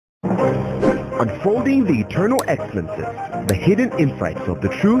Unfolding the eternal excellences, the hidden insights of the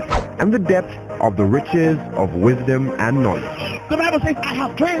truth, and the depth of the riches of wisdom and knowledge. The Bible says, I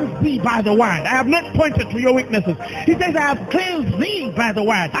have cleansed thee by the word. I have not pointed to your weaknesses. He says, I have cleansed thee by the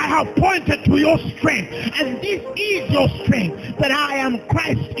word. I have pointed to your strength. And this is your strength, that I am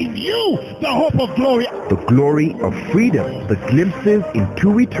Christ in you, the hope of glory. The glory of freedom, the glimpses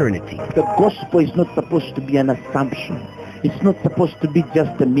into eternity. The gospel is not supposed to be an assumption. It's not supposed to be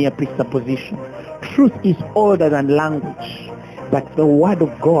just a mere presupposition. Truth is older than language. But the word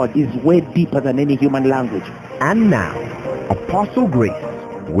of God is way deeper than any human language. And now, Apostle Grace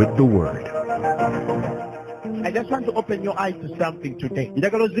with the Word. I just want to open your eyes to something today.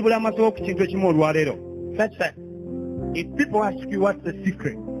 First time, if people ask you what's the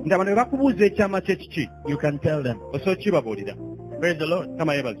secret, you can tell them. Praise the Lord.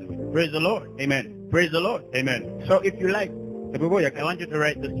 Praise the Lord. Amen. Praise the Lord. Amen. So if you like, I want you to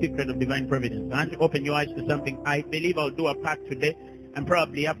write the secret of divine providence. I want you to open your eyes to something. I believe I'll do a part today, and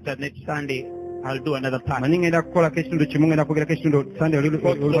probably after next Sunday, I'll do another part. Because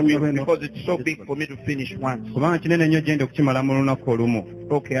it's so big for me to finish once.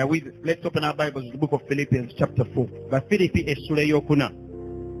 Okay, let's open our Bibles to the book of Philippians chapter 4.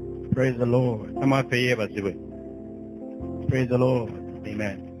 Praise the Lord. Praise the Lord.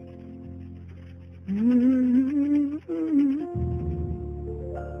 Amen.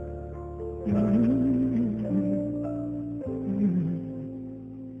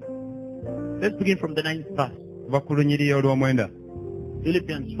 Let's begin from the 9th verse.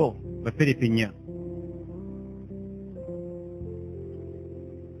 Philippians 4.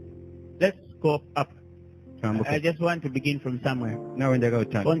 Let's go up. I just want to begin from somewhere.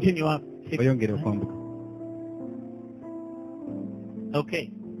 Continue up.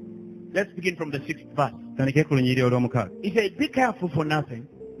 Okay. Let's begin from the 6th verse. He said, be careful for nothing.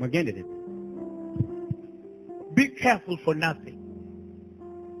 Be careful for nothing.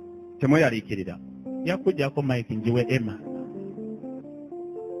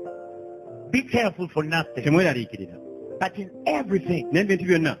 Be careful for nothing. But in everything,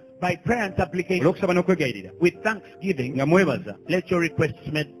 by prayer and supplication, with thanksgiving, let your requests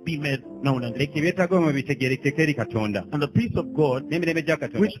be made known unto God. And the peace of God,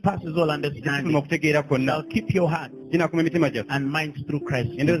 which passes all understanding, shall keep your hearts and minds through Christ.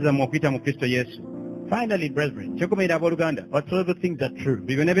 Finally, brethren, whatsoever things are true,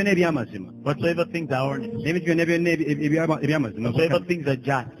 whatsoever things are honest, whatsoever things are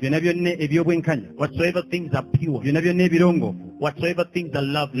just, whatsoever things are pure, whatsoever things are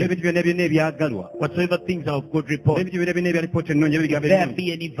lovely, whatsoever things are of good report, if there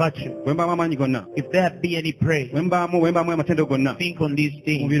be any virtue, if there be any praise, think on these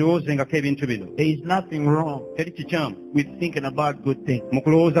things. There is nothing wrong with thinking about good things.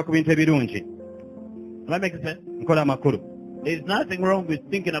 Am I making sense? There is nothing wrong with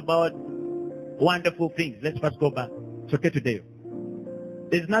thinking about wonderful things. Let's first go back. It's okay today.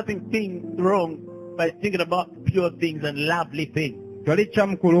 There's nothing wrong by thinking about pure things and lovely things. There's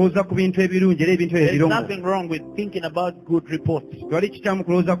nothing wrong with thinking about good reports. There's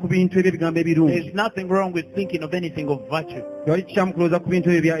nothing wrong with thinking of anything of virtue. There's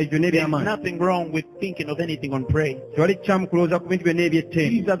nothing wrong with thinking of anything on praise. These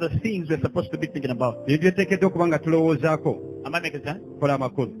are the things we're supposed to be thinking about. Am I making sense? Am I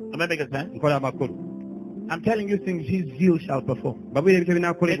making sense? I'm telling you things his zeal shall perform. Those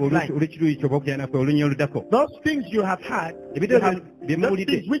things you have had, those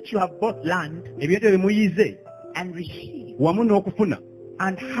things which you have both learned and received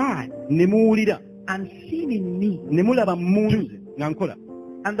and heard and seen in me,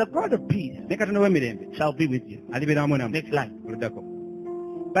 and the God of peace shall be with you. Next line.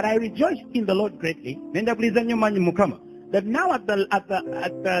 But I rejoiced in the Lord greatly, that now at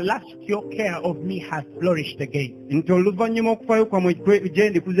the last your care of me has flourished again. Wherein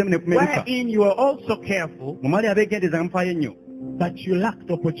you are also careful, but you lacked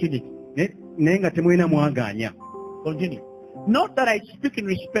opportunity. Continue. Not that I speak in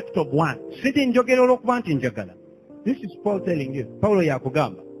respect of one. This is Paul telling you.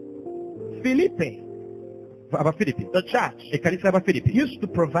 Philippi, the church, used to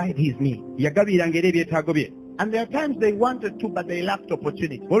provide his needs. And there are times they wanted to, but they lacked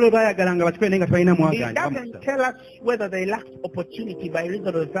opportunity. It doesn't tell us whether they lacked opportunity by reason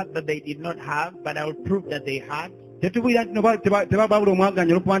of the fact that they did not have, but I will prove that they had. But there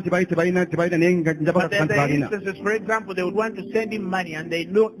are instances, for example, they would want to send him money and they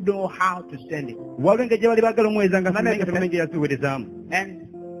don't know how to send it. And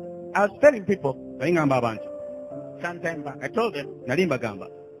I was telling people, sometime back, I told them,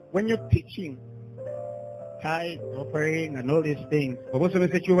 when you're teaching tithe, offering, and all these things oba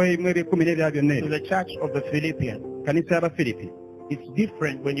osomesa ekiweebwayo eby'ekkumi n'ebirala byonna to ebyo the church of the Philippians, kanisa y'Abafiripi, it's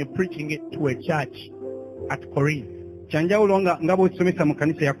different when you're preaching it to a church at Corinth. kyanjawulo nga bw'okisomesa mu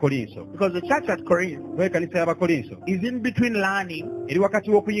kanisa ya Kolinso. Because the church at Corinth Kuba kanisa y'Abakolinso is in between learning eri wakati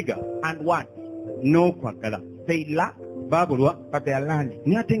w'okuyiga and what? n'okwagala. They lack, baabulwa but they are learning.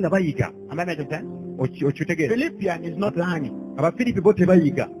 naye ate nga bayiga. Am I making sense? Okitegeeza. Philippian is not learning. Abafiripi bo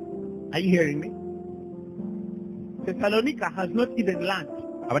tebayiga. Are you hearing me? Thessalonica has not even learned.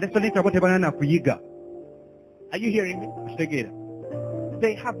 Abatesalonika bo tebalina kuyiga. Are you hearing me? Okitegeera.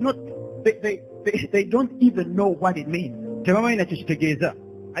 They have not, they don't even know what it means. Tebamanyi nakyo kitegeeza.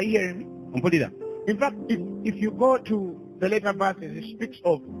 Are you hearing me? Mpulira. In fact, if you go to the later verses, it speaks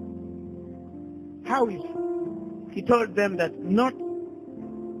of how he told them that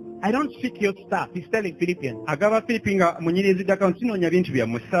I don't seek your stuff. He's telling Philippians. Ag'Abafiripi nga munyiriziddwa akawo sinoonya bintu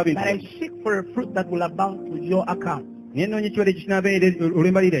byammwe sisaba bintu But I byammwe. seek for a fruit that will abound with your account. Naye noonya ekiwere ekinaabeerera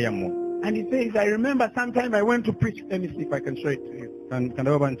olw'embalirira yammwe. And he says, I remember sometime I went to preach. Let me see if I can show it to you.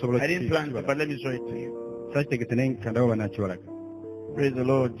 Kandaba bansobola I didn't plan it, but let me show it to you. sakitegese naye kandaba banakiwalaga. Praise the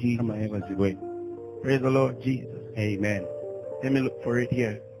Lord Jesus. Kama yeebazibwe. Praise the Lord Jesus. Amen. Let me look for it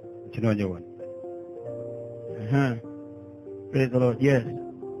here. Kinoonye wano. Praise the Lord. Yes.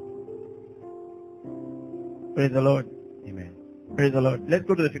 Praise the Lord. Amen. Praise the Lord. Let's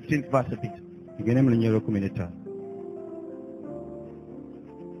go to the 15th verse a bit. Tugende mu lunyiriro lw'ekkumi n'ettaano.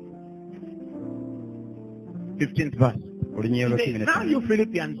 15th verse. Olunyiriro He lw'ekkumi says, now n'ettaano. you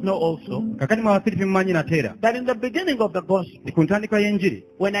Philippians know also Kakati mu Abafiripi mumanyi nateera that in the beginning of the gospel, ku ntandikwa y'enjiri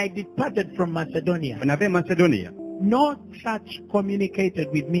when I departed from Macedonia, bwe nava e Masedoniya no church communicated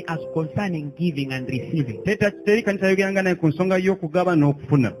with me as concerning giving and receiving, teri kanisa yogeranga naye ku nsonga y'okugaba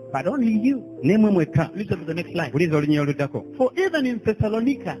n'okufuna but only you. naye mwe mwekka. Listen to the next line. Buliza olunyiriro oluddako. For even in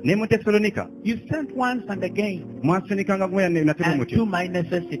Thessalonica, naye mu Tesalonika you sent once and again mwasunikanga gumwe natero and mutyo to my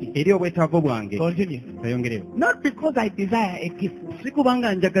necessity. eri obwetaavu bwange. Continue. Ayongereyo. Not because I desire a gift, Si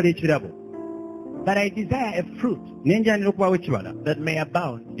kubanga njagala ekirabo but I desire a fruit naye njanira okubaawo ekibala that may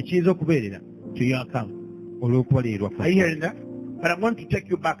abound ekiyinza okubeerera to your account. olw'okubalirwa. Are you hearing that? But I'm going to take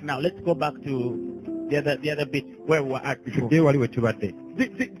you back now. Let's go back to the other bit where we were at before. Tuddeyo wali we tubadde.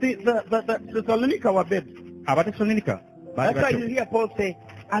 The Thessalonica were babes. Abatesalonika baali That's why bato. you hear Paul say,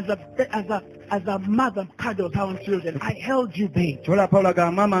 as a mother cuddles her own children, I held you babe. Kyola Pawulo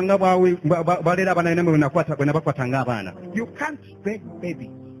agamba maama nga baleera abaana bwe nabakwata ng'abaana. You can't beg baby.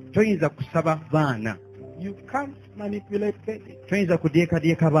 Toyinza kusaba baana. You can't manipulate baby. Toyinza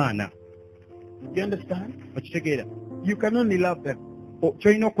kudyekadyeka baana. You understand? Okitegeera. You can only love them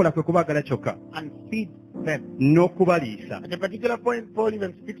Kyolina okukola kwe kubaagala kyokka and feed them. n'okubaliisa. At a particular point, Paul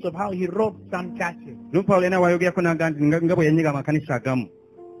even speaks of how he robbed some churches. Naye Pawulo yena wayogerako n'agamba nga bwe yanyiga amakanisa agamu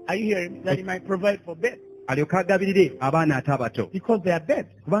Are you hearing me? That he might provide for babes. alyoke agabirire abaana ate abato Because they are babes.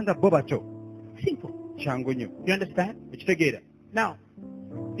 kubanga bo bato. Simple. Kyangu nnyo. You understand? Okitegeera. Now,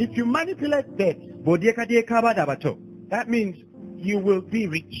 if you manipulate babes, Bw'odyekadyeka abaana abato that means you will be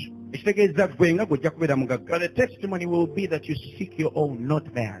rich. ekitegeeza gwe nga gw'ojja kubeera mugagga. But the testimony will be that you seek your own, not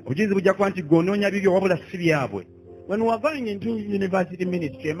theirs. Obujulizi bujja kuba nti gw'onoonya bibyo wabula si byabwe. When we were going into university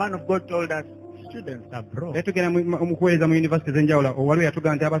ministry, a man of God told us, students are broke. Naye tugenda mu kuweereza mu yunivasite ez'enjawulo waliwo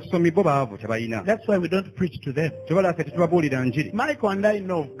yatugamba nti abasomi bo baavu tebalina. That's why we don't preach to them. Tebala ffe tetubabuulira njiri. Michael and I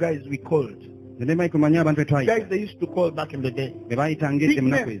know of guys we called. Nze ne Michael manyi abantu be Guys twayita. they used to call back in the day. Be baayitanga edde mu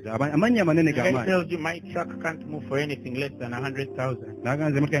nnaku ezo. Amannya amanene The guy g'amaanyi. tells you my truck can't move for anything less than 100,000.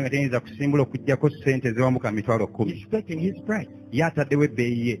 N'aganza emmotoka yange teyinza kusimbula okuggyako ssente eziwambuka mu mitwalo 10. He's setting his price. Ye ataddewo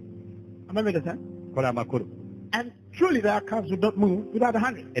ebbeeyi ye. Am I making sense? Kola amakulu. And truly their cars would not move without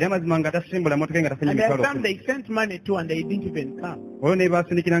 100. Era mazima nga tasimbula emmotoka ye nga tafunye And there are mitwalo some 10. they sent money to and they didn't even come. Olwo ne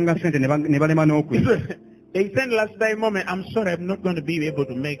baasindikiranga ssente ne balema n'okuyita. They sent last time, Moment, I'm sorry, I'm not going to be able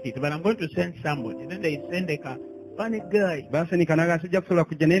to make it, but I'm going to send somebody. Then they send a car. Funny guy. Baasindika n'aga sijja kusobola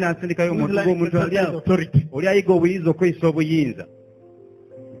kujja naye n'asindikayo Who's omuntu like gw'omuntu the ali awo. authority. Oli ayiga obuyinza okweyisa obuyinza.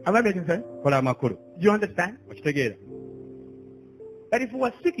 Am I making sense? Kola amakulu. Do you understand? Okitegeera. But if you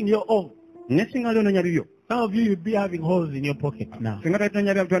were seeking your own, Naye singa ali onoonya bibyo. some of you would be having holes in your pocket now. Singa twali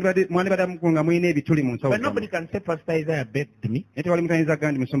tunoonya mwandibadde nga mulina ebituli mu nsawo But zammwe. nobody can say, Pastor Isaiah begged me. Naye tewali muntu ayinza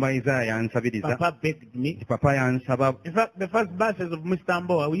gandi musumba Isaiah yansabiriza. Papa begged me. Papa yansaba. In fact, the first buses of Mr.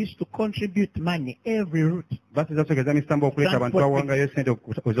 Mboa, we used to contribute money every route. Basi zasokeza misambo okuleeta abantu bawangayo sente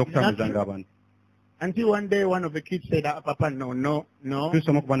ez'okutambuzanga abantu. Until one day one of the kids said, Papa, no.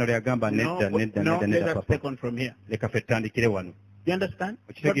 Tusoma okuba nolwo yagamba No, nedda let us papa. take on from here. Leka ffe tutandikire wano. You understand?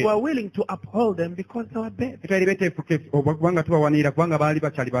 But Okitegeera. we are willing to uphold them because they were babes. Tetwali beteefukefu kubanga tubawanirira kubanga baali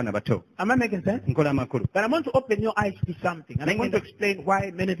bakyali baana bato. Am I making sense? Nkola amakulu. But I want to open your eyes to something. And I want to explain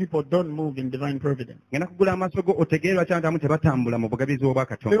why many people don't move in divine providence. Ngenda kugula amaaso go otegeere lwaki abantu abamu tebatambula mu bugabizi obwa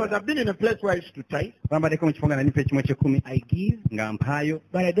Because Katonda. I've been in a place where I used to tithe, Bambaddeko mu kifo nga nanifa ekimu eky'ekkumi I give, nga mpaayo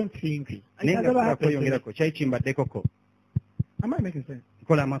but I don't see increase. And naye it has nga never kusaba happened to me. kweyongerako kyali kimbaddekoko. Am I making sense?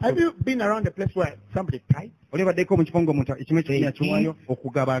 Nkola amaaso Have go. you been around a place where somebody tithes? Oli baddeko mu kifo ng'omuntu ekimu eky'ekkumi akiwaayo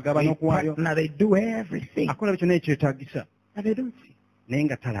okugabaagaba n'okuwaayo. Now they do everything, Akola buli kyonna ekyetaagisa but they don't see. naye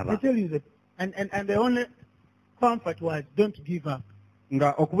nga I talaba. tell you that, and the only comfort was don't give up.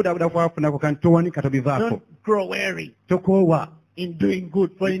 Nga okubudaabuda kwafunako kandi towanika tobivaako. Don't grow weary Tokoowa in doing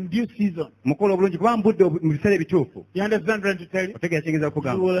good, for in due season. mukola obulungi kuba mbudde mu biseera ebituufu. You understand what I'm trying to tell you? Otegeera kiyinza You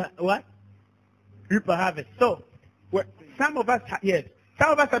okugamba. will, what? Reap a harvest. So, some of us, yes,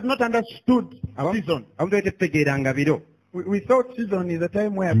 some of us had not understood season. Abamu tetutegeeranga biro. We thought season is a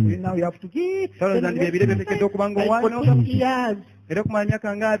time where now you have to give. Solomon bye biro byeteekedde okuba Like for ng'owaayo. 20 years. Era okumala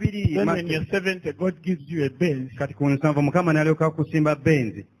emyaka nga abiri. Then when you're 70, God gives you a Benz. Kati ku nsanvu Mukama n'alyoka kusimba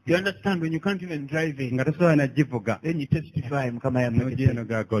benzi You understand when you can't even drive it. nga tosobola nagivuga. Then you testify, Mukama, I am not N'ogira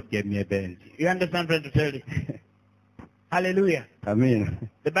noga God gave me a Benz. You understand what I'm trying to tell you? Hallelujah. Amen.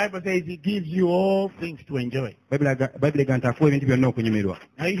 The Bible says He gives you all things to enjoy. Bayibuli ega nti afuwa ebintu byonna okunyumirwa.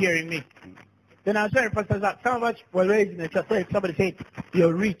 Are you hearing me? Then I was telling pastors that some of us were raised in a church where somebody said,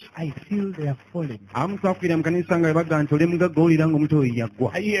 "You're rich." I feel they are falling. Abamu twafiira mu kanisa nga baga nti oli mugagga owulira ng'omuto oyo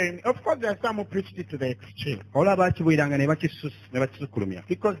yaggwa. Are you hearing me? Of course, there are some who preached it to the extreme Olaba bakibuuliranga ne bakisukkulumya.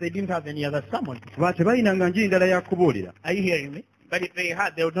 because they didn't have any other sermon. Kuba tebalinanga njiri ndala ya kubuulira. Are you hearing me? But if they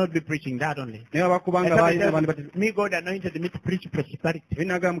had, they would not be preaching that only. Naye abakubanga And somebody baalina abantu tells me, God anointed me to preach prosperity.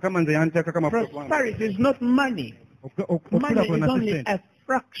 Binaga Mukama nze yanteekako amafuta. Prosperity is not money. Money is Okulakulana only sente. a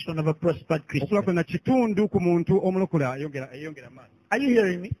fraction of a prospered Christian. Okulakulana kitundu ku muntu omulokole ayongera maanyi. Are you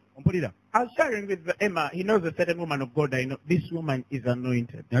hearing me? Ompulira? I was sharing with Emma. He knows a certain woman of God I know. This woman is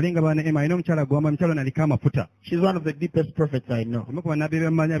anointed. Yali nga baana Emma alina omukyala gw'ama mukyala naliko amafuta. She's one of the deepest prophets I know. Omu ku bannabbi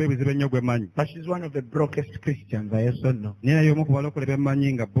bemmanyi abeebuzi b'ennyo gwe mmanyi. But she's one of the brokest Christians I also know. Naye naye omu ku balokole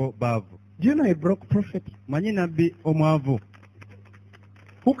bemmanyi nga bo baavu. Do you know a broke prophet? Manyi nabbi omwavu.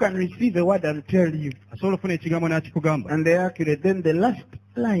 Who can receive a word and tell you? Asobola okufuna ekigambo n'akikugamba. And they're accurate. Then the last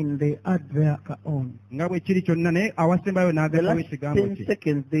line they add their own. Nga bwe kiri kyonna naye awasembayo The n'agattawo last ekigambo 10 kye.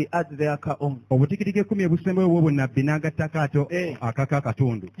 seconds they add their own. Obutikitiki ekkumi ebusembayo obwo nabbi n'agattako ato akaka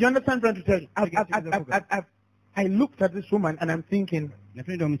akatundu. You understand what I'm trying to tell you? I looked at this woman and I'm thinking,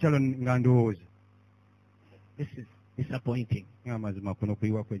 Natunida omukyalo nga ndowooza. this is disappointing. Nga amazima kuno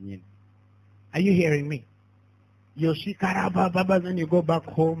kuyiwa kwennyini. Are you hearing me? You see karababa, then you go back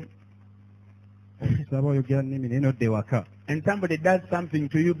home Saba oyogera nnimi naye n'odda ewaka. and somebody does something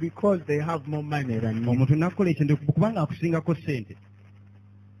to you because they have more money than you. Omuntu n'akola ekintu kubanga akusingako ssente.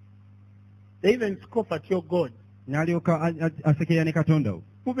 They even scoff at your God. N'alyoka asekeera ne Katonda wo.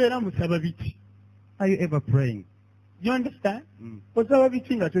 Mubeera musaba biki? Are you ever praying? You understand? Mm. Osaba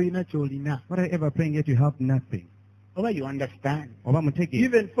biki nga tolina ky'olina? What are you ever praying yet you have nothing? Oba you understand? Oba You mutegeera.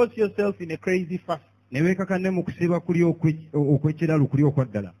 even force yourself in a crazy fast. Ne weekaka ne mu kusiiba kuli okw'ekiralu kuli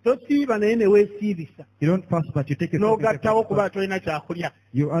okwaddala. Tosiiba naye ne weesiibisa. You don't fast but you take it. N'ogattawo kuba tolina kyakulya.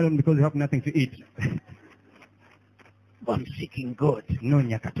 You are because you have nothing to eat. I'm seeking God.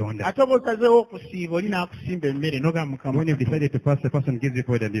 Noonya Katonda. Ate oba osazeewo okusiiba oli n'akusimba emmere n'ogamba Mukama. When you've decided to fast, the person gives you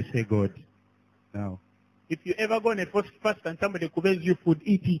food and you say, God. Now, If you ever go on a fast and somebody kubees you food,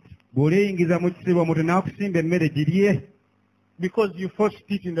 eat it. bw'oleyingiza mu kisibo omuntu n'akusimba emmere girye. Because you forced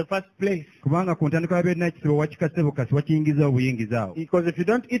it in the first place. Kubanga ku ntandikwa y'abeerina ekisibo wakikase bukasi wakiyingiza obuyingiza awo. Because if you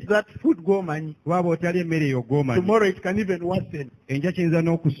don't eat that food, go man. Waba otalya emmere eyo gw'omanyi. Tomorrow it can even worsen. Enja kiyinza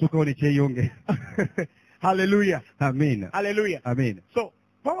n'okussukawo ne kyeyongera. Hallelujah. Amen. Hallelujah. Amen. So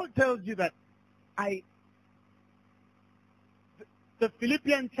Paul tells you that the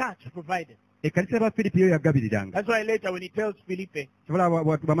Philippian church provided. Ekkanisa y'Abafiripi yo yagabiriranga. That's why later when he tells Philippi, Kibala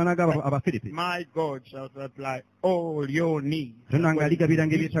bamanaga Abafiripi. my God shall supply all your needs. Tonna nga ligabiranga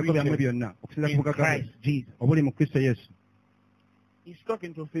This ebyetaago byammwe weekend byonna okusinza ku in bugagga Christ Jesus. obuli mu Kristo Yesu. He's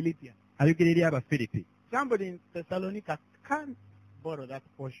talking to Philippians. Ayogera eri Abafiripi. Somebody in Thessalonica can't borrow that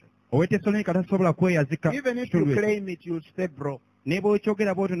portion. Ow'e Tesalonika tasobola kweyazika Even if you kitundu ekyo. claim it, you'll stay broke. Ne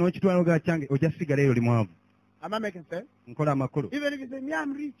bw'okyogera bw'otyo n'okitwala ogera kyange ojja sigala eyo oli mwavu. Am I making sense? Nkola amakulu. Even if you say, me,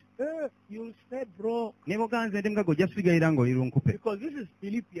 I'm rich, you'll stay broke. Ne bw'oganze ndi mugaga ojja sigalira ng'oli lunkupe. Because this is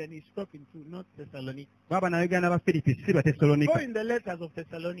Philippian he's talking to, not Thessalonica. Baba n'ayogera n'Abafiripi si Go Batesalonika. in the letters of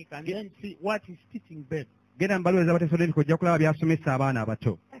Thessalonica and then see what he's teaching them. Genda mu baluwa ez'Abatesalonika ojja kulaba by'asomesa abaana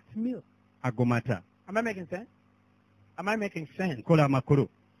abato. That's milk. Ago mata. Am I making sense? Am I making sense? Nkola amakulu.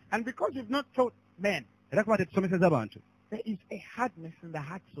 And because you've not taught men, Era kuba tetusomeseza bantu. There is a hardness in the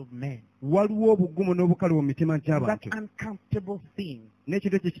hearts of men. waliwo obugumu n'obukalu mu mitima That gy'abantu uncomfortable thing.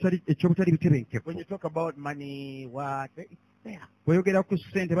 n'ekintu ekyobutali butebenkevu. When you talk about money, what, it's there. bweyogera ku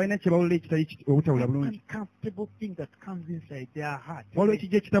ssente balina kye bawulira ekitali obutawulira An bulungi. uncomfortable thing that comes inside their heart. waliwo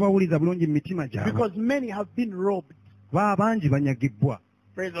ekijja ekitabawuliza bulungi mu mitima gyabwe. Because many have been robbed. bangi banyagibbwa.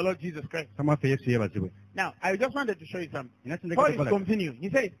 Praise the Lord Jesus Christ. Samwaffe Yesu yeebazibwe. Now, I just wanted to show you something. Era sindeka Paul is kubalaga. continuing. He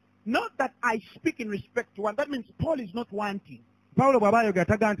says, not that I speak in respect to one. That means Paul is not wanting. Pawulo bw'aba ayogera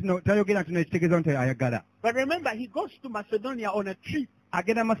tayogera nti ekitegeeza nti ayagala. But remember, he goes to Macedonia on a trip.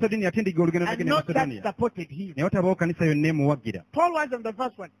 agenda Macedonia ate ndiga olugendo And n'agenda not that Macedonia. supported him. naye otabawo kanisa yonna emuwagira. Paul was on the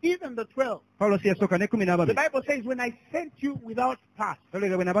first one, even the 12. Pawulo si yasooka ne 12. The Bible says, when I sent you without pass,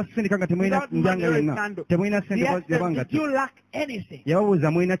 Tolega bwe nabasindika nga temulina without njanga money or yonna, scandal, temulina he ssente asked them, zebanga did you lack anything?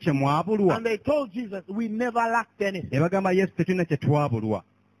 yababuuza mulina kye mwabulwa. And they told Jesus, we never lacked anything. ne bagamba Yesu tetulina kye twabulwa.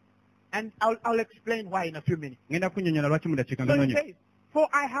 And I'll explain why in a few minutes. ngenda kunnyonnyola lwaki mu dakiika So he ntono. says, for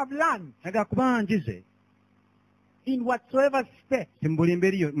I have learned naga kuba njize in whatsoever state ti mu buli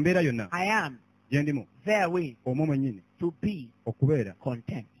mbeera yonna I am, gye ndimu therewith omwo mwennyini to be okubeera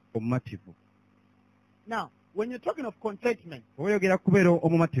content. omumativu. Now, when you're talking of contentment, oba oyogera kubeera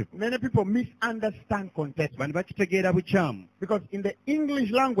omumativu, many people misunderstand contentment. bantu bakitegeera bukyamu. Because in the English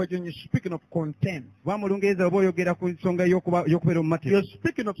language, when you're speaking of content, kuba mu Lungereza oba oyogera ku nsonga y'okubeera omumativu, you're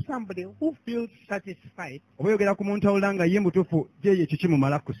speaking of somebody who feels satisfied, oba oyogera ku muntu awulira nga ye mutuufu gye ekyo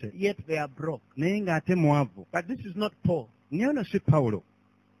kimumala kuse, yet they are broke. naye ng'ate mwavu. But this is not Paul. naye ono si Pawulo.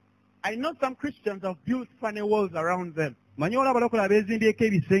 I know some Christians have built funny walls around them. manyi olaba abalokole abeezimbyeko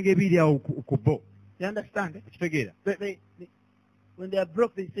ebisenge biri awo ku bo. You understand? Kitegeera. When they are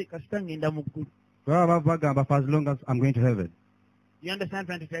broke, they say, Kastangenda Mukuru. baba bagamba for as long as I'm going to heaven. You understand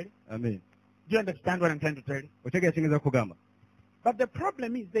what I'm trying to tell you? Amen. Do you understand what I'm trying to tell you? otegeera kingeza kugamba. But the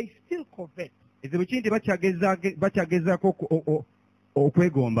problem is they still covet. ekizibu kiri nti bakyagezaako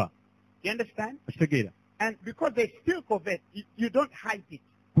okwegomba. You understand? Kitegeera. And because they still covet, you don't hide it.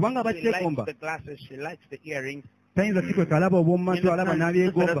 kubanga She likes bakyegomba the glasses, she likes the earrings. tayinza kikweka alaba obwomumatu alaba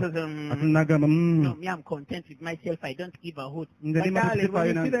n'abyegomba ate n'agamba No, me, I'm content with myself. I don't give a hoot. Nze But ndi darling, matusifa when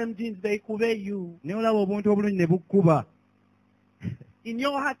you yona. see them jeans, they covet you. naye olaba obuntu obulungi ne bukkuba. In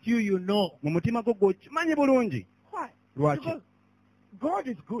your heart, you know. mu mutima gwo gw'okimanyi bulungi. Why? Lwaki? Because God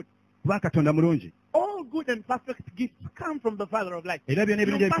is good. kuba katonda mulungi. All good and perfect gifts come from the Father of lights. era byonna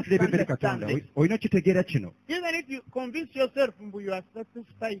ebirungi You must ebituukira eby'emmere understand katonda. this. olina okitegeera kino. Even if you convince yourself you are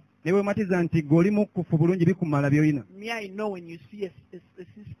satisfied. ne bwematiza nti gwe oli mukkufu bulungi bikumala by'olina. Me, I know when you see a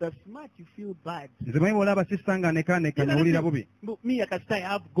sister smart, you feel bad. nze manyi bw'olaba sisita nga nekaaneka newulira bubi. Me, I can say I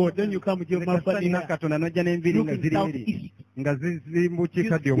have God. Then you come with your mouth nina katonda n'ojja n'enviiri nga looking ziri south eri east. nga ziri mu You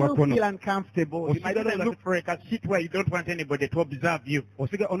kiikaddyo still obwakono. feel uncomfortable. You might Osigala even look for a seat where you don't want anybody to observe you.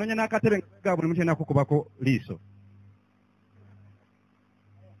 onoonya n'akatebe nga buli muntu yenna kukubako liiso.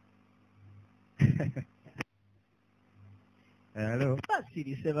 Hello.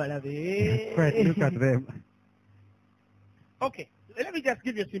 Quite look at them. Okay, let me just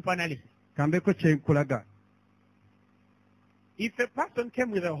give you a simple analysis. Kambeko kye nkulaga. If a person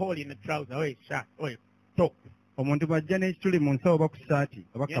came with a hole in a trouser or a shirt or a top, omuntu bw'ajja n'ekituli mu nsawo oba ku ssaati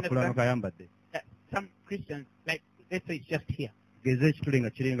oba You kakula understand? kayambadde. some Christians, like, let's say it's just here. Geza ekituli nga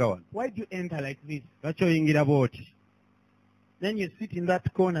kiringa wano. Why do you enter like this? lwaki oyingira bw'oti? Then you sit in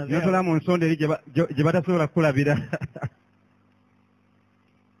that corner there. n'otola mu nsonda eri gye batasobola kulabira.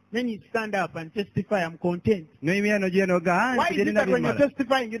 Then you stand up and testify, I'm content. n'oyimira n'ogenda n'oga Why is it that when you're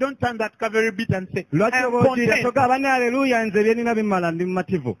testifying, you don't turn that cover a bit and say, lwaki I am oba otiira content? toga abanne aleluya nze byennina bimmala ndi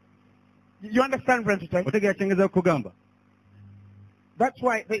mumativu. You understand, friends? otegeera kyengeza okugamba. That's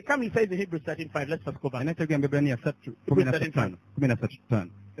why they come inside the Hebrews 13:5. Let's just go back. Era kyegamba Ebbulaniya 13:15.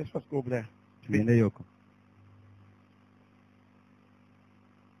 Let's just go there. tugendeyo okwo.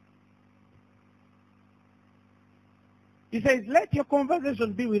 He says, let your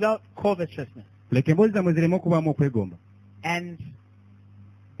conversation be without covetousness leka emboozi zammwe zireme okubaamu okwegomba. and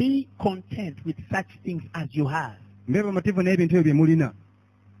be content with such things as you have. mbeera bamativu n'ebintu ebyo bye mulina.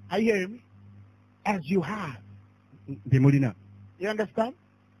 Are you hearing me? As you have. bye mulina. You understand?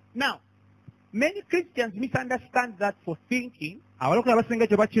 Now, many Christians misunderstand that for thinking abalokole abasinga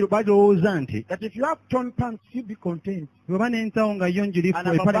ekyo balowooza nti that if you have torn pants, you'll be content. bw'oba n'ensawo nga yo njirifu And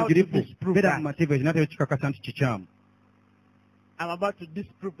I'm empale about to njirifu disprove beera that. mu mativu ekyo nateyo kikakasa nti kikyamu. I'm about to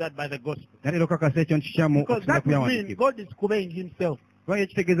disprove that by the gospel. nateera okukakasa ekyo nti kikyamu Because okusinga that ku would mean byawandiikibwa. God is conveying himself. kubanga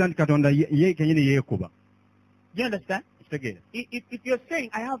ekitegeeza nti katonda ye kenyini yeekuba. Do you understand? ekitegeera. If you're saying,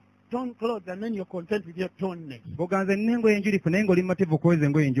 I have torn clothes and then you're content with your tornness. Boganze nengoye enjulifu naye ng'oli mumativu okweza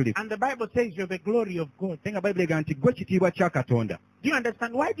engoye enjulifu. And the Bible says you're the glory of God. Naye nga Bayibuli egamba nti gwe kitiibwa kya Katonda. Do you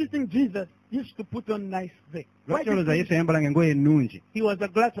understand? Why do you think Jesus used to put on nice things? Why Lwaki do you olowooza think Yesu yayambalanga engoye ennungi? he was a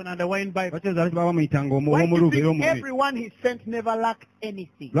glutton and a wine bibber? Lwaki olowooza bamuyitanga Why do you omuluvu era think omubi? everyone he sent never lacked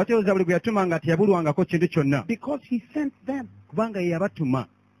anything? Lwaki olowooza buli gwe yatumanga teyabulwangako kintu kyonna? Because he sent them. Kubanga ye yabatuma.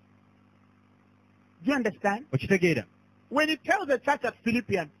 Do you understand? Okitegeera? When he tells the church at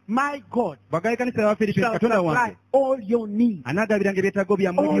Philippians, my God Bagala ekkanisa y'Abafiripi shall Katonda wange supply all your needs. anaagabiranga ebyetaago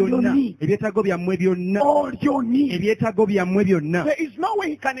byammwe All your byonna. needs. Ebyetaago byammwe byonna. All your needs. Ebyetaago byammwe byonna. There is no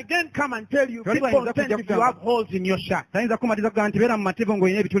way he can again come and tell you, be Toliba ayinza content kujja if you kugamba. have holes in your shirt. Tayinza kumatiza kugamba nti beera mu matevo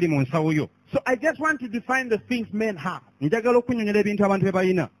ng'olina ebituli mu nsawo yo. So I just want to define the things men have. Njagala okunnyonnyola ebintu abantu bye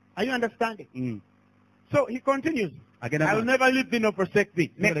balina. Are you understanding? Mm. So he continues. Agenda I will never leave thee nor forsake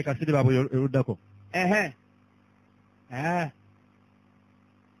thee. Next. leka siriba bwe eruddako.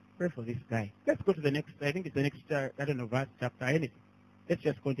 Pray for this guy. Let's go to the next, I think it's the next, I don't know, verse, chapter, anything. Let's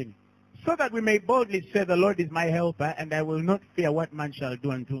just continue. So that we may boldly say, the Lord is my helper, and I will not fear what man shall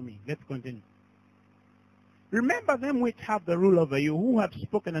do unto me. Let's continue. Remember them which have the rule over you, who have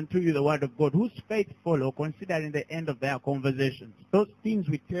spoken unto you the word of God, whose faith follow, considering the end of their conversations. Those things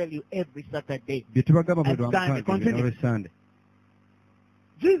we tell you every Saturday. Bye tubagamba bwe And Sunday, lwamukaga continue. n'olwesande.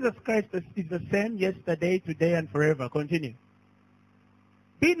 Jesus Christ is the same yesterday, today, and forever. Continue.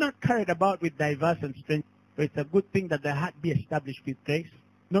 Be not carried about with diverse and strange, for it's a good thing that the heart be established with grace,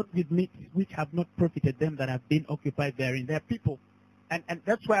 not with meats which have not profited them that have been occupied therein. They are people. And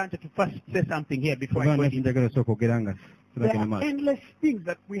that's why I wanted to first say something here before I go Kubanga into. njagala osooka ogera nga There tulagenda are maaso. endless things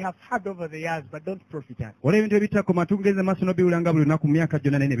that we have had over the years but don't profit us. Waliwo ebintu ebitakoma tugeze maaso n'obiwulanga buli lunaku mu myaka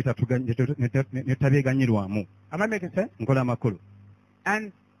gyonna naye ne tabyeganyirwamu. Am I making sense? Nkola amakulu.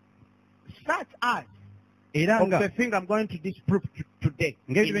 And such as Era of nga the thing I'm going to disprove today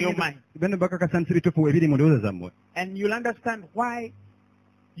in your mind. bano bakakasanisa ebituufu ebiri mu ndowooza zammwe. And you'll understand why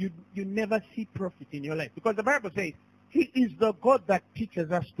you never see profit in your life. Because the Bible says, He is the God that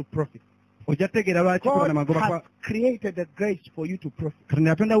teaches us to profit. Ojja kutegeera lwaki God kubona magoba has kwa created a grace for you to profit. Katonda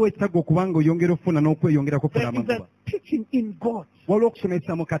yatondawo ekitago okubanga oyongera okufuna n'okweyongerako okufuna There is amagoba. a teaching in God Waliwo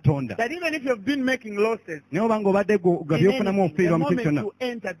okusomesa mu Katonda. that even if you've been making losses, Naye obanga obadde in gabyofunamu anything, the obufiirwa mu kintu moment kyonna, you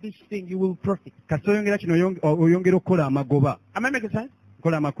enter this thing, you will profit. kasita oyongera kino oyongera okukola amagoba. Am I making sense?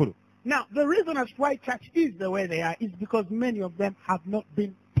 Nkola amakulu. Now, the reason as why church is the way they are is because many of them have not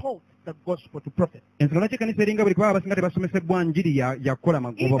been taught the gospel to profit. Ensonga lwaki ekkanisa eringa buli kuba abasinga tebasomesebwa njiri ya kukola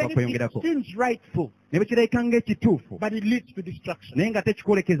amagoba oba Even if it kweyongerako. seems rightful, Ne bwe kirabika ng'ekituufu, but it leads to destruction. naye nga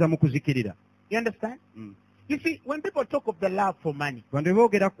tekikwolekeza mu kuzikirira. You understand? Mm. You see, when people talk of the love for money, Abantu bwe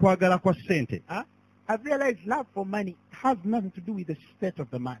boogera ku kwagala kwa ssente, I've realized love for money has nothing to do with the state of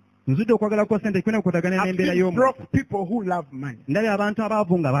the man. nzudde okwagala kwa ssente kulina kukwatagana I've n'embeera seen y'omuntu. broke people who love money. Ndabye abantu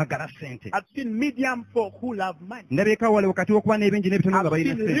abaavu nga baagala ssente. I've seen medium folk who love money. Ndabyeko wale wakati w'okuba n'ebingi n'ebitono nga I've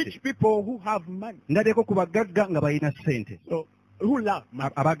balina seen ssente. rich people who have money. Ndabyeko ku bagagga nga balina ssente. So, who love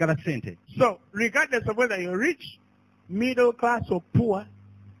money. Abaagala ssente. So, regardless of whether you're rich, middle class, or poor,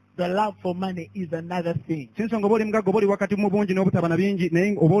 the love for money is another thing. Si nsonga oba oli mugagga oba oli wakati mu bungi n'obutaba na bingi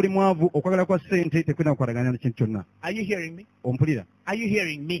naye oba oli mwavu okwagala kwa ssente tekulina kukwatagana kintu kyonna. Are you hearing me? Ompulira? Are you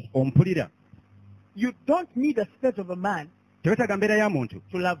hearing me? Ompulira? You don't need a state of a man Tewetaaga mbeera ya muntu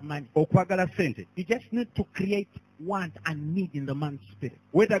to love money. okwagala ssente. You just need to create want and need in the man's spirit.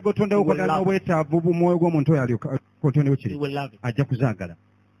 Weetaaga otondewo okwagala n'obwetaavu bw'omwoyo gw'omuntu oyo alyoka otondewo He kiri. will love it. Ajja kuzaagala.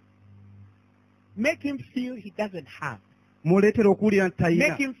 Make him feel he doesn't have. Muleetera okuwulira nti Make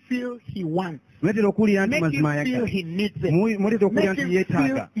talina. him feel he wants. Muleetera okuwulira nti Make him mazima feel ayagala. he needs it. Muleetera okuwulira Make nti him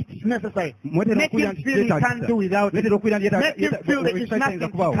yeetaaga. feel it's necessary. Muleetera Make okuwulira him nti feel he can't do without it. Muleetera okuwulira nti Make him feel that it's nothing he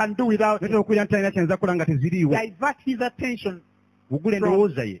can do without Muleetera it. okuwulira nti talina kyayinza kukola nga teziriiwo. Divert his attention Wugula from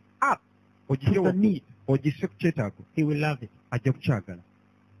endowooza ye. up to the need. Ogisse ku kyetaago. He will love it. Ajja kukyagala.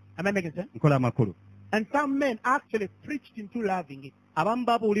 Am I making sense? Nkola amakulu. And some men actually preached into loving it Abamu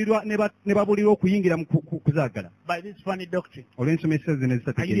babuulirwa ne babuulirwa okuyingira mu kuzaagala. by this funny doctrine. Olw'ensomesa zino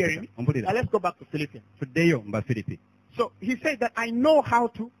Are you hearing ezitategeerekeka. me? Now Ompulira? let's go back to Philippians. Tuddeyo mu Bafiripi. So he said that I know how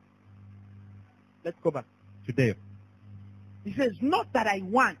to. Let's go back. Tuddeyo. He says, not that I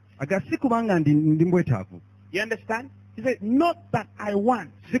want. Aga si kubanga ndi mbwetaavu. You understand? He said, not that I want.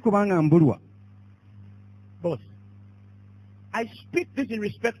 Si kubanga mbulwa. Boss. I speak this in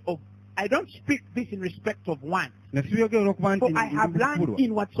respect of, I don't speak this in respect of want. Na sibyogera olw'okuba For nti I have learned mbulwa.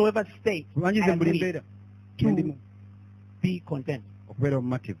 in whatsoever state I Kubanyize mu am buli in mbeera. to Ndimu. be content. Okubeera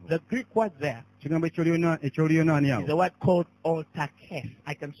omumativu. The Greek word there Ekigambo eky'Oluyonaani is awo. a word called altakes.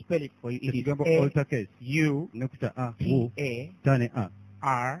 I can spell it for you. It is Ekigambo altakes. A-U-T-A-R-K-E-S. Nekuta A, U, tane A,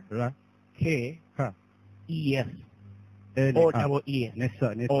 ra, ka. O-double-E-S.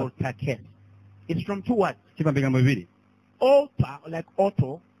 nessa Altar case. It's from two words. kiva bigambo bibiri Altar, like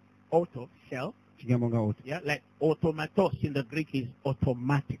auto, self. kigambo nga auto Yeah, like automatos in the Greek is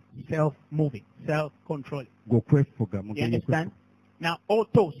automatic, self-moving, self-controlling. gw'okwefuga You understand? Now,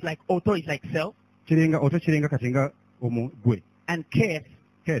 auto is like self, kirenga katinga gwe and case,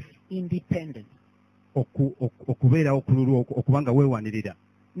 case independent, okubeerawo okululu okubanga weewanirira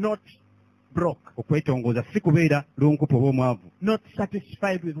not broke, okwetongooza si kubeera lunkupu oba omwavu not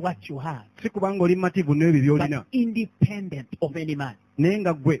satisfied with what you have, si kubanga oli mativu n'ebyo by'olina but independent of any man. naye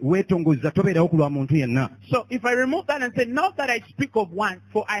nga gwe weetongooza tobeerawo ku lwa muntu yenna. So if I remove that and say, not that I speak of one,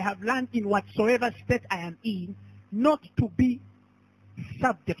 for I have learned in whatsoever state I am in, not to be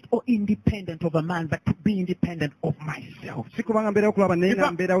subject or independent of a man, but to be independent of myself. si kubanga mbeerawo kulaba naye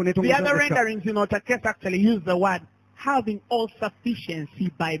nga mbeerawo The other renderings in Otakes actually use the word having all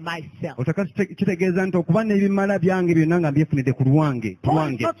sufficiency by myself. kitegeeza nti okuba n'ebimala byange byonna nga mbyefunidde ku lwange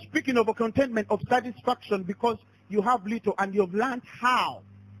Paul is not speaking of a contentment of satisfaction because you have little and you've learned how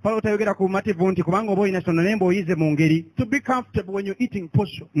Pawulo tayogera ku bumativu nti kubanga oba olina sono naye mbaoyize mu ngeri to be comfortable when you're eating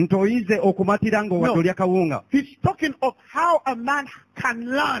posho. nti oyize okumatira nga wadde olya kawunga. He's talking of how a man can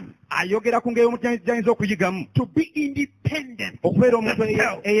learn ayogera ku ngeri omuntu gy'ayinza okuyigamu to be independent. okubeera omuntu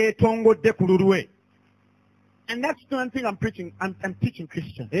eyeetongodde ku lulwe. And that's the one thing I'm preaching. I'm teaching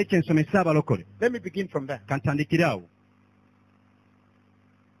Christians. ekyo ensomesa abalokole. Let me begin from there. Kantandikire awo.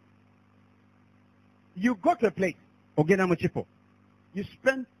 You go to a place. ogenda mu kifo You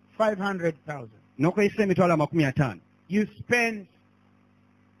spend 500,000. n'okweyisa emitwalo 50,000 You spend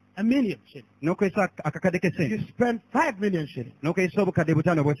 $1 million shillings. n'okweyisa akakadde You k'essente spend 5 million shillings. n'okweyisa obukadde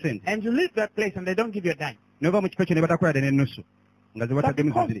 5 bw'essente And you leave that place and they don't give you a dime. n'ova mu kifo kyo ne batakweyadde n'ennusu nga ze But bataddemu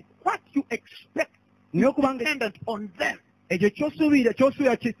because zibiri. what you expect naye is okubanga dependent on them, ekyo ky'osuubira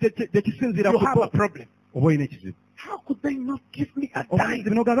tekisinziira you ku have a problem. oba olina ekizibu. How could they not give me a oba dime?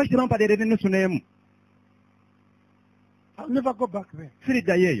 ekizibu n'ogamba lwaki tebampadde n'ennusu n'emu. I'll never go back there.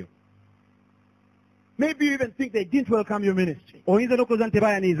 siriddayo eyo. Maybe you even think they didn't welcome your ministry. oyinza n'okuza nti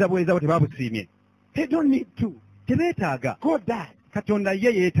tebaayaniiza bwezi abo tebabusiimye. They don't need to. tebeetaaga. God died. katonda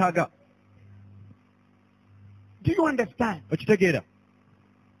ye yeetaaga. Do you understand? okitegeera.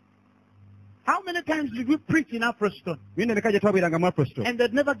 How many times did we preach in Afrostone bino emeka gye twabeeranga mu Apostol and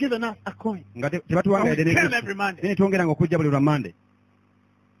they'd never given us a coin? nga tebatuwangayadde We came n'ennusu. every Monday. naye twongeranga okujja buli lwa Monday.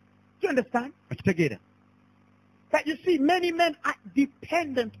 Do you understand? okitegeera. That you see, many men are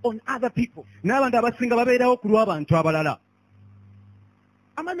dependent on other people. n'abantu abasinga babeerawo ku lw'abantu abalala.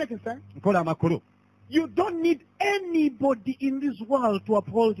 Am I making sense? nkola amakulu. You don't need anybody in this world to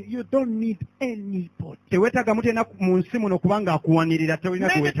uphold you. You don't need anybody. teweetaaga muntu yenna mu nsi muno kubanga akuwanirira tolina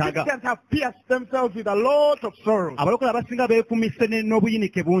Many kuweetaaga. Christians have pierced themselves with a lot of sorrow abalokole abasinga beekumise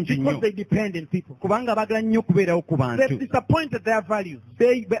n'obuyinike bungi because nnyo they depend on people. kubanga baagala nnyo okubeerawo ku They've bantu. disappointed their values.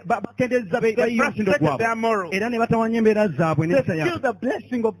 bakendeeza They've omutindo frustrated their gwabwe morals. era ne batawanya embeera zaabwe They n'ekisa feel yaabwe. the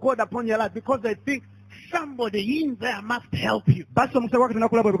blessing of God upon your life because they think somebody in there must help you. basi omukisa gwa katonda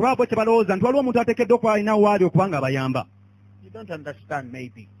kulabwe kubanga bo kye balowooza nti waliwo omuntu ateekeddwa okwalina waali okubanga abayamba. You don't understand,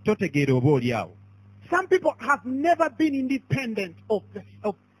 maybe. totegeera oba oli awo. Some people have never been independent of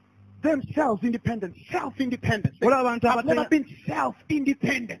themselves, self-independent. They Waliwo abantu have never been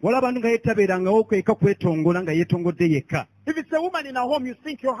self-independent. waliwo abantu nga yeetabeerangawo kweka kwetongola nga yeetongodde yekka. If it's a woman in a home, you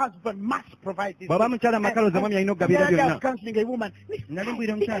think your husband must provide this. bw'aba mukyala makalo za mwami alina okugabira And the other byonna. guy's counseling a woman. nali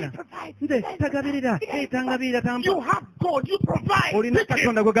mbwira He omukyala provide. nze tagabirira tangabirira You tampa. have God, you provide. olina Teach him.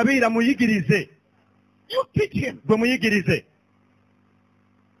 katonda gwe gabirira muyigirize. You teach him. gwe muyigirize.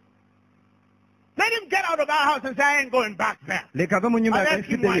 Let him get out of our house and say, I ain't going back there. leka ave mu nnyumba And ask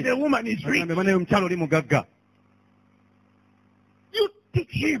him why the woman is rich. yagambe banaye omukyala oli mugagga. You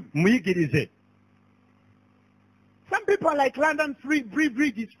teach him. muyigirize. Some people are like London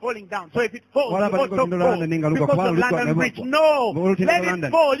Bridge is falling down. So if it falls, Wala you abali also ng'olutindo fall. lwa London nga lugwa, Because kubanga of lugwa London ne Bridge. lugwa. No. Olutindo Let lwa it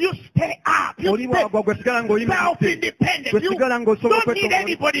London. fall. You stay up. You oli stay bwagwa gwe sigala ng'oyimiridde. self-independent. Gwe You sigala ng'osobola don't need okwetongola.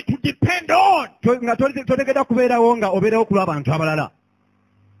 anybody to depend on. nga totegedde kubeerawo nga obeerawo ku lw'abantu abalala.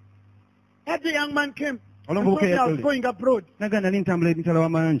 As the young man came, and Olwo told me I was mubuke going abroad. naga nali ntambula emitala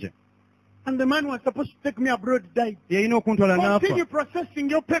w'amayanja. And the man who was supposed to take me abroad died. yalina okuntwala Continue n'afa. processing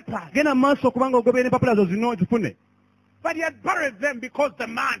your papers. genda mu maaso kubanga ogobera empapula zo zino zifune. But he had buried them because the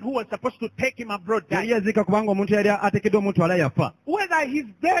man who was supposed to take him abroad yali died. yaziika kubanga omuntu yali ateekeddwa omutwala yafa. Whether he's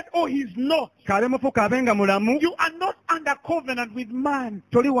dead or he's not, kaabe mufu kaabe nga mulamu. you are not under covenant with man.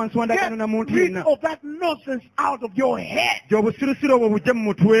 toli wansi wa Get ndagaano na muntu rid yenna. of that nonsense out of your head. gy'obusirusiru obwo bujje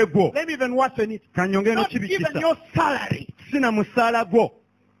mu mutwe gwo. Let me even worsen it. kanyongere Not even n'okibikisa. your salary. sina musaala gwo.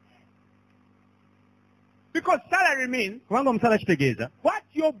 Because salary means kubanga omusaala kitegeeza what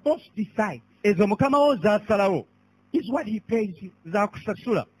your boss decides. ezo mukama wo z'asalawo. is what he pays you.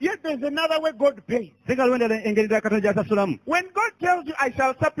 zaakusasula. Yet there's another way God pays. Singa waliwo endala engeri endala Katonda gy'asasulamu. When God tells you, I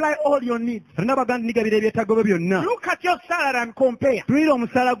shall supply all your needs, Katonda bagamba ndigabira ebyetaago byo byonna. look at your salary and compare. Tuyira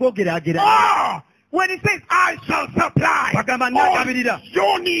omusaala gw'ogeraageranya. Oh! When he says, I shall supply Bagamba all nagabirira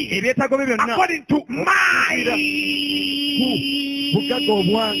your needs ebyetaago byo byonna according to my bugagga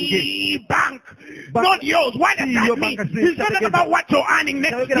obwange. bank, not yours. What does that mean? He's not talking about what you're earning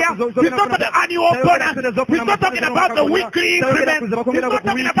next year. He's not about the annual bonus. He's not talking about the weekly increment. He's not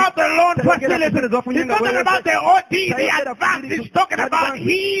talking about the loan facility. He's not talking about the OT, the advance. He's talking about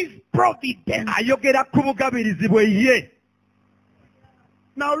his providence. Ayogera ku bugabirizi bwe ye.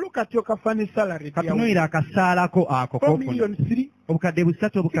 Now look at your kafani salary. Katunuulira akasaalako ako 4 million 3, obukadde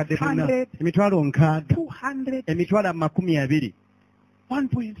busatu obukadde buna 600, emitwalo nkaaga 200, emitwalo 20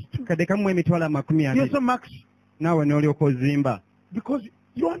 1.2. kadde kamu emitwalo 20 You're so max naawe n'olyoka ozimba because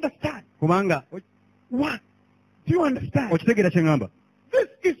you understand. kubanga What? Do you understand? okitegeera kye ŋŋamba. This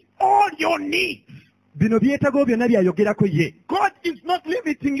is all your needs. Bino byetaago byonna byayogerako ye. God is not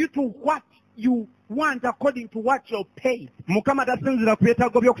limiting you to what you want according to what you're paid. Mukama tasinzira ku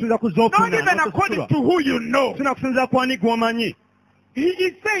byetaago by'okusinza ku Not z'ofuna even according to who you know. sina kusinzira ku ani gw'omanyi. He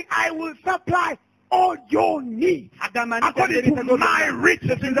is saying, I will supply all your needs Agamba nti according to my riches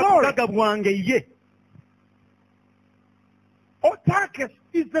and kusinza ku glory. bugagga bwange ye. Otakis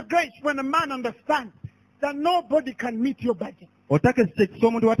is the grace when a man understands that nobody can meet your budget. Otakisi kye kisa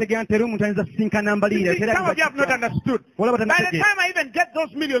omuntu wategeera nti era omuntu ayinza kusinkana mbaliira. Some of you have not understood. Olaba By the tannategeera. time I even get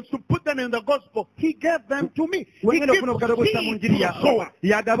those millions to put them in the gospel, he gave them to me. He Wengenda gives okufuna obukadde bw'okussa mu seed njiri to the sower.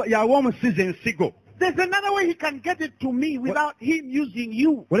 yawa omusizi ensigo. There's another way he can get it to me without him using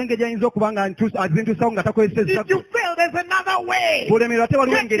you. Wala engeri ayinza okuba nga azintuusawo nga takozesezza. If you fail, there's another way. Bw'olemererwa ate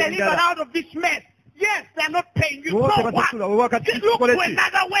waliwo Get engeri delivered endala. out of this mess. Yes, they're not paying you. So Bw'oba what? tebasasula oba wakati Just look tukole for ki?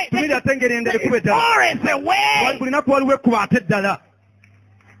 another way. Tunuulira ate engeri endala There ekuba is eddala. always a way. Buli lunaku waliwo ekkuba ate eddala.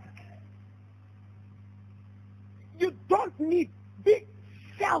 You don't need big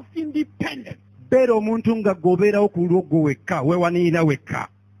self-independence. Beera omuntu nga g'obeerawo ku lwogwo wekka weewanirira wekka.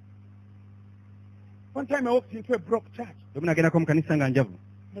 One time I walked into a broke church. Obu nagendako mu kanisa nga njavu.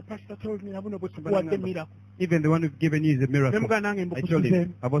 The pastor told me, what the miracle. Even the one who's given you is a miracle. Nemuga nange I told him,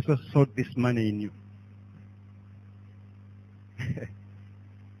 mbukusizeemu. I've also sought this money in you.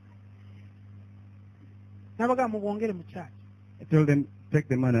 Nabaga mubongere mu church. I told them, take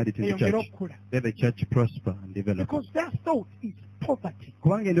the money, add it in the Eyongere church. okukula. Let the church prosper and develop. Because their thought is poverty.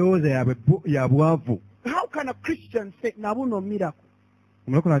 Kubanga endowooza yaabwe ya bwavu. How can a Christian say, nabuno miracle?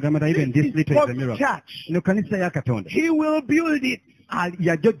 Omulokole agamba nti even this This is little is a God's miracle. church. Eno kanisa ya Katonda. He will build it.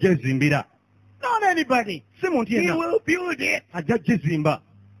 Yajja gyezimbira. Not anybody. Si muntu He yenna. will build it. Ajja gizimba.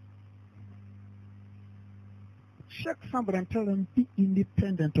 Shake somebody and tell them, be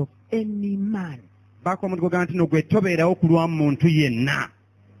independent of any man. Baako omuntu gwogamba nti no gwe tobeerawo ku lwa muntu yenna.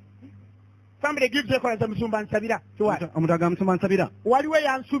 Somebody gives you a call and says, Musumba nsabira. So what? Omuntu agamba nsoma nsabira. Waliwo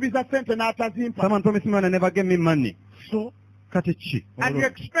yansuubiza sente n'atazimpa. Someone promised me money and never gave me money. So, Kati ki? and you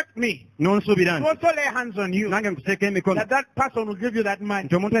expect me N'onsuubira to nti also lay hands on you nange nkuteeka emikono that that person will give you that money.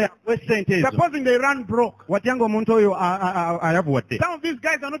 nti omuntu oyo awe ssente ezo. Supposing they run broke. Watya nga omuntu oyo ayavuwadde. Some of these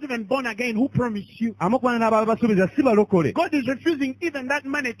guys are not even born again. Who promised you? Amakwana n'ababa basuubiza si balokole. God is refusing even that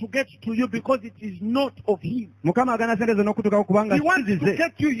money to get to you because it is not of Him. Mukama agana sente zo n'okutuukako kubanga He wants to sizize.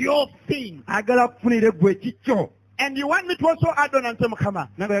 get you your thing. Agala kufunire gwe ekikyo. And you want me to also add on and say, Mukama.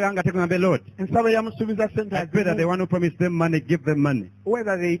 Nange yagamba tegambe Lord. Nsaba yamusuubiza sente I pray that the one who promised them money, give them money.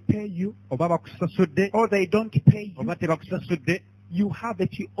 whether they pay you Oba bakusasudde, or they don't pay you, oba tebakusasudde, you have a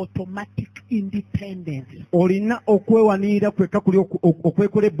automatic independence. olina okwewanirira kwekka kuli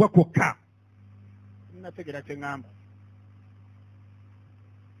okwekolebwa kwokka. Nategera kye ngamba.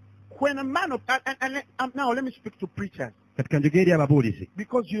 When a man of and now let me speak to preachers, Kati kanjogera eri ababuulizi.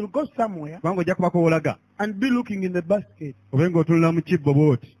 because you'll go somewhere Kubanga ojja kubako wolaga. and be looking in the basket Obe ng'otunula mu kibbo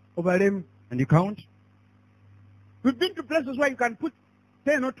bw'oti. obalemu. And you count. We've been to places where you can put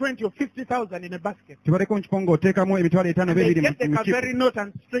 10 or 20 or 50,000 in a basket. Tibaleko mu kiko ng'oteekamu emitwalo 5 And they bebiri get the mu Kaveri kiko. note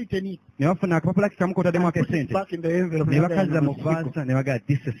and straighten it. Ne bafuna akapapula kikamu k'otaddemu And put it ak'essente. back in the envelope. Ne bakaza mu baasa ne bagamba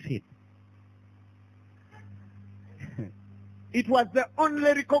this is it. It was the only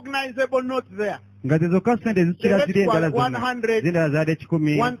recognizable note there. Nga ze zokka ssente ezikira ziri endala zonna. 100, Zendala zaali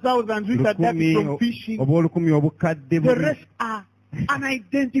 1,000, 1,000 which are debt 1000 from fishing. oba 1000 obukadde The bubi. rest are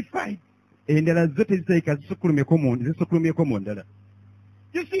unidentified. Endala zo tezirabika zisukulumyeko mu ndala.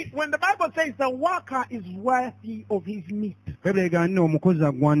 You see, when the Bible says the worker is worthy of his meat, Bayibuli egamba nti omukozi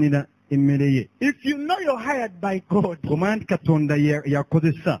agwanira emmere ye. if you know you're hired by God, Omanya nti Katonda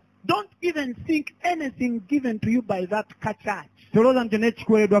yakozesa. don't even think anything given to you by that church Tolowooza nti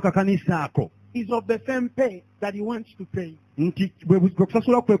n'ekikuweereddwa akakanisa ako. is of the same pay that he wants to pay. nti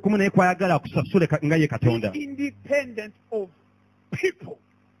okusasula kwe kumu naye kwayagala akusasule nga ye katonda. Be independent of people.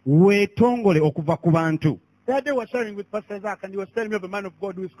 Weetongole okuva ku bantu. The other day was sharing with Pastor Zach, and he was telling me of a man of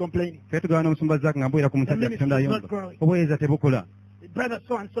God who is complaining. Ffe tugabana n'omusumba Zaaka nga mbuulira ku musajja katonda ayomba. Obuweereza tebukula. Brother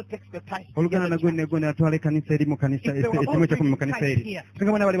so and so takes the tithe. Oluganda nagwe negwe atwala ekkanisa eri mu kanisa ekimu ekyekumi mu kanisa eri.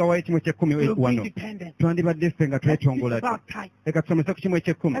 Singa bonna bali bawayo ekimu ekyekumi wano. Twandibadde ffe nga twetongola. Leka tusomese ku kimu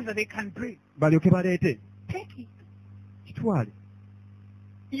ekyekumi. Balyoke baleete. Kitwale.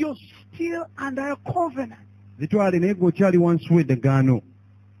 You're still under a covenant. Zitwale naye gweokyali wansi w'eddegaano.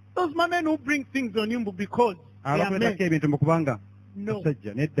 Those men who bring things on you because they are men. Ebintu mukubanga. No.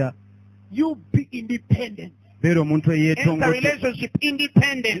 Musajja nedda. You be independent. Beera omuntu Enter relationship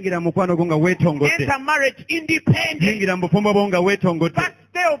independent. Yingira mu mukwano gwo nga weetongodde. Enter marriage independent. Yingira mu bufumbo bwo nga weetongodde.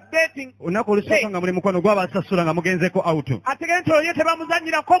 First day of dating. Olunaku olusooka nga muli mukwano gw'abasasula nga mugenzeeko out. Ategere nti oyo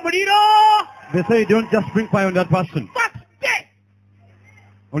tebamuzannyirako muliro. They say you don't just bring fire on that person. First day.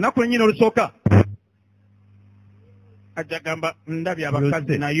 Olunaku lwennyini olusooka. Ajagamba ndabye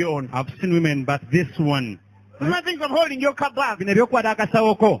abakazi naye ono. I've seen women but this one. Some of the things I'm holding your cup back. Bino ebyokwata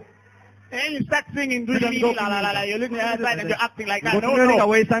akasawo ko. And you start singing, do la. You're looking at the side and you're acting like that. No.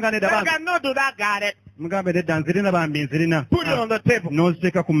 I cannot do that, got it. Mugambe nedda nzirina bambi nzirina. Put it on the table.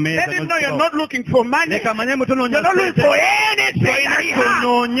 N'oziteeka ku mmeeza. Let him know you're not looking for money. Leka amanye mutonoonya. You're not looking for anything that he has.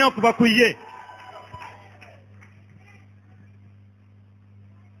 Tonoonya okuva ku ye.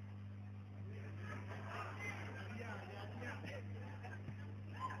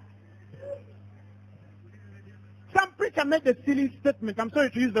 Some preacher made a silly statement. I'm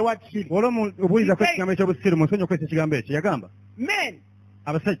sorry to use the word silly. Obuuliza kw'ekigambo ekyobusiru musonyi okwesa ekigambo ekyo yagamba. Men,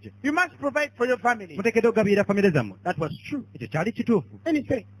 abasajja, you must provide for your family. muteekedde okugabirira famire zammwe. That was true. Ekyo kyali kituufu. And he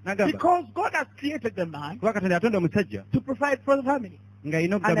said, N'agamba. because God has created the man Kuba Katonda yatonda omusajja to provide for the family. nga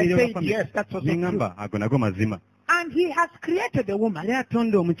alina And I okugabirira said, famire. yes, that's also true. N'eŋŋamba ago nago mazima. And he has created the woman Naye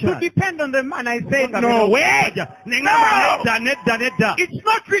atonda to omukyala. depend on the man. I said, Okugabirira no way. omusajja. N'eŋŋamba nedda. It's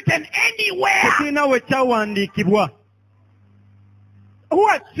not written anywhere. Tekirina we kyawandiikibwa. Who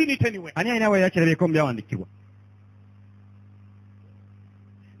has seen it anywhere? Ani alina we yakirabyeko mu byawandiikibwa.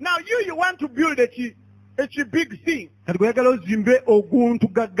 Now you want to build a big thing. Kati gwe oyagala ozimbe oguntu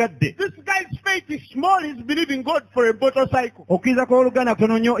gaggadde. This guy's faith is small. He's believing God for a motorcycle. Okkiriza kw'Oluganda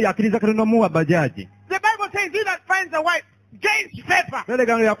kutono nnyo yakkiriza Katonda omuwa bajaaji. The Bible says he that finds a wife gains favor.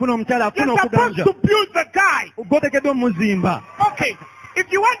 Telegano yafuna omukyala afuna You're supposed okuganja. to build the guy. Gw'oteekeddwa omuzimba. Okay. If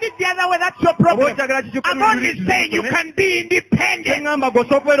you want it the other way, that's your problem. I'm only saying you can be independent. Teŋŋamba gwe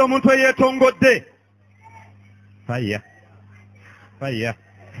okubeera omuntu eyeetongodde. Fire.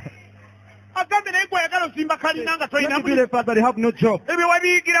 Agambe naye gwe oyagala osimba kalina nga tolina When you feel a father, they have no job. ebyo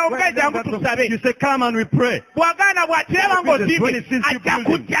wabiyigira omugazi jangu tusabe. You say, come and we pray. bw'agaana bw'akiraba When he ng'ozimbe sees you ajja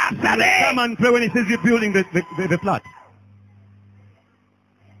building, kujja come asabe. and pray when he sees you building the flat.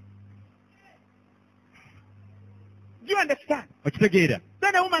 Do you understand? Okitegeera.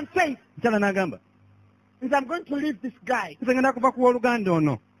 Then a woman says, Mukyala n'agamba. I'm going to leave this guy. Nze ngenda kuva ku Oluganda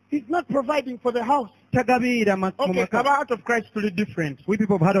ono. He's not providing for the house. Tagabiira mu Okay, maka. about of Christ to be different. We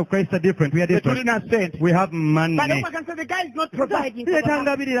people of Heart of Christ are different. We are The different. children are sent. We have money. But the woman can say the guy is not providing for the house.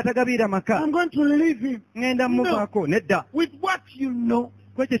 Tagabiira maka. I'm going to leave him. Ngenda muvaako nedda. With what you know.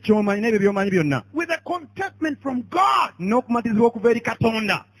 Kwekyo ky'omanyi n'ebyo by'omanyi byonna. With a contentment from God. N'okumatizibwa okuva eri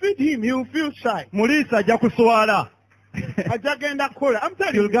Katonda. Feed him, he'll feel shy. Muliisa ajja kuswala. Ajagenda kola. I'm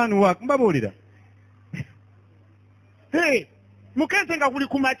telling You'll you. go and work. Mbabuulira. Hey, mukense nga kuli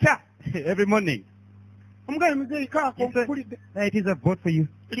kumacha. Every morning. Omugazi muzeeyi kaako nkulidde. It is a boat for you.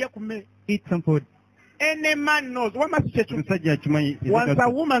 Lya ku mmere. Eat some food. Any man knows. Wamasi kyekimu. Omusajja akimanyi. Once a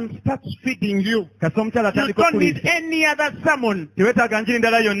woman starts feeding you, Kasi omukyala you atandika don't need okuliisa. any other sermon. Teweetaaga njiri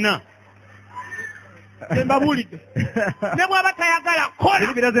ndala yonna. Mbabuulidde. Ne bw'aba tayagala If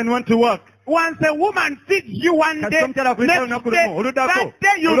kola. he doesn't want to work. Once a woman feeds you one Kasi day, omukyala akulisa olunaku lumu. Oluddako. that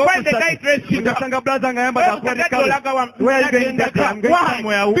day you'll find the guy dressing up. Ogasanga blaza nga ayambadde akuwadde kale. Where are you going that day? I'm going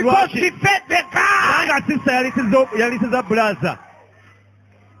somewhere. Why? Because she fed the guy. Nga sister yalisiza blaza.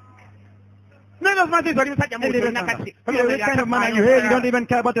 None of my things are even such a What kind of man are you? Hey, you don't even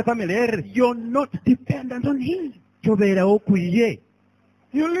care about the family. You're not dependent on him. Kyobeerawo ku ye.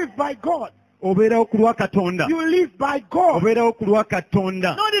 You live by God. Obeerawo ku lwa Katonda. You live by God. Obeerawo ku lwa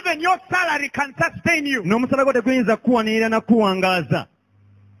Katonda. Not even your salary can sustain you. N'omusala gwo teguyinza kuwanirira na kuwangaaza.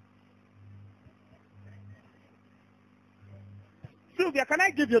 Sylvia, can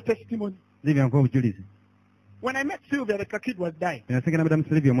I give you a testimony? Livia nkuwa obujulizi. When I met Sylvia, the kid was dying. Nasengera madamu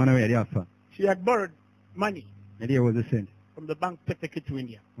Sylvia omwana we yali afa. She had borrowed money Yali yewoze ssente from the bank to take it to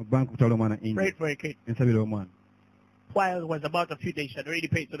India. mu banka okutwala omwana India. Prayed for a kid. Ensabira omwana. while it was about a few days, she had already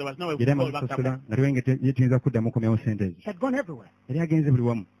paid, so there was no way we era could call back amusasula after. nga tuwenge tuyinza kuddamu komyawo sente ezo She had gone everywhere. yali agenze buli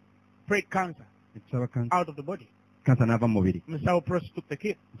wamu Prayed cancer etusaba kansa out of the body. n'ava mu mubiri Mr. Pros took the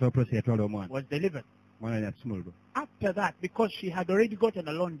kid, musawo prosi yatwala omwana was delivered. omwana yali asumululwa After that, because she had already gotten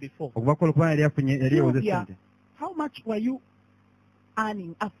a loan before, okuva ku olukubana yali ewuze Sylvia, sente how much were you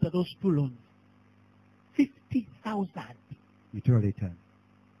earning after those two loans? 50,000. mitwalo etaano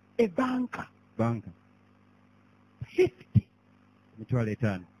A banker, banka 50. mitwalo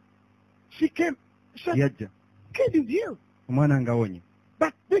etaano She came, she said, yajja kid is healed. omwana ngawonye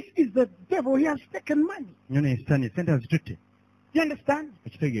But this is the devil. He has taken money. nyo nesitani sente azitutte You understand?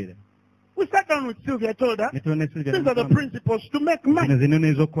 okitegeera We sat down with Sylvia. I told her, netula ne Sylvia these are the principles to make zino money. zino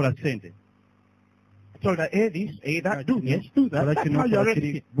n'ez'okukola sente I told her, hey, this, hey, that, do this, do that. kola That's kino how you're kola ready.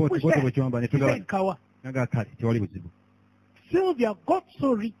 kiri bw'oti bwe kiwamba ne She tugaba said, Kawa. naga kale tewali buzibu Sylvia got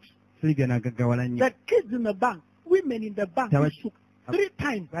so rich Sylvia n'agaggawala nnyo that kids in the bank, women in the bank, Tawa- we shook 3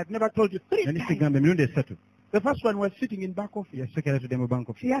 times. I've never told you, 3 nali times. sigamba emirundi esatu The first one was sitting in back office. yasekera tudde mu bank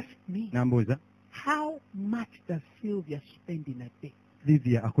office She asked me, n'ambuuza how much does Sylvia spend in a day?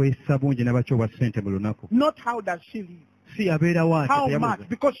 Sylvia akozesa bungi n'abaki obwa ssente mu lunaku Not how does she live. si abeerawo ati How teyabuuza much?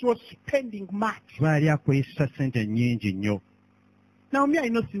 Because she was spending much. baali akozesa ssente nnyingi nnyo Now me, I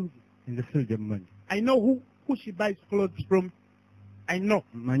know Sylvia. nze Sylvia mumanyi I know who she buys clothes from. I know.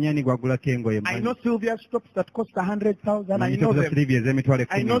 manyi ani gwagulako engoye I know Sylvia's tops that cost 100,000. I manyi know tokuza them. Sylvia ez'emitwalo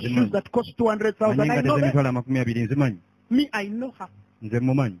I 10 know shoes nzimanyi that cost 200,000. manyi I engado know them. ez'emitwalo 20 nzimanyi Me, I know her. nze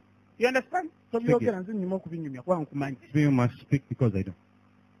mumanyi You understand? So Speak you it. can nyuma kubinyumya kwa nkumanyi. you must speak because I don't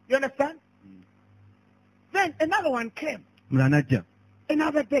You understand? Then another one came mulala najja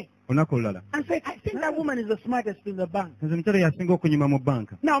another day olunaku olulala and said, I think that woman is the smartest in the bank. nze mukyala yasinga okunyuma mu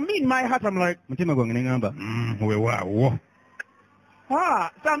banka Now me in my heart I'm like, mutima gwange ne ŋŋamba weewaawo so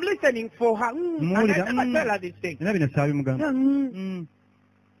I'm listening for her. And I never tell her this thing. era bino saabimugamba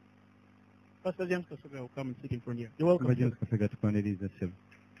Pastor James Kosoga will come and sit in front here. You're welcome. James Kafega tukwaniriza ssebo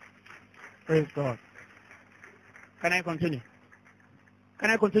Praise God. Can I continue? Can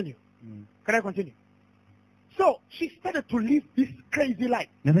I continue? Can I continue? So she started to live this crazy life.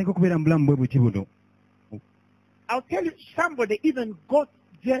 natandika okubeera mu bulamu bwe buti buno I'll tell you, somebody even got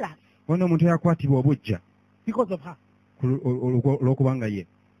jealous wona omuntu yakwatibwa obujja because of her. olw'okubanga ye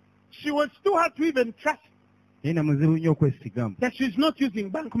She was too hard to even trust naye namuzibu nnyo okwesigamu that she's not using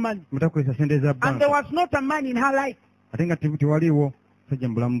bank money. mutakozesa sente za And there banka was not a man in her life. ate nga tewaliiwo sajja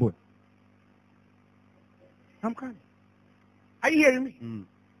mu bulamu bwe I'm coming. Are you hearing me?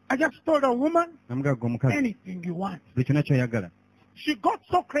 I just told a woman, namugaga omukazi anything you want. buli kyonna kyoyagala She got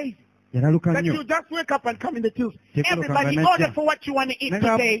so crazy yalaluka that nnyo you just wake up and come in the tills. Tekuluka Everybody nga najja. order for what you want to eat Naye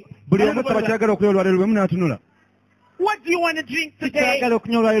nga today. buli omu saba kyagala okulya olwaleero bwe munaatunula What do you want to drink today? kyagala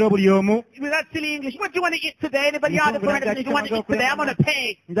okunywa olwaleero buli omu With that silly English, what do you want to eat today? Anybody order for anything you want to eat today? I'm going to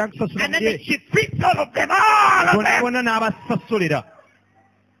pay. nja kusasula And then ye she feeds all of them. All of bonna them. bonna n'abasasulira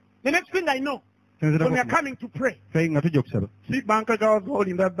The next thing I know, Sinzira when we are ku- coming to pray, Fe nga tujja okusaba see banker girls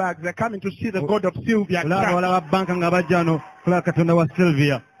holding their bags. They're coming to see the God of Sylvia. olaba Christ. abawala ba banka nga bajja ano kulaba katonda wa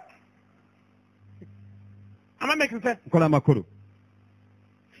Sylvia Am I making sense? nkola amakulu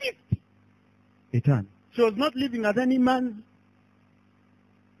 50. etaano She was not living as any man's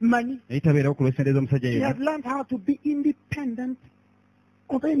money. naye tabeerawo ku lw'esente z'omusajja She yenna had learned how to be independent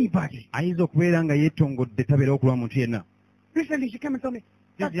of anybody. ayinza okubeera nga yeetongodde tabeerawo ku lwa muntu yenna Recently, she came and told me,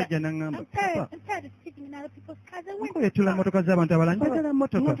 Jajja yajja n'aŋŋamba I'm tired of sitting in other people's cars. I went ngoyetula motoka z'abantu abalala njagala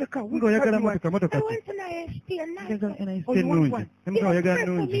motoka ng'oyagala motoka I ki went to NIST and njagala NIST Oh, you want ennungi one? emuga oyagala Pray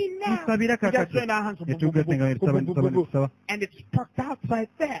for nnungi me now. musabira We just kakati joined our hands. etugatte nga tusaba tusaba And it's parked outside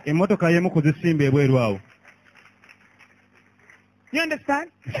there. emmotoka y'emu ku zisimba ebweru awo You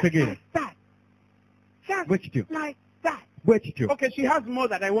understand? Kitegeera. Just like that. Just bwe kityo like that. bwe kityo Okay, she has more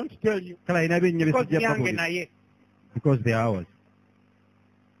that I want to tell you. kale alina byennya Because byesijja young pabuliza and I because they are ours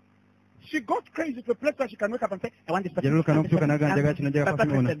She got crazy to a place where she can wake up and say, I want this person. yaluluka n'okutuuka n'agamba njagala kino njagala papa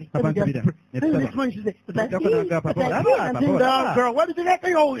nona papa nsabira ne Then the next tusaba morning she said, but I Ojjako n'agamba papa and papa then the girl, what did you get?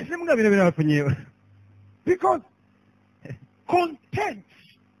 Oh, simunga bino bino bafunye because content,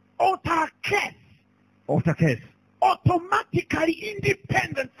 utter case, otakesi automatically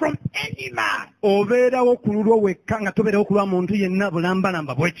independent from any man. obeerawo ku lulwo wekka nga tobeerawo ku lwa muntu yenna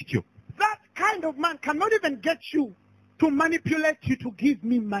bulambalamba bwe kityo That kind of man cannot even get you to manipulate you to give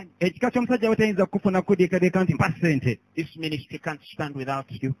me money. ekika ky'omusajja we tayinza kukufuna kudeekadeeka nti mpa ssente This ministry can't stand without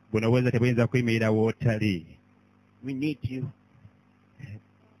you. buno bweza tebuyinza kuyimirira wootali We need you.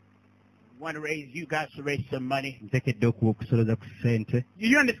 We want to raise you guys to raise some money. ntekedde okusoloza ku ssente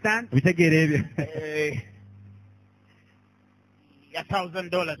You understand? bitegeera ebyo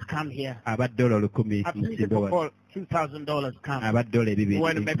 $1,000 come here. $1,000 olukumi I've seen people call $2,000 come. $2,000 We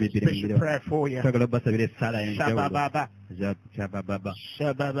want to make a special prayer for you. twagala basabira essala enjawulo Shabababa. Shabababa.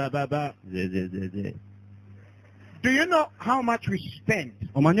 Shabababa. Ze. Do you know how much we spend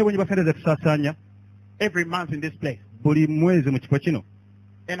omanyi obwenyi bwa sente ze tusaasaanya every month in this place? buli mwezi mu kifo kino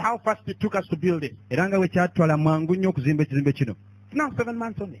And how fast it took us to build it? era nga bwe kyatwala mangu nnyo okuzimba ekizimbe kino It's now 7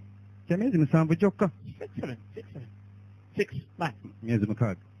 months only. kya myezi 7 gyokka 6 months. myezi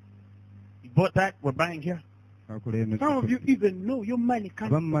 6 You bought that, we're buying here. Some of you even know your money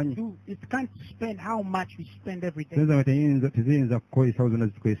can't do, it can't spend how much we spend every day. teziyinza kukozesa zonna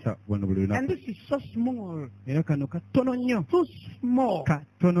zikozesa wano buli And lunaku this is so small. era kano katono nnyo So small.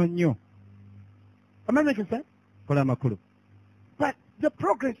 katono nnyo Am I making sense? kola amakulu But the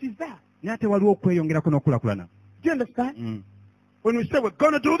progress is there. naye ate waliwo okweyongerako n'okulakulana Do you understand? When we say we're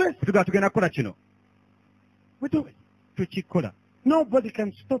going to do this, tugenda kukola kino we do it. tukikola Nobody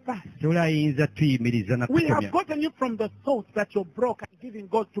can stop us. tewali ayinza tuyimiriza na We have kutomya gotten you from the thought that you're broke and giving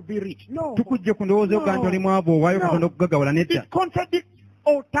God to be rich. No. tukujje ku ndowooza yoga nti oli mwavu owaayo katonda okugagawala nedda It contradicts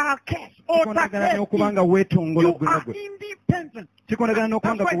autarkes. kikondagana n'okuba nga weetongola You gwe are nagwe independent. kikondagana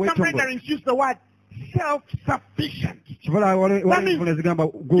n'okuba That's nga why gwe some weetongola renderings use the word self-sufficient. kibola That means waliwo ezigamba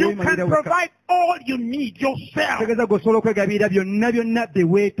gwe you weemalira can wekka provide all you need yourself tegeeza gwe osobola okwegabirira byonna byonna bye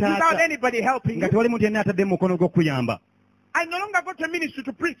without weetaaga anybody helping nga you. tewali muntu yenna atadde mu mukono gw'okuyamba I no longer go to ministry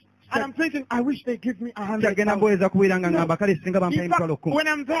to preach. And I'm thinking, I wish they give me kyagenda 100,000. mboweza kubeera nga No. ngamba kale singa bampayo In fact, emitwalo 10 when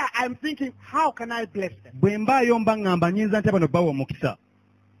I'm there, I'm thinking, how can I bless them? bwe mbaayo mba ngamba nyinza ntya bano bawa omukisa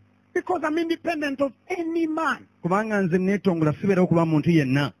Because I'm independent of any man. kubanga nze neetongola sibeerawo kuba muntu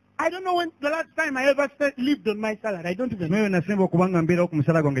yenna I don't know when the last time I ever lived on my salary. I don't even know. naye nasemba okuba nga mbeerawo ku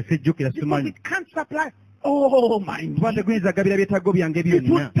musala gwange sijjukira Because simanyi it can't supply. Oh, my kuba God. teguyinza gabira byetaago byange It byonna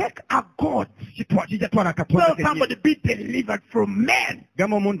would take a God. kijja twala Tell katonda somebody, be delivered from men.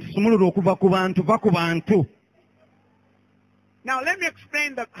 gamba omuntu sumulula okuva ku bantu va ku bantu Now, let me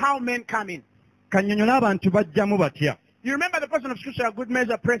explain how men come in. kannyonnyola abantu bajjamu batya You remember the person of Scripture, a good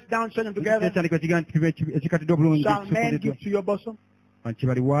measure, pressed down, shaken together. ekyandiko kiga nti ekikatiddwa obulungi Shall men kisukuliddwa give to your bosom?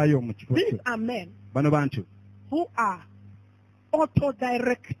 kibaliwaayo mu kifo These kyo are men bano bantu who are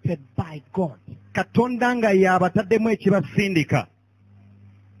auto-directed by God. katonda nga y'abataddemu ekibasindika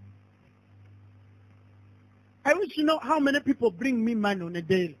I wish you know how many people bring me money on a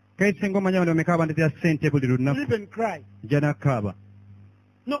daily. kale singa omanya bano bameka abandeetera ssente buli You lunaku even cry. nja nakaaba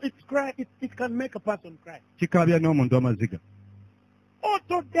No, it's cry. It can make a person cry. kikaabya n'omuntu amaziga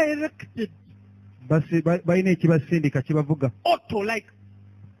Auto-directed. balina ekibasindika kibavuga Auto, like,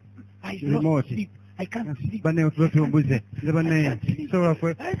 I Remote. lost sleep. I can't sleep. banne otulotumbuze nze banne I can't sleep. sobola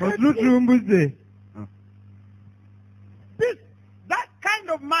kwe I can't otulotumbuze That kind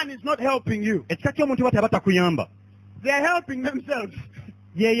of man is not helping you. ekika ky'omuntu bati aba takuyamba They are helping themselves.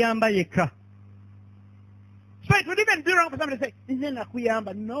 yeeyamba yekka So it would even be wrong for somebody to say, "Nze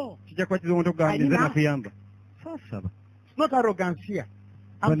nakuyamba." No, kijja kukwatiza omuntu okugamba nti nze nakuyamba saasaba it's not arrogance here.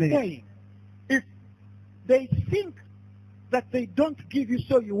 I'm But saying, if they think that they don't give you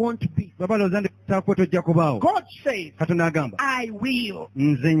so you want to be, baba looza nti taakwe tojja kubaawo God says, katonda agamba I will.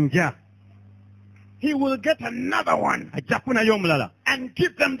 nze nja He will get another one ajja kufunayo omulala and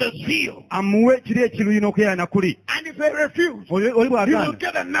give them the zeal. amuwe kiri ekiruyi n'okuyana kuli And if they refuse, oli he will bw'agaana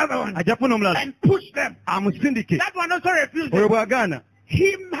get another one ajja kufuna omulala and push them. amusindike That one also refuses. oyo bw'agaana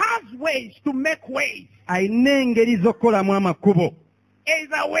He has ways to make ways. alina engeri z'okukolamu amakubo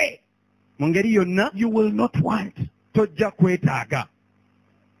Either way, mu ngeri yonna you will not want. tojja kwetaaga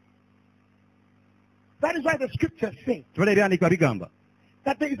That is why the scriptures say kibala ebyandiikibwa bigamba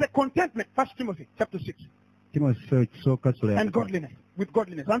that there is a contentment. 1 Timothy chapter 6. timosi kisooka sula And godliness. With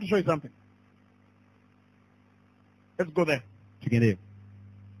godliness. I want to show you something. Let's go there. tugendeyo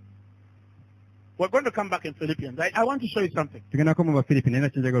We're going to come back in Philippians. I want to show you something. tugendako mu bafiripi naye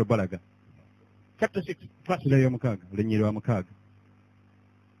nakinjagala obalaga Chapter 6. Verse sula y'omukaaga olunyiri lwa mukaaga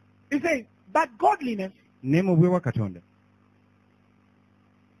It says, but godliness naye mu bwe wa katonda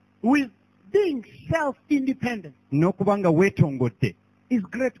with being self-independent n'okuba nga weetongodde is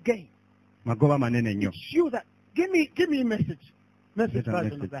great gain. magoba manene nnyo It's you that. Give me a message. Message Get a version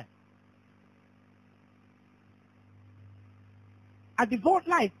message. of that. A devout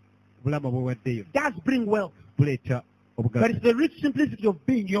life obulamu obwewaddeyo does bring wealth. buleeta But obugazi it's the rich simplicity of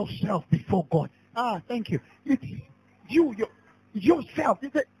being yourself before God. Ah, thank you. It's yourself.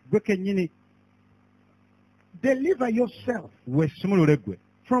 It's gwe kennyini deliver yourself weesumulule gwe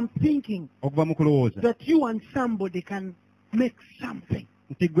from thinking okuva mu kulowooza that you and somebody can make something.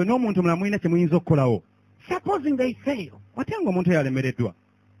 nti gwe n'omuntu mulala mulina kye muyinza okukolawo Supposing they fail, ate nga omuntu oyo alemereddwa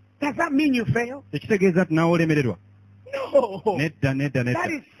does that mean you fail? tekitegeeza nti naawe olemererwa No. Nedda.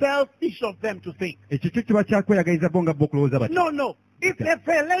 That is selfish of them to think. Ekyo kyo kiba kyakweyagaliza bo nga bo okulowooza bati. No. If they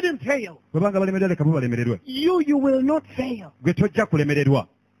fail, let him fail. Bwe banga balemererwa leka bo balemererwe. You will not fail. Gwe tojja kulemererwa.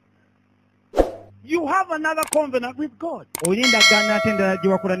 You have another covenant with God. Olina endagaano ate endala gye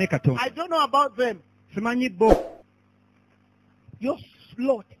wakola ne Katonda. I don't know about them. Simanyi bo. Your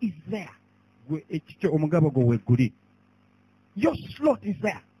slot is there. Gwe ekikyo omugabo gwo weeguli. Your slot is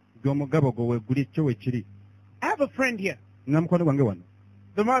there. Gwe omugabo gwo weeguli ekyo weekiri. I have a friend here. Nga mukwano gwange wano.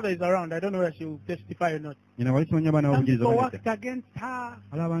 The mother is around. I don't know whether she will testify or not. Nyina wali simanyi abaana Some b'obujiriza people oba worked against her.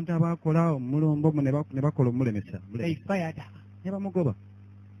 waliwo abantu abaakola omulombo ne bakola omulemesa. They fired her. Ne bamugoba.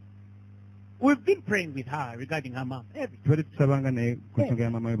 We've been praying with her regarding her mom. Tubadde tusabanga naye ku nsonga ya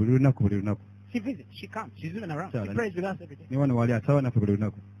maama we buli lunaku. She visits. She comes. She's even around. Child, She prays with us every day. Ne wano wali asaba naffe buli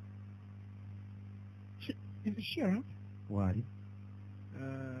lunaku. Is she around? Waali.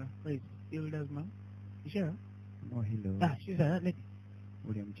 Where is Hilda's mom? Is she around? Oh, hello. Ah, she's a lady.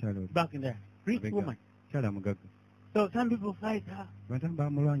 Oli omukyala oli. Back in there. Rich Lubega. woman. Mukyala mugagga. So some people fight her. Abantu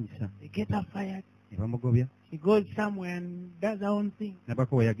bamulwanyisa. They get her fired. Ne bamugobya. She goes somewhere and does her own thing.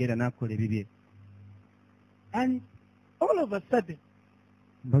 Nabako we yagenda n'akola ebibye. And all of a sudden,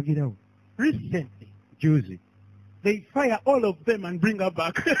 Mbagirawo. recently, Juzi. they fire all of them and bring her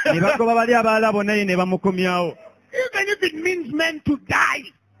back. Ne bagoba bali abalala bonna ye ne bamukomyawo. Even if it means men to die,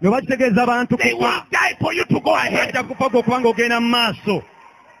 Ne bakitegeeza abantu they will kufa. die for you to go ahead. Bajja kufa okubanga ogenda mu maaso.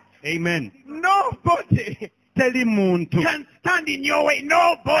 Amen. Nobody Teri muntu. can stand in your way.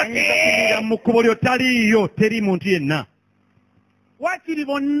 Nobody. Ayinza mu kkubo lyo taliiyo. Teri muntu yenna. Wakiri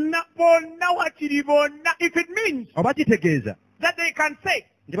bonna, bonna, wakiri bonna. If it means Oba kitegeeza. that they can say,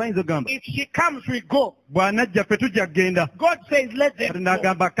 Nti bayinza okugamba. if she comes, we go. Bw'anajja ffe tujja kugenda. God says, let them Katonda go.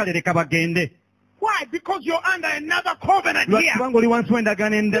 agamba kale leka bagende. Why? Because you're under another covenant Lwaki here. kubanga oli wansi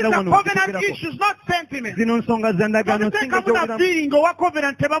w'endagaano These endala are wano. covenant issues, not sentiment. Zino nsonga za ndagaano Don't singa take a feeling or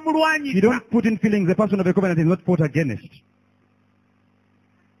covenant You tebamulwanyisa. don't put in feelings. The person of a covenant is not fought against.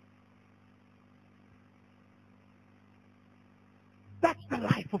 That's the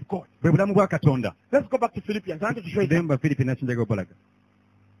life of God. Bwe bulamu bwa Katonda. Let's go back to Philippians. I wanted to show you something. Demba Filipi n'ekinjaga obulaga.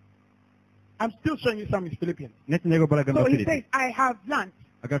 I'm still showing you some in Philippians. N'ekinjaga obulaga So mba he Filipi. says, I have learned,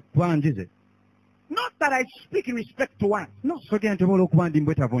 Agatwanjize. not that I speak in respect to one. No. Sogera nti oba olw'okuba ndi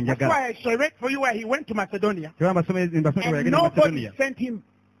mbwetaavu That's njagala. why I shall read for you where he went to Macedonia. Tebaba mbasomere bwe And yagenda mu nobody Macedonia. sent him.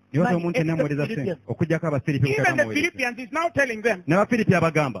 Ne wata money omuntu yenna amuweereza except ssente. Philippians. Okuggyako Abafiripi Even bwe the kamuweereza. Philippians is now telling them, N'Abafiripi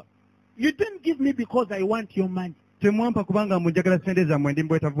abagamba. you didn't give me because I want your money. Temwampa kubanga munjagala ssente zammwe ndi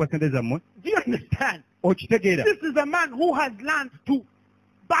mbwetaavu bwa ssente zammwe. Do you understand? Okitegeera. This is a man who has learned to,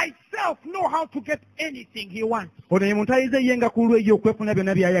 by self, know how to get anything he wants. Ono ye muntu ayize ye nga ku lw'eyo okwefuna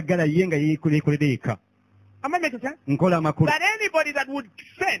byonna by'ayagala ye nga yeekolera eka. Am I making sense? Nkola amakulu. That anybody that would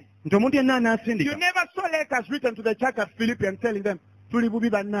send, Nti omuntu yenna you anaasindika. never saw letters written to the church at Philippians telling them, tuli bubi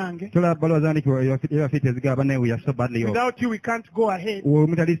bannange. Tolaba bbaluwa zaandikibwa Abafiripi ezigamba naye we are so badly off. Without you, we can't go ahead.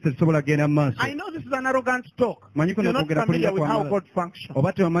 Omutali tetusobola kugenda mu maaso. I know this is an arrogant talk. Manyi You're kuno not kwogera familiar kulinda with how kwamala. God functions.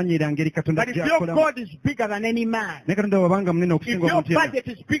 Oba tebamanyiira ngeri Katonda But if your gy'akolamu. God is bigger than any man, Naye Katonda bw'abanga munene if okusinga your omuntu yenna. budget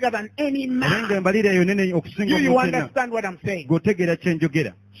is bigger than any Era man, ng'embalirira yo nene okusinga you omuntu yenna. understand what I'm saying. G'otegeera kye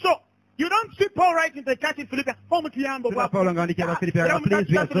njogera. So, you don't see Paul writing to the church in Philippians, oh, mutuyambo, Tolaba Pawulo ng'andikira Abafiripi Era please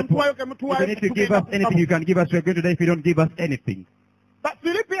we are so poor. If you need to give us anything you can give us, we are going to die if you don't give us anything. But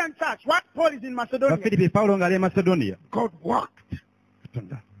Philippian church, what Paul is in Macedonia, Abafiripi Pawulo ng'ali e Macedonia. God worked.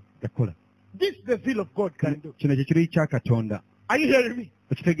 Katonda yakola. This is the zeal of God can do. Kino kye kiruyi kya Katonda. Are you hearing me?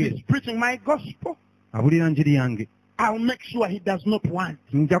 Okitegeera. He's preaching my gospel. Abulira njiri yange. I'll make sure he does not want.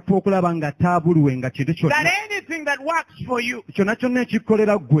 Nja kufa okulaba nga taabulwe nga kintu kyonna. That anything that works for you Kyonna kyonna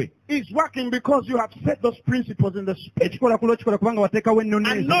ekikolera ggwe. is working because you have set those principles in the spirit. Ekikola kulwa kikola kubanga wateekawo ennoni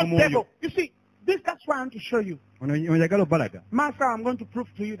And ezo not mu devil. mwoyo. You see, that's why I want to show you. Ono oyagala obbalaga. Master, I'm going to prove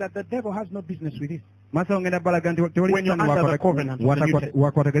to you that the devil has no business with this. Maaso ngenda bbalaga nti tewali When you're under the covenant of the New Testament.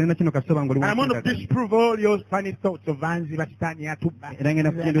 wakwatagana na kino kasita banga oli I'm going to wansi disprove all your funny thoughts of Vanzi, Batitani, Atuba. era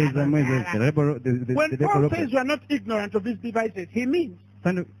ngenda kukendeeza mwezi When Paul says we are not ignorant of these devices, he means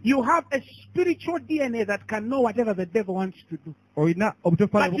you have a spiritual DNA that can know whatever the devil wants to do. olina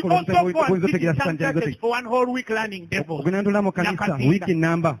obutofaala But you bukola also go and obuyinza sit in otegeera some sanja churches for one whole week learning devil. ogenda ntula mu kanisa Nakatinda. wiiki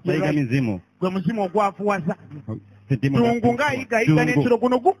namba bayiga mizimu Gwe muzimu ogwafuwaza. Seddimu Dungu ng'ayigayiga n'ekiro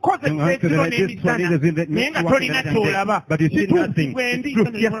guno gukozesa ekiro n'emisana naye nga tolina ky'olaba. But you see Kituufu nothing. bwe It's ndi.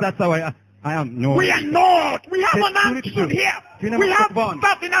 true. Yes, that's how I am. No. We are not. We have an It's action true. here. Tuna We have mukabana.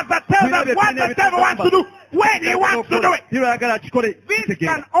 stuff in us that tells us what the devil wants to do, when he wants to do it. Ayagala akikole This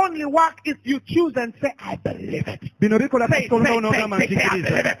kitegeera. can only work if you choose and say, I believe it. Bino bikola Say, kasita olunaku say, n'ogamba say, say, I believe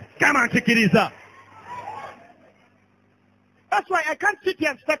nkikiriza. it. Kama nkikiriza. That's why I can't sit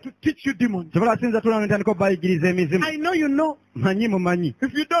here and start to teach you demons. Kyobola sinza tulanga ntandika obayigiriza emizimu. I know you know. Manyi mumanyi.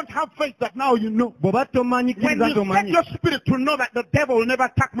 If you don't have faith that now you know. Bw'oba tomanyi When kkiriza you nti set omanyi. your spirit to know that the devil will never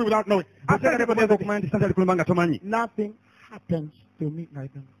attack me without knowing. Okumanya nti Satani alikulumba nga tomanyi. Nothing happens to me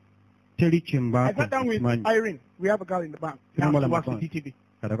like that. Teri I kimbaako sat down with kimanyi. Irene. We have a girl in the bank. Now she works with DTV.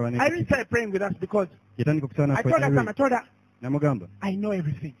 Irene started praying with us because Yatandika okusaba I told her something. I told her, namugamba I know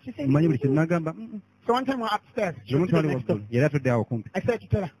everything. She said, mmanyi buli kintu n'agamba so one time we were upstairs. She was omuntu ali sitting next door. waggulu yali atudde awo kumpi. I said to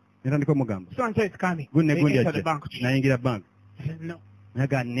tell her, Yatandika omugamba so and so is coming. gunne They gundi enter the ajja bank. n'ayingira banka. I said, no.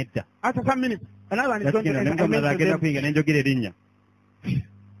 Naga nedda. After some minutes, another one is going to Yasigenda enter. I nemugamba agenda mentioned them. kuyinga n'enjogera erinnya.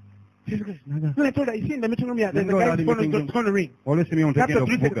 She said, then I told her, you see in the meeting room here, there's a Go guy's around in phone meeting is going to ring. Olwo esimu y'omuntu After egenda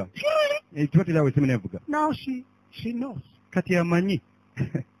 3 okuvuga. seconds. Ekibatu erawo esimu n'evuga. Now she knows. Kati amanyi.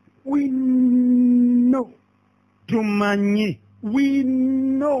 We know. Tumanyi. We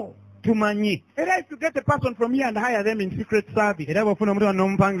know. Tumanyi. Either if you get a person from here and hire them in secret service. Era bw'ofuna omuntu wano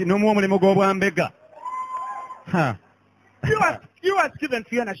n'omuwa omulimu gw'obwambega. Ha. You ask Stephen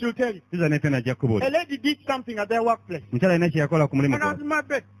Fiona, she'll tell you. Siza ne Fiona ajja A kubuulira. lady did something at their workplace. Mukyala alina kye yakola ku mulimu And I was gwe. in my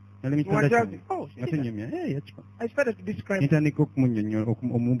bed. Yali mu What kitanda else? kyange. Oh, she Nga did tunyumya. Yakikola. I started to describe her. Ntandika okumunnyonnyola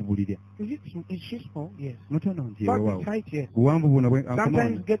omubulirya. Is she small? Yes. Mutono nti But waawo. height, yes. Buwanvu buno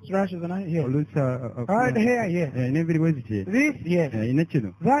Sometimes gets rashes and I, yes. oluusi Hard hair, yes. n'enviri bwe ziti. This, yes. Ine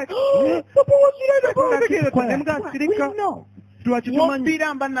kino. That. We know. Lwaki tumanyi.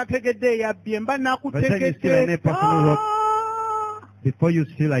 Wobira mba nategedde yabbye mba Basajja still ne personal road. Before you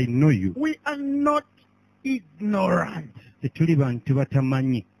still I know you. We are not ignorant Tetuli bantu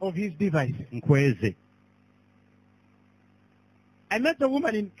batamanyi of his devices. nkweze. I met a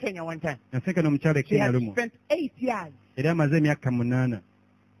woman in Kenya one time. Nafika n'omukyala e She Kenya had lumu. spent 8 years Era amaze emyaka 8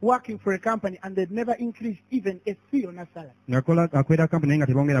 working for a company and they'd never increased even a fee on her salary. akwera kampuni naye nga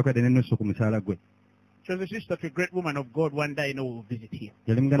tebongera kwedde n'ennusu ku musaala gwe. She was a sister to a great woman of God. One day, we'll visit here.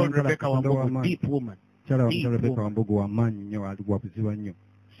 Yali muganda Called Rebecca Wambugu, deep woman. Mukyala Deep Rebecca woman. Wambugu w'amaanyi nnyo wabuziba nnyo.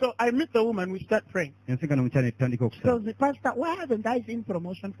 So I meet the woman, we start praying. Ensika n'omukyala ne tutandika She tells okusaba. me, Pastor, why haven't I seen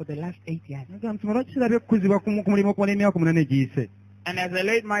promotion for the last 8 years? Nagamba nti lwaki sirabye okukuzibwa ku mulimu okumala emyaka 8 egiyise. And as I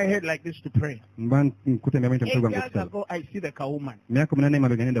laid my head like this to pray, Mba nkutemya bwenti 8 omutwe gwange years okusaba. ago, I see the cow woman. Emyaka 8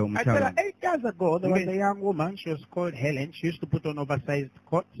 emabega nenda I tell her, omukyala. 8 years ago, there was Okay. a young woman. She was called Helen. She used to put on oversized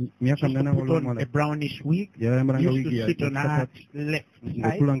coats. She Emyaka used to 8 put on olw'omuwala. a brownish wig. Yayambalanga Used wiigi to sit on her left side.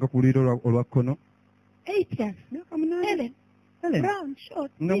 ng'otuulanga ku luliiro olwa kkono. 8 years. Helen. Helen. Brown, short.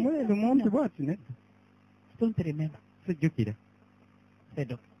 Nga thin. mweru mumpi No, bw'ati nedda. don't remember. Sijjukira.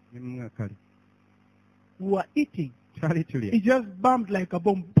 Said, okay. Ne mu mwaka kale. We were eating. Twali tulya. It just bumped like a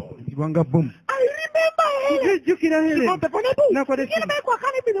bomb. Kibwanga boom. I remember Helen. Sijjukira She Helen. got the phone. Hey, Nakola you esimu. make what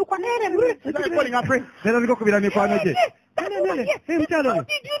kind of people can Helen? Started calling her friend. Era aliko okubira mikwano gye. That woman, yes. mukyala How oyo.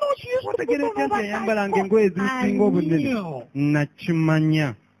 did you know she used to put Wategere on otya nti yayambalanga oversized engoye coats? ezisinga obunene. knew.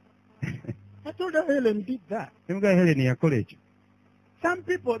 Nakimanya. I told her Helen did that. Emuga Helen yakola ekyo. Some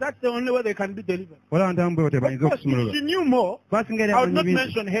people, that's the only way they can be delivered. Wala abantu abamu bwe tebayinza Of course, if okusumulula. she knew more, Basinga era I would amanyi not bintu.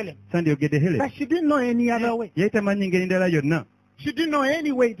 mention Helen. Sandiyogedde Helen. But she didn't know any other way. Yali tamanyi ngeri ndala yonna. She didn't know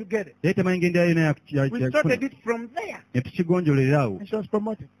any way to get it. Yali tamanyi ngeri ndala yonna We yakufuna. started it from there. Ne tukigonjolera awo. And she was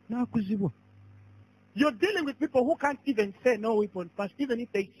promoted. N'akuzibwa. You're dealing with people who can't even say no weapon first. Even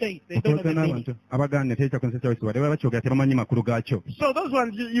if they say it, they don't Okologana even mean it. n'abantu abaganda tekyakonsesa kyawekitibwa baba bakyogera tebamanyi makulu gaakyo. So those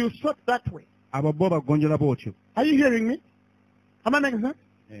ones, you sort that way. Abo bo bagonjola bw'otyo. Are you hearing me? Am I making sense?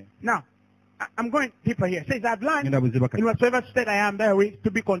 Yeah. Now, I'm going deeper here. It says, I've learned Ngenda buziba in kati. whatsoever state I am therewith to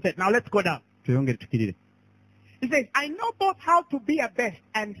be content. Now let's go down. Tweyongere tukirire. It says, I know both how to be a best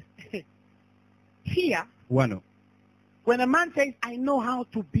and here, Wano. when a man says, I know how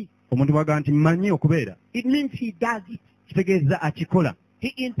to be, Omuntu bw'agamba nti mmanyi okubeera. it means he does it. Kitegeeza akikola.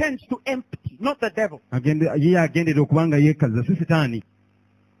 He intends to empty, not the devil. Ye agendera okuba nga yeekaza si sitaani.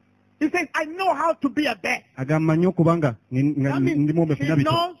 He says, I know how to be a best. Agamba mmanyi okuba nga That means ndi mwomefu he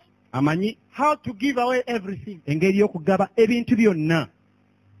nabito. knows Amanyi how to give away everything. engeri y'okugaba ebintu byonna.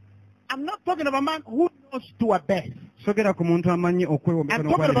 I'm not talking of a man who knows to a best. Sogera ku muntu amanyi okwewombeka I'm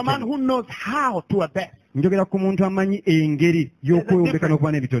talking of a man n'okuba who knows how to a best. njogera ku muntu amanyi engeri y'okwewombeka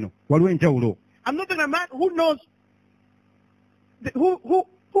n'okuba n'ebitono. Waliwo enjawulo. I'm not talking of a man who knows,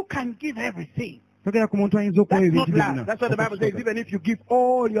 who can give everything. Sogera ku muntu ayinza okuwa That's not ebintu love. byonna. That's what the Bible says. Even if you give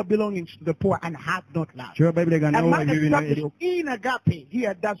all your belongings to the poor and have not love. Kyo Bayibuli egamba A nawo man ebyo established in agape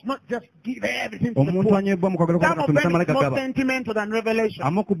here does not just give everything to the omuntu poor. anywebwa mu kwagala kwa Some of Katonda them tamala is more gagaba. sentimental than revelation.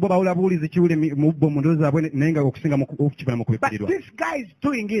 Amu ku bo bawula buwulizi kiwule mu bbo mu ndowooza zaabwe naye nga okusinga mu okukibala mu But kubikkirirwa. this guy is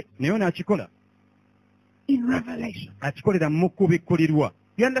doing it Naye ono akikola. in revelation. Akikolera mu kubikkulirwa.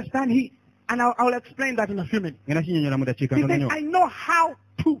 You understand? And I'll explain that in a few minutes. Ngenda kinnyonnyola mu dakiika He ntono says, nnyo. I know how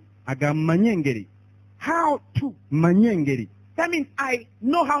to. Agamba mmanyi engeri. How to. Mmanyi engeri. That means I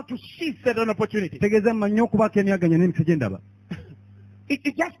know how to seize certain opportunities. Tegeeza mmanyi okubaako emyaganya n'emikisa gye ndaba. It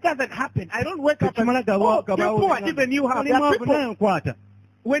just doesn't happen. I don't wake up and Tekimala people are even you have. There are people, nkwata.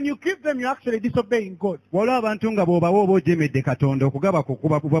 when you give them, you're actually disobeying God. Waliwo abantu nga bw'obawa oba ojeemedde Katonda okugaba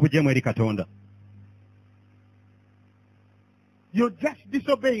kuba bujeemu eri Katonda. You're just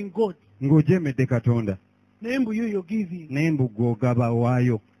disobeying God. Ng'ojeemedde Katonda. Naye mbu you're giving. Naye mbu gw'ogaba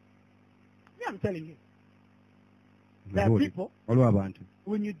waayo. Yeah, I'm telling you. There are people, waliwo abantu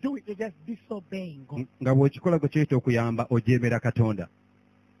when you do it, you're just disobeying God. nga bw'okikola gwe kyeta okuyamba ojeemera Katonda.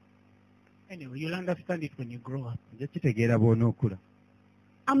 Anyway, you'll understand it when you grow up. Ojja kitegeera bw'onookula.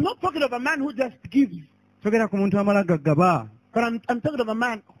 I'm not talking of a man who just gives, Togera ku muntu amala gaggaba. but I'm talking of a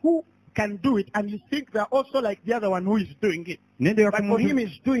man who can do it, and you think they're also like the other one who is doing it. Nendega But ku for him, muntu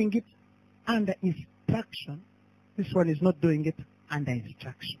he's doing it under instruction. This one is not doing it under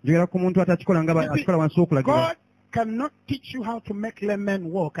instruction. njogera ku muntu atakikola nga You see, akikola wansi w'okulagira. God cannot teach you how to make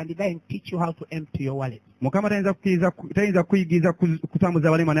lemon walk, and he doesn't teach you how to empty your wallet. Mukama tayinza kuyigiriza kutambuza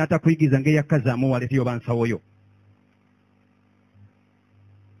abalema naye atakuyigiriza ng'eyakazaamu waleti oba nsawoyo.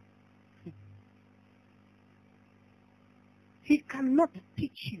 He cannot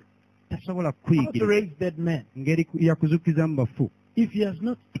teach you Tasobola how to kuyigiriza raise dead men. ngeri yakuzukiza mu bafu. If he has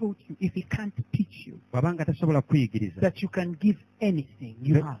not taught you, if he can't teach you Bw'abanga tasobola kuyigiriza that you can give anything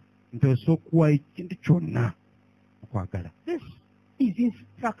you Yeah. have. nti osobola okuwa ekintu kyonna okwagala. This is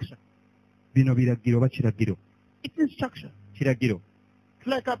instruction. Bino biragiro oba kiragiro. It's instruction. Kiragiro. It's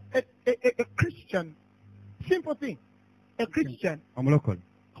like a Christian, simple thing. A Christian Omulokole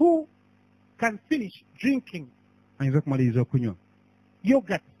who can finish drinking ayinza okumaliriza okunywa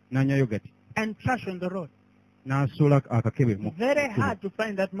yogurt n'anywa yogati and trash on the road. n'asuula akakebe mu Very hard to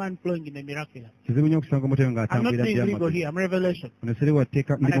find that man flowing in the miraculous. kizibu nnyo okusanga omutebe I'm not ng'atambulira being ddala legal amatu. here. I'm Revelation. Ono seriwa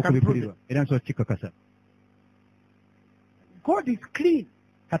tteeka And I ndiko can kubipulirwa era nsobola kukikakasa. God is clean.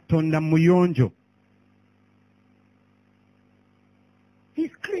 Katonda muyonjo.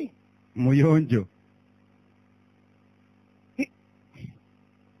 He's clean. Muyonjo.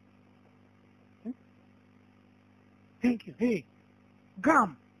 Thank you. Hey,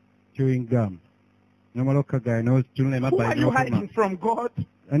 gum. Chewing gum. Nomala okukagaaya n'otunula Who are emabbali you n'okoma. hiding from God?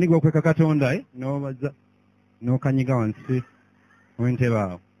 Ani gwe okweka Katonda n'obaza n'okanyiga wansi w'entebe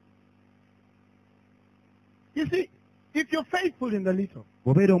awo. You see, if you're faithful in the little,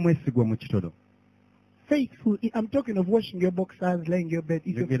 Bw'obeera omwesigwa mu kitono. faithful, I'm talking of washing your boxers, laying your bed.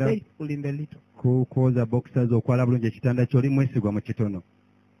 If you're Look it up. faithful in the little, Kwoza boxers okwala bulungi ekitanda ky'oli mwesigwa mu kitono.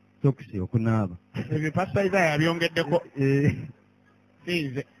 Sokisi okunaaba. if pastor Isaiah byongeddeko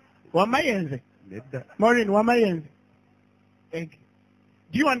sinze wamayenze Nedda. Maureen wamayenze. Thank you.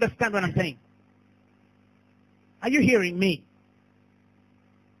 Do you understand what I'm saying? Are you hearing me?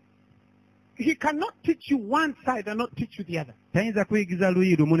 He cannot teach you one side and not teach you the other. Tayinza kuyigiza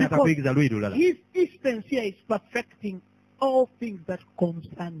luyi lumu n'atakuyigiza luyi lulala. His instance here is perfecting all things that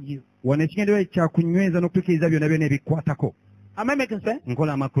concern you. Wano ekigendererwa kyakunyweza n'okutuukiriza byonna byonna ebikwatako. Am I making sense?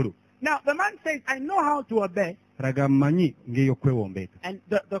 Nkola amakulu. Now, the man says, I know how to obey. Kalaga mmanyi ng'ey'okwewombeeka. And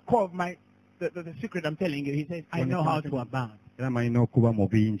the core of the secret I'm telling you, he says, I know how to abound. Era manyi n'okuba mu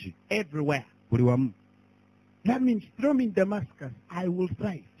bingi. Everywhere. Buli wamu. That means throw me in Damascus, I will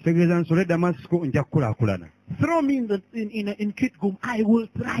thrive. Kitegeeza nsole Damasiko nja kukulaakulana. Throw me in Kitgum, I will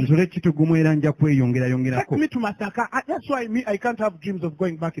thrive. Nsole Kitugumu era nja kweyongerayongerako. Take me to Masaka. That's why I can't have dreams of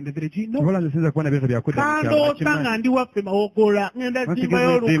going back in the village. You know? Kibola nze sinza kuba na birooto bya kudda mu kyalo. Kando osanga ndi waffe mawogola ngenda Once he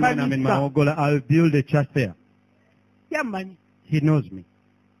zimbayo gives me dream and I'm in olukanisa. Mawogola, I'll build a church there. Yamanyi. He knows me.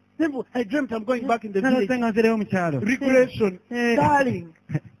 I dreamt I'm going back in the village. Nalose nga nzerewo mu kyalo. Regression. Darling.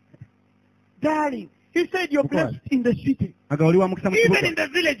 Darling. He said you're Because- blessed in the city. Aga oli wa mukisa mu Even kibuga. in the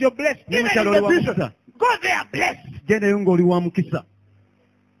village you're blessed. Ne mu Even kyalo in oli wa the vision. mukisa. Go there blessed. Gendayo ng'oli wa mukisa.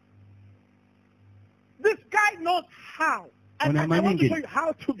 This guy knows how. And I want to show you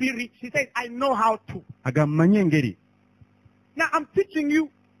how to be rich. He says, I know how to. Aga mmanyi engeri. Now I'm teaching you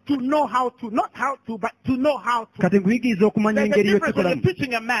to know how to. Not how to, but to know how to. Kati nkuyigiriza okumanya There's a engeri difference when y'okukolamu. you're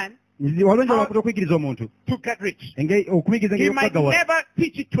teaching a man Walonja lwakuta okuyigiriza omuntu. to get rich. Okuyigiriza He engeri might y'okukagawala. never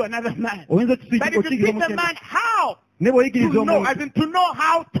teach it to another man. Oyinza But if you okuyigiriza teach a omuntu man how ne bw'oyigiriza to know, as omuntu in to know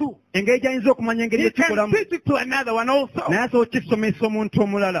how to, engeri gy'ayinza okumanya engeri he can y'ekikolamu teach it to another one also. naye asobola okukisomesa omuntu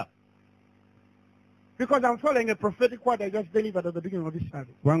omulala. Because I'm following a prophetic word I just delivered at the beginning of this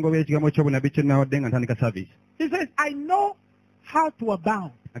service. Kubanga obeera ekigambo ky'obunabi kye nawadde nga ntandika service. He says, I know how to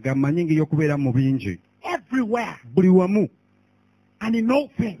abound Aga mmanyi engeri y'okubeera mu bingi. everywhere Buli wamu and in all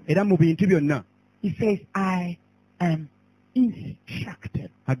things. era mu bintu byonna. He says, I am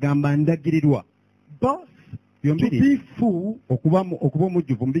instructed Agamba ndagirirwa. both to Byombiri be full okuba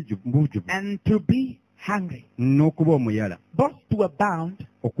omujjuvu mu bujjuvu and to be hungry, n'okuba omuyala, both to abound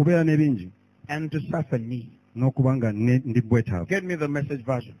okubeera n'ebingi, and to suffer need. n'okuba nga ndi bwetaavu. Get me the Message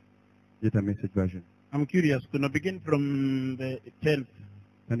version. Geta message version. I'm curious. Gonna begin from the 10th,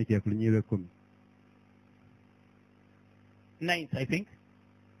 Tandikira ku lunyiriro 10. 9th, I think.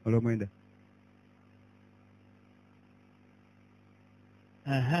 Olw'omwenda.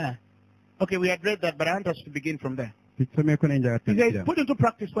 Okay, we had read that, but I want us to begin from there. Tukisomeeko naye njagala He says, tutandikira. put into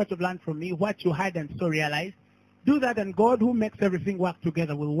practice what you've learned from me, what you heard and so realized. Do that, and God, who makes everything work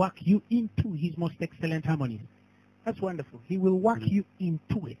together, will work you into his most excellent harmonies. That's wonderful. He will work you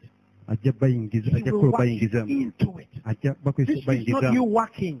into it. Ajja bayingiza, He ajja will kukola work you bayingiza. into it. Ajja This bakwesa is not bayingiza. you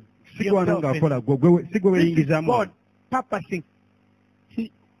working. Si gwana yourself in. ng'akola, si gwe This is weeyingizaamu. God purposing.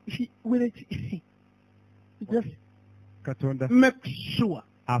 He will he just Katonda make sure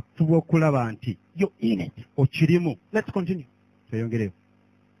afuba okulaba nti you're in it. okirimu. Let's continue. Tweyongereyo.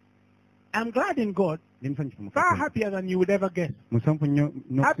 I'm glad in God, Ndi musanyufu mu far Katonda. happier than you would ever guess. Musanfu nnyo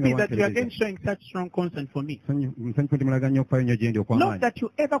Happy n'okusinga that you are wantereeza. again showing such strong concern for me. Musanyufu nti mulaga nnyo okufaayo nnyo gye ndi Not okw'amaanyi. that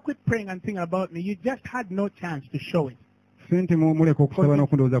you ever quit praying and thinking about me. You just had no chance to show it. Si nti muleka okusaba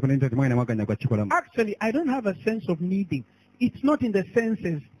n'okundowoozaako naye nti mwalina mwaganya gwa kikolamu. Actually, I don't have a sense of needing. It's not in the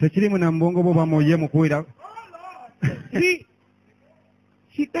senses. Tekirimu na mbongo bwo bamwe ye mu kuwira.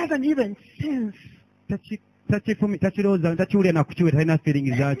 He doesn't even sense Takirowooza, takiwulira na kukiwera, talina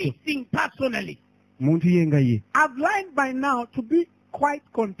feeling zaakyo. anything personally. Muntu ye nga ye. I've learned by now to be quite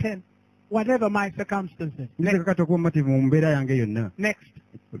content, whatever my circumstances. Nzeka kati okuba mumativu mu mbeera yange yonna. Next.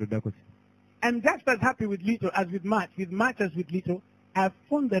 Otoddako si. I'm just as happy with little as with much. With much as with little, I've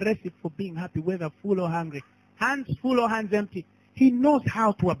found the recipe for being happy, whether full or hungry. Hands full or hands empty. He knows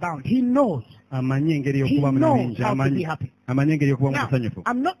how to abound. He knows. Amanyi engeri He y'okuba knows mulungi. how to be happy. Amanyi engeri y'okuba Now, musanyufu.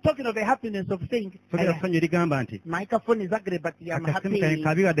 I'm not talking of the happiness of saying, Sogera kusanyu erigamba nti microphone is ugly, but I'm akasimu happy.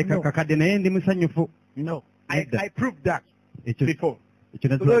 kabi wadde No. kakadde naye ndi musanyufu. No. Nedda. I proved that Ekyo before. ekyo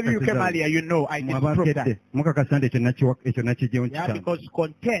For those of you who came earlier, you know I did prove that. mukakasa nti ekyo nakijjewo Yeah, kitamu. because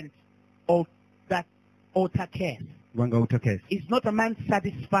content of that outer case Kubanga utakesi. is not a man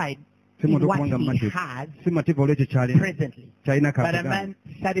satisfied Si in muntu what okubanga he mumativu. has Si mativu olwekyo kyali presently, kyalina but a kaakagamba. man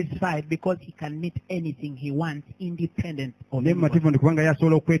satisfied because he can meet anything he wants independent of Naye anyone. mumativu ndi kubanga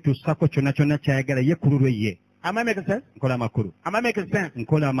yasobola okwetuusako kyonna kyonna kyayagala ye ku lulwe ye. Am I making sense? Nkola amakulu. Am I making sense?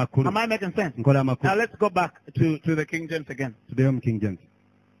 Nkola amakulu. Am I making sense? Nkola Now amakulu. let's go back to the King James again. Tuddeyo mu King James.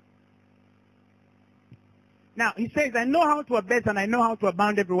 Now he says, I know how to abase and I know how to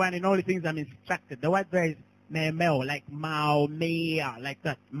abound everyone in all the things I'm instructed. The word there is meomeo, like maomea, like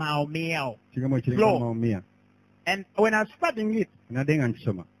that. Maomeo. Kigambo ekiringa Flow. maomiya. And when I was studying it, Nadde nga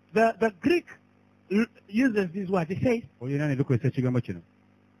nkisoma. the Greek uses these words. It says, Olina ne lukozesa ekigambo kino.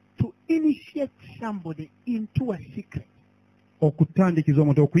 to initiate somebody into a secret. Okutandikiza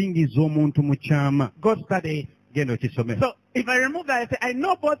omuntu, okuyingiza omuntu mu kyama. Go study it. Genda okisome. So if I remove that, I say, I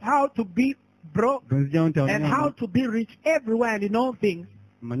know both how to be broke Gonzijjawo nti and how to be rich everywhere and in all things.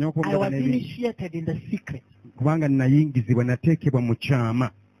 mmanyi I okwogera was n'ebintu. initiated in the secret. Kubanga nayingizibwa, nateekebwa mu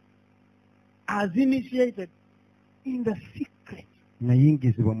kyama. I was initiated in the secret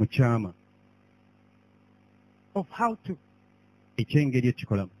Nayingizibwa mu kyama. of how to. Ekyengeri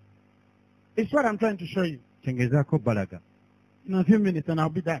ekikolamu. It's what I'm trying to show you. Kyengezaako balaga. In a few minutes and I'll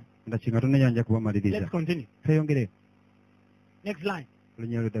be done. Ndakinga tonna yanja kubamaliriza. Let's continue. Tweyongere. Next line.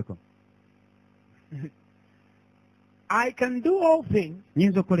 Olunyira luddako. I can do all things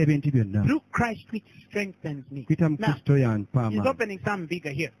Nyinza okukola ebintu byonna. through Christ which strengthens me. Kuyita mu Now, Kristo yampa he's amaanyi. opening something bigger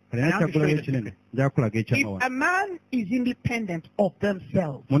here. Kale And I want to show nakyagulayo you the ekinene. secret. Nja kukulaga If ekyamawa. a man is independent of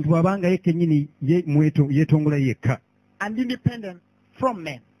themselves Muntu bw'abanga ye kennyini yeetongola yekka. and independent from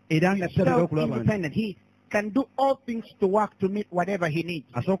men, Era nga taleka okulaba nti self-independent, he can do all things to work to meet whatever he needs.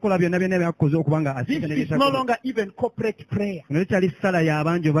 asobola okukola byonna byonna byakukoze okubanga This is no longer even corporate prayer. Nga tekyali ssala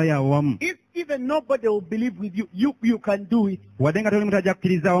y'abangi oba y'awamu. If even nobody will believe with you, you can do it. Wadde nga toli muntu ajja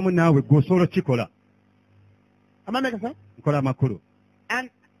kukkiriza awamu naawe gwe osobola okukikola. Am I making sense? Nkola amakulu. And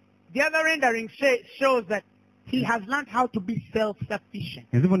the other rendering shows that he has learned how to be self-sufficient.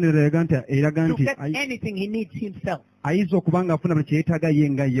 Enzivuuniriro eraga To nti get anything he needs himself. ayinza okuba nga afuna buli kye yeetaaga ye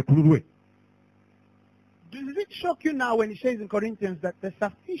nga ye ku lulwe. Does it shock you now when he says in Corinthians that the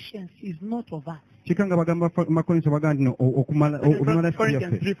sufficiency is not of us? Kika nga bagamba Makolinso bagamba nti okumala si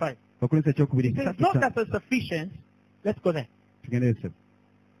Corinthians byaffe. 3:5. Bakolinso ekyokubiri. It says not that the sufficiency. Let's go there. Tugendeyo ssebo.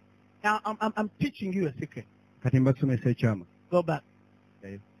 Now I'm teaching you a secret. Kati mbasomesa ekyama. Go back.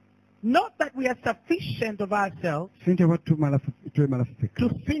 Okay. Not that we are sufficient of ourselves Si nti oba twemala ffeka. to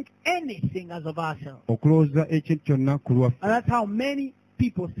think anything as of ourselves. Okulowooza ekintu kyonna ku lwaffe. And that's how many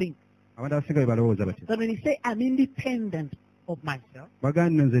people think. Abantu abasinga bwe balowooza batyo. That when you say I'm independent of myself,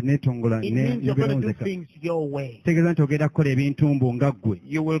 baganda nze neetongola it means you're going to do nzeka things your way. tegeeza nti ogenda kukola ebintu mbu nga ggwe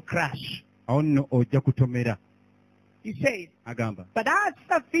You will crash. awo nno ojja kutomera. He says, Agamba but our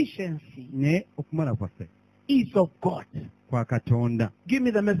sufficiency ne okumala kwaffe is of God. kwa Katonda. Give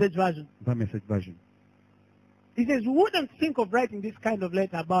me the Message version. Mpa message version. He says, we wouldn't think of writing this kind of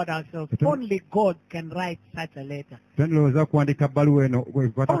letter about ourselves. Only God can write such a letter. Twandowooza kuwandiika bbaluwa eno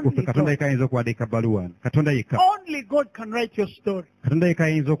ekwata ku ffe. Katonda yekka ayinza okuwandiika bbaluwa eno. Katonda yekka. Only God can write your story. Katonda yekka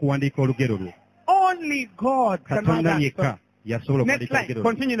ayinza okuwandiika olugero lwo. Only God can write Katonda that story. yekka yasobola Next okuwandiika line, olugero lwo.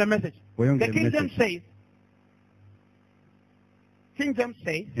 continue the message. The Weyongere King James message. says, King James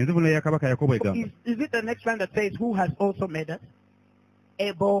says, Enzivululo ya kabaka Yakobo egamba. is it the next line that says, who has also made us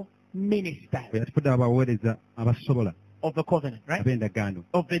able ministers Bwe yatufudde abaweereza abasobola of the covenant, right? ab'endagaano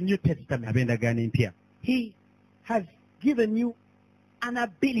Of the New Testament. ab'endagaano empya. He has given you an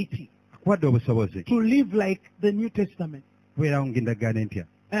ability Akuwadde obusobozi to live like the New Testament. kubeerawo ng'endagaano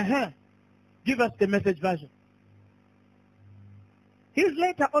empya. Give us the Message version. His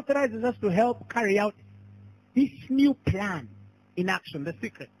letter authorizes us to help carry out this new plan in action, the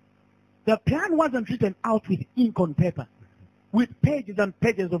secret. The plan wasn't written out with ink on paper, with pages and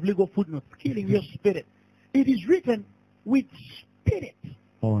pages of legal footnotes, killing your spirit. It is written with spirit,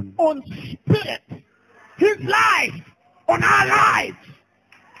 On spirit. His life, on our lives.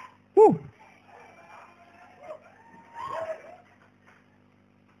 Woo.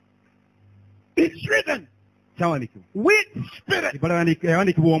 It's written kyawandiikibwa. with spirit,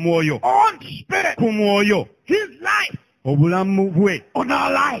 Yawandiikibwa omwoyo. on spirit. Ku mwoyo. His life, Obulamu bwe on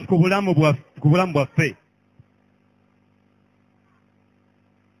our life. ku bulamu bwaffe.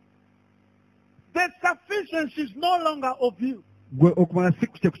 The sufficiency is no longer of you. Gwe okumala si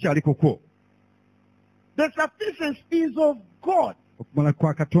kukyaliko kwo. The sufficiency is of God, Okumala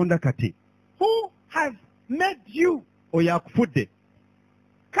kwa Katonda kati. who has made you Oyo akufudde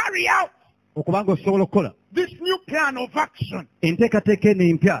carry out okubanga osobola okukola this new plan of action. enteekateeka eno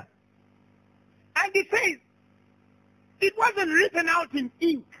empya. And he says, it wasn't written out in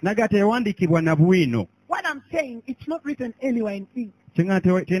ink. Naga teyawandiikibwa na bwino. What I'm saying, it's not written anywhere in ink. Kyenga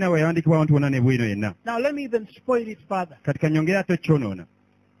terina weyawandiikibwa wantu wonna ne bwino yenna. Now let me even spoil it further. Kati kanyongera ate kyonoona.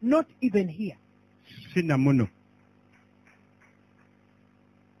 Not even here. Si na muno.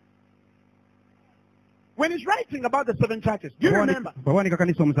 When he's writing about the 7 churches, you remember, Bawandiika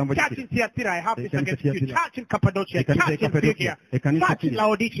kanisa omusanvu church in Thyatira, I have this Ekanisa against you, Thyatira. church in Cappadocia, Ekanisa church in Phrygia, Ekanisa church in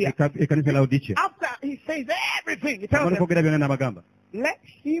Laodicea. Ekanisa Laodicea. After he says everything, he tells Amala them, kwogera byonna n'abagamba. let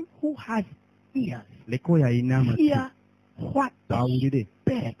him who has ears Leka oyo alina amatu hear what the awulire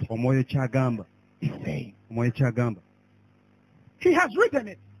Spirit omwoyo kyagamba. is saying. Omwoyo kyagamba. He has written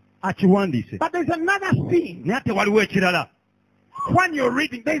it. Akiwandiise. But there's another thing. Naye ate waliwo ekirala. When you're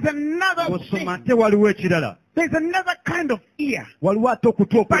reading, there's another Osoma thing. ate waliwo ekirala. There's another kind of ear Waliwo ate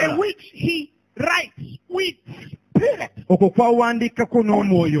okutu by okulala. which he writes with spirit. Okwo kwawandiikako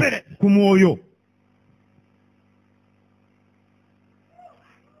n'omwoyo. Spirit. Ku mwoyo.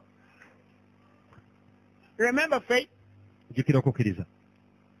 Remember faith? Jjukira okukkiriza.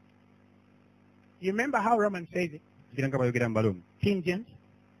 You remember how Romans says it? Jjukira nga bayogera mu Balomi. King James.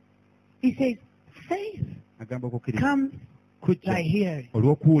 He says, faith Agamba okukkiriza. comes Kujja by hearing. It's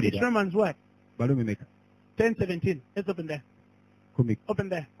olw'okuwulira. Romans what? Balomi meka? 10:17. Let's open there. Open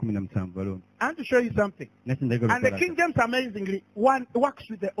there. 17 Balomi. I want to show you something. Nasi ndayagala And the okukola. King James amazingly works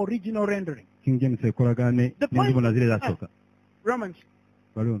with the original rendering. King James ekolagana ne The point- n'enzibona zire zasooka. Romans,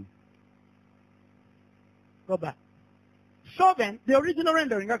 Balomi. go back. So then, the original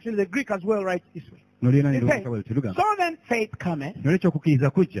rendering, actually the Greek as well writes this way. N'oluyina It ne says, lugamba bwe lugamba. so then faith cometh N'olwekyo okukkiriza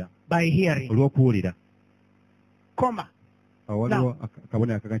kujja by hearing, olw'okuwulira. comma. Awo waliwo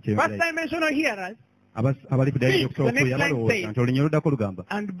akabonero akaga First kyeyongera. dimensional hearers, Abali ku ddaala The okusobola next okuwulira line balowooza says- nti olunyiriri luddako lugamba.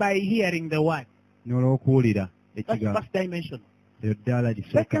 and by hearing the word. N'olw'okuwulira That's ekigambo. first dimension. Eryo ddaala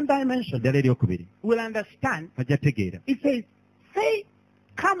lisooka. Second dimension, Eddaala eryokubiri. we'll understand. Ajja tegeera. It says, faith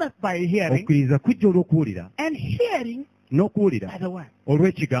cometh by hearing, Okukkiriza kujja olw'okuwulira. and hearing N'okuwulira by the word.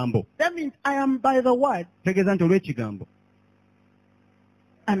 olw'ekigambo. That means I am by the word, Tegeeza nti olw'ekigambo.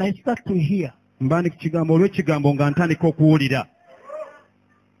 and I start to hear. Mba ndi ku kigambo olw'ekigambo nga ntandika okuwulira.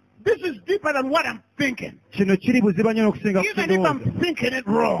 This is deeper than what I'm thinking. Kino kiri buziba nnyo n'okusinga ku Even if kirowooza. I'm thinking it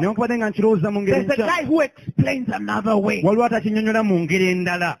wrong. Newankubadde nga nkirowooza mu ngeri There's a nkya. guy who explains another way. Waliwo atakinnyonnyola mu ngeri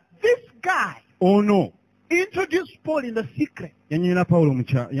endala. This guy Ono introduced Paul in the secret. yannyonnyola Pawulo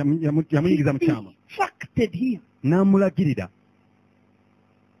yamuyingiza mu He kyama. instructed him. N'amulagirira.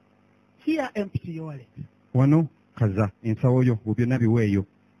 Here, empty your wallet. Wano kaza ensawo yo byonna biweeyo.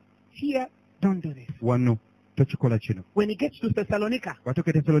 Here, don't do this. Wano tokikola kino. When he gets to Thessalonica, Bw'atuuka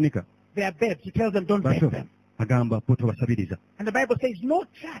e Tesalonika. they are babes. He tells them, don't beg Bato them. agamba bo tobasabiriza. And the Bible says, no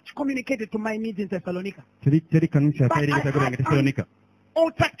church communicated to my needs in Thessalonica. Teri kanisa But yafayira I ebitagiro had byange Tesalonika.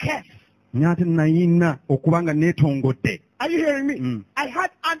 Altar case. Nyate nayina okuba nga neetongodde. Are you hearing me? I had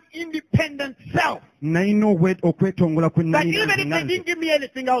an independent self. Nayina okwetongola kwe That even if they didn't give me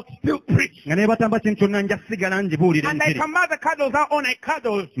anything, I would still preach. nga ne batamba kintu kyonna nja sigala njibuulira And like enjiri. a mother cuddles her own, I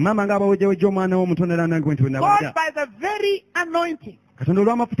cuddle. Maama ng'abawejjawejja omwana w'omutono era nange bwe nti bwe God, nabawejja. by the very anointing, Katonda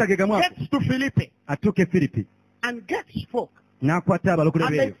olw'amafuta ge gamu gets to Philippi atuuka e Filipi and gets folk. n'akwata abalokole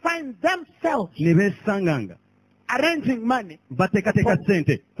And they beeyo find themselves ne beesanga nga arranging money. bateekateeka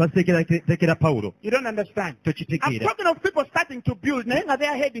ssente bateekera Pawulo. You don't understand. I'm Tokitegeera. talking of people starting to build. Now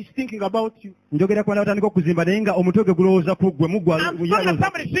their head is thinking about you. Njogera ku bana batandika okuzimba naye nga omutwe gwe gulowooza ku ggwe I'm talking of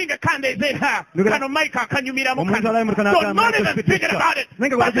somebody seeing a can, they say, ha, Look at kind of Mike, can you meet him? omuntu alayo mu So kanaka not even thinking about it. naye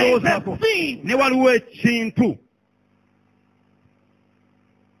nga But there's gwakirowoozaako a thing ne waliwo ekintu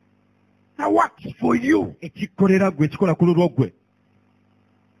that works for you. ekikolera ggwe ekikola ku lulwo ggwe.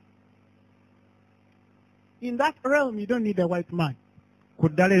 In that realm, you don't need a white man. Ku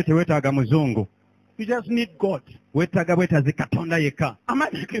ddala eryo teweetaaga muzungu, You just need God. weetaaga bwetaazi Katonda yekka. Am I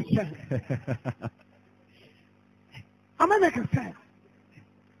making sense? Am I making sense?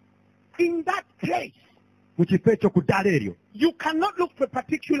 In that place, mu kifo ekyo ku ddala eryo you cannot look for a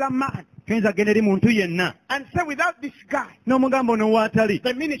particular man tuyinza genda eri muntu yenna and say, without this guy, n'omugamba ono waatali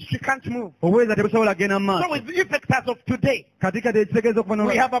the ministry can't move. obuweereza tebusobola kgenda mu So maaso. with the effect as of today, kati kati ekitegeeza okuva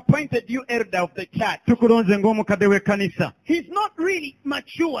we have appointed you elder of the church. tukulonze ng'omukadde w'ekkanisa. He's not really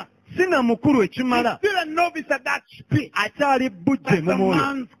mature. Sina mukulu He's ekimala, still a novice at that speed. akyali bujje But mu the mwoyo.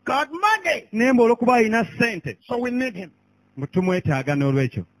 man's got money. Naye mba olw'okuba alina ssente So we need him. tumwetaaga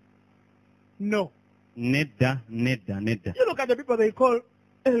n'olwekyo. No. Nedda, nedda, nedda. You look at the people they call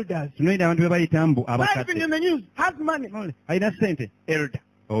elders. tunoyira abantu be bayita mbu Everything in abakadde. the news has money. Alina ssente, Elder.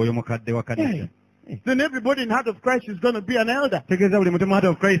 oyo mukadde wa kanisa. Then everybody in Heart of Christ is going to be an elder. Tegeeza buli mutima Heart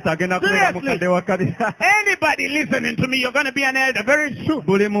of Christ agenda kubeera Seriously? mukadde wa kanisa. Anybody listening to me, you're going to be an elder very soon.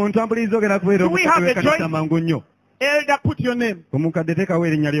 Buli muntu ampuliriza ogenda kubeera Do we have omukadde a w'ekkanisa choice? mangu nnyo. Elder, put your name. Omukadde teekawo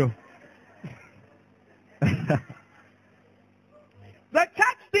erinnya lyo. The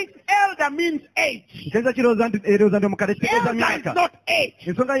church thinks elder means age. Ekigenza kirowooza nti omukadde kitegeeza Elder is myaka. not age.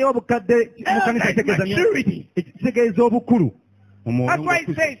 Ensonga y'obukadde mu kanisa Elder is kitegeeza maturity. kitegeeza obukulu. That's why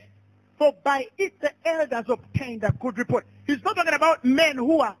it says, for by it the elders obtained a good report. He's not talking about men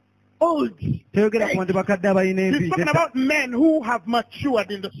who are old. Teyogera ku bantu bakadde abalina He's talking about men who have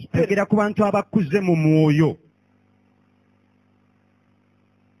matured in the spirit. Teyogera ku bantu abakuze mu mwoyo.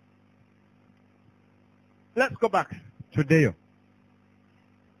 Let's go back. Tuddeyo.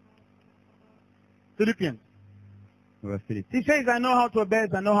 Philippians. Abafiripi. He says, I know how to abase,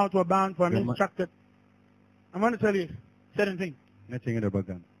 I know how to abound, for I'm Yeah, instructed. I'm going to tell you certain things. Nekyengenda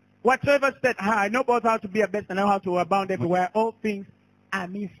obagamba. Whatsoever said, I know both how to be abased and know how to abound everywhere. All things are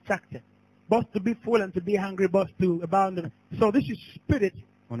instructed. Both to be full and to be hungry, both to abound. So this is spirit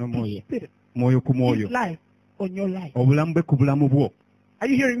Ono to mwoyo. spirit. Mwoyo ku His mwoyo. life on your life. Obulamu bwe ku bulamu bwo. Are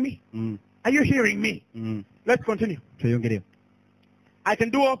you hearing me? Are you hearing me? Let's continue. Tweyongereyo. I can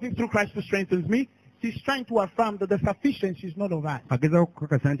do all things through Christ who strengthens me. He's trying to affirm that the sufficiency is not of us. Agezaho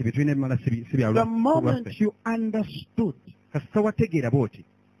okukakasa nti bitulina ebimala si bya The lwaffe. moment you understood Kasita wategeera bw'oti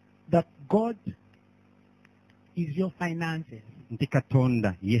that God is your finances, nti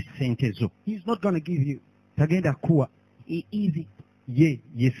Katonda ye ssente zo. He's not going to give you. Tagenda kuwa, He is it.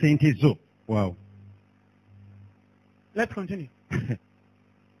 ye ssente zo. Wow. Let's continue.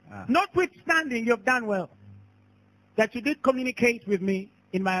 Notwithstanding, you've done well. That you did communicate with me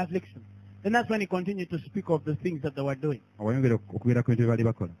in my affliction. And that's when he continued to speak of the things that they were doing. Awayongera okugera ku bintu bye baali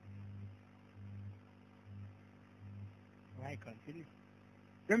bakola. Why continue?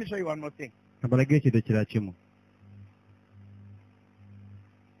 Let me show you one more thing. Kabalage ekintu ekirala kimu.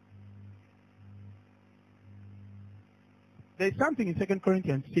 There's something in 2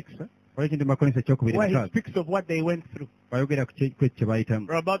 Corinthians 6 Waliwo ekintu mu Makolinso ekyokubiri where he mukaaga. speaks of what they went through. Bayogera ku kye bayitamu.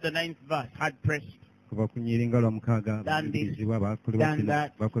 Or about the 9th verse, hard pressed, Kuva ku nnyiri nga lwa mukaaga Done this, bakubirizibwa done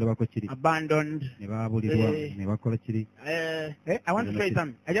that, bakolebako kiri abandoned. ne baabulirwa Eh. ne bakola kiri. I want to say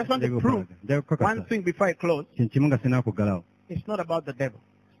something. I just want to Njagala prove okukakasa. Njagala kukakasa. one thing before I close. Kintu kimu nga sinaakuggalawo. It's not about the devil.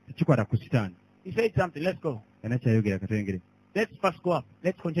 Tekikwata ku sitaani. He said something. Let's go. Yana kyayogera katwengere. Let's first go up.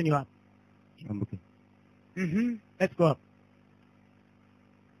 Let's continue up. Twambuke. Let's go up.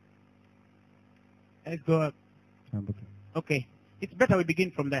 Let's go up. Twambuke. Okay. It's better we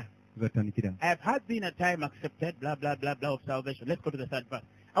begin from there. Tuzatandikira. I have had been a time accepted, blah, blah, blah, blah, of salvation. Let's go to the third verse.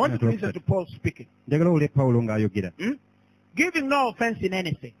 I want you to Yeah, listen drop to Paul speaking. Njagala owulire Pawulo ng'ayogera. Giving no offense in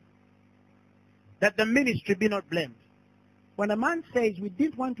anything, that the ministry be not blamed. When a man says we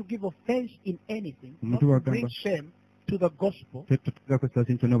didn't want to give offense in anything, not Omuntu to bring bw'agamba- shame to the gospel, tetugakozesa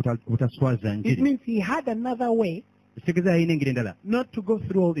kintu kyonna obutaswaza it njiri means he had another way kitegeeza yalina engeri endala not to go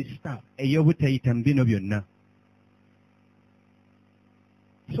through all this stuff. ey'obutayita mu bino byonna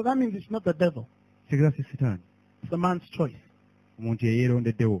So that means it's not the devil. kitegeeza si sitaani It's the man's choice. omuntu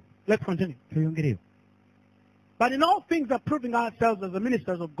yeyeerondeddewo Let's continue. tweyongereyo But in all things are proving ourselves as the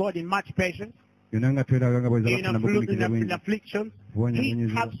ministers of God in much patience, byonna nga tweraga nga bweza in bafuna bugumiikiriza in bwingi afflictions. He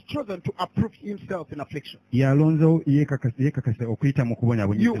bubonyaabonyezebwa has chosen to approve himself in affliction. yalonzewo yeekakase okuyita mu You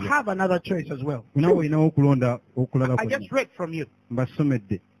kubonyaabonyezebwa have another choice as well. nawe olinawo okulonda okulala I just read from you.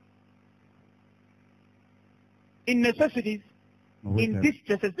 mbasomedde In necessities, mu in bwetaavu.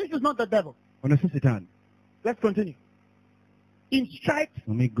 distresses, this is not the devil. ono si sitaani Let's continue. In stripes,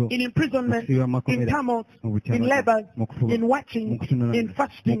 mu miggo in imprisonment, Okusiiba mu in makomera, tumult, mu in butyabagiro, labors, mu kufuba, in watching, mu kutunula, in mu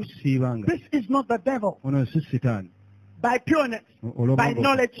fasting. kusiibanga This is not the devil. ono si sitaani By pureness, olw'obwangu, by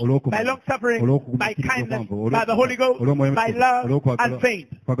knowledge, olw'okumanya, by long suffering, by olw'okugumiikiriza kindness, okwanvu, by the Holy Ghost, olw'omwoyo by Mutukuvu, love olw'okwagala, and faith,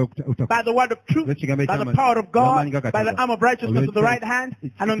 kwagala kuta- by the word of truth, olw'ekigambo by the eky'amazima, power of n'amaanyi God, ga by the Katonda, arm of righteousness on the olw'ekitiibwa- right hand,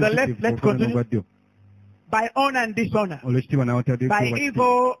 and on the left, let's Obutukuvu continue, obwa ddyo, by honor and dishonor, olw'ekitiibwa n'awatadde by ekitiibwa kye,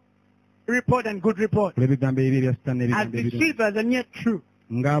 evil report and good report, olw'ebigambo ebibi ebya Sitaani as n'ebigambo ebirungi. deceivers and yet true,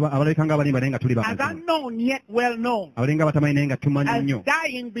 Abalabika ng'abalimba naye nga tuli as bamazima, unknown yet well known, abalinga abatamanyi naye nga tumanyi as nnyo,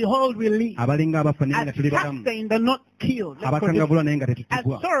 dying, behold, we live, abalinga abafa naye nga as tuli balamu, sustained and not killed, let's continue, abakangabulwa naye nga as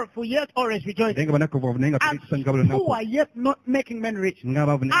tetuttibwa, sorrowful yet always naye rejoicing, nga banakuvu naye nga as tuli tusanyuka buli lunaku, poor yet not making men rich.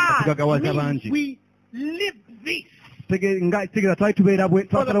 ng'abavu naye nga tugagawaza Means bangi. we live this Tegeeza twali tubeera for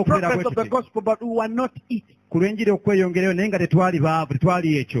twasala the okubeera progress of the bwe gospel, but we were not it. ku lw'enjiri okweyongerayo naye nga tetwali baavu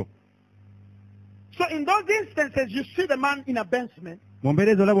tetwali ekyo. So in those instances, you see the man in abasement. Mu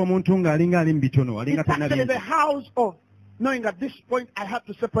mbeera ezo olaba omuntu ng'alinga ali mu bitono alinga It's talina actually the bingi. house of knowing at this point I have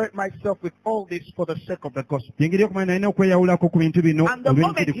to separate myself with all this for the sake of the gospel. Yengeri okumanya nalina okweyawulako ku bintu bino And the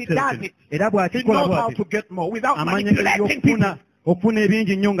moment olw'enjiri he kusereka. does it, Era He bw'akikola knows how bw'ati to get more without amanya engeri manipulating people. okufuna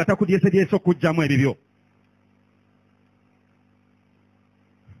ebingi nnyo nga takudyesegyesa okugyamu ebibyo.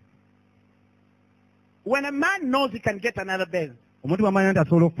 When a man knows he can get another Benz, Omuntu bw'amanya nti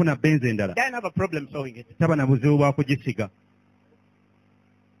asobola okufuna benzi endala doesn't have a problem sewing it. taba na buzibu bwa kugisiga.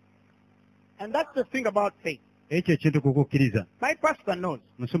 And that's the thing about faith. Ekyo ekintu kukukkiriza. My pastor knows.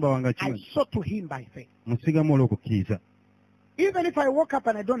 Musumba wange I akimanyi. saw to him by faith. Musigamu olw'okukkiriza. Even if I woke up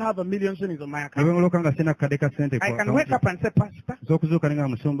and I don't have a million shillings on my Ne account, bwe ngoloka nga sina kakadde ka ssente I can wake up and say, Pastor, okuzuuka ne nga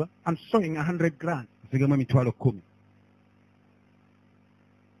musumba I'm sewing 100 grand. musigamu emitwalo 10.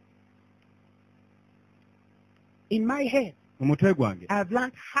 In my head, Mu mutwe gwange I've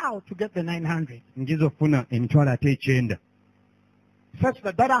learned how to get the 900. njiza okufuna emitwalo ate 9 Such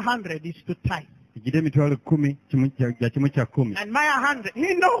that 100 is to tithe. ejjira emitwalo 10 ya kimu kya 10. And my 100,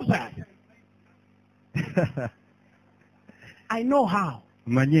 he knows that. I know how.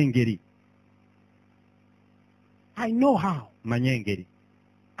 Manye engeri. I know how. Manye engeri.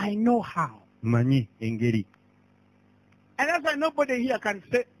 I know how. Manye engeri. And that's why nobody here can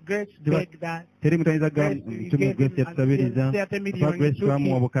say, Grace beg that. Teri mutaniza Grace, mtume Grace yatusabiriza. Papa Grace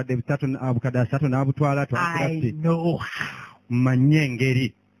twamu obukadde 3 n'abutwala I twakirasi. know how. Manye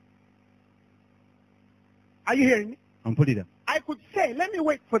engeri. Are you hearing me? Ampulira. I could say, let me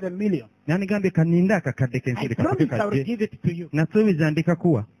wait for the million. Nanigambe kaninda akakadde I k'ensiri promise I will give it to you. nasuubiza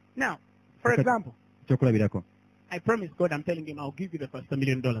ndikakuwa. Now, for example, Ekyokulabirako. I promise God, I'm telling him, I'll give you the first $1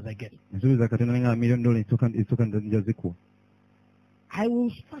 million I get. Nasuubiza Katonda nga $1 million esooka njazikuwa. I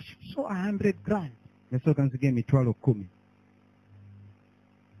will first sow 100 grand. Nasooka nsiga emitwalo 10.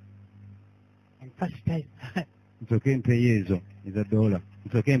 And first time, Nsooke empeeyo ezo eza $.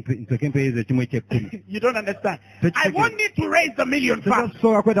 Nsooke empeeyo ezo ekimu eky'ekkumi. you don't understand. But I won't need to raise the million first.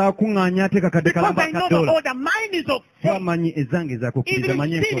 Sooka kwetaaga kuŋŋaanya ate kakadde Because kalamba I know ka the $. order. Mine is of faith. Twamanyi ezange ezakukkiriza Even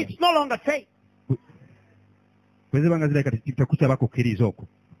manye if sin, enkola. it's no longer faith. Bwe ziba nga zirabika tekukyaba kukkiriza okwo.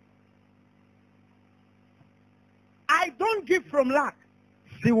 I don't give from lack.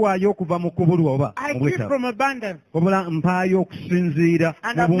 Siwaayo okuva mu kubulwa oba I mu give bwetaavu. from abundance. Wabula mpaayo okusinziira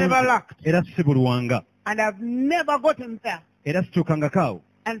And mu I've never bungi lacked. era si bulwanga. And I've never gotten there Era situukangako awo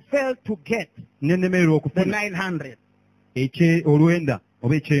and failed to get ne nnemererwa the okufuna 900. olwenda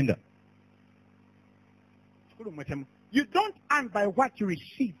oba 9. You don't earn by what you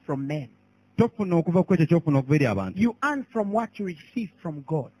receive from men. Tofuna okuva ku ekyo kyofuna okuva eri abantu. You earn from what you receive from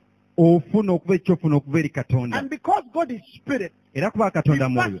God. Ofuna okuva ekyofuna okuva eri Katonda. And because God is spirit, Era kuba He Katonda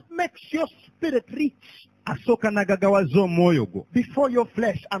mwoyo. first makes your spirit rich Asooka n'agaggawaza omwoyo gwo. before your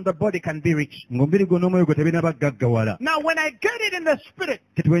flesh and the body can be rich. Ng'omubiri gwo n'omwoyo gwo tebinaba gaggawala. Now when I get it in the spirit,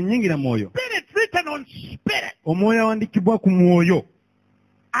 Kati bwe nnyingira mwoyo. spirit written on spirit, Omwoyo awandiikibwa ku mwoyo.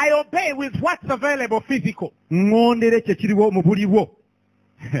 I obey with what's available physical. ŋŋondera ekyo kiriwo mu buli bwo.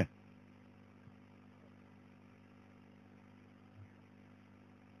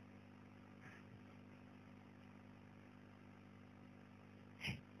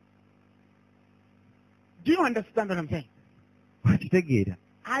 Do you understand what I'm saying? Wakitegeera.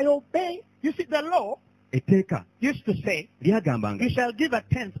 I obey. You see, the law Etteeka used to say, lyagambanga you shall give a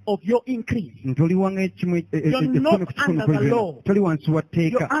tenth of your increase. nti oliwanga ekimu You're not under the law. toli wansi wa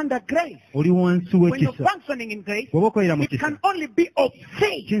You're tteeka, under grace. oli wansi When you're w'ekisa. functioning in grace, Bw'oba okolera mu it can can only be of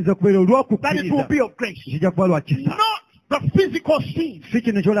faith kiyinza okubeera that it will olw'okukkiriza, be of grace. kijja kuba lwa kisa. Not the physical seed. Si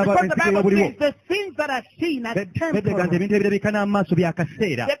kino ky'olaba Because the ensikirwa Bible buliwo. says the things that are seen are Beddeganja temporal. ebintu ebirabika n'amaaso bya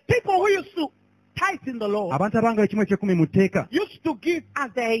kaseera. The people who used to tithe in the law Abantu abanga ekimu ekyekumi mu tteeka used to give as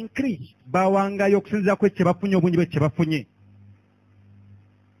they increased. bawangayo okusinziira ku ekye bafunye, obungi bw'ekye bafunye.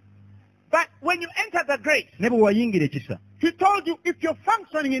 But when you enter the grace, Ne bwe wayingira ekisa, he told you if you're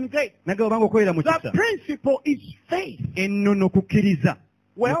functioning in grace, nagamba obanga okolera mu the kisa, principle is faith. ennono kukkiriza.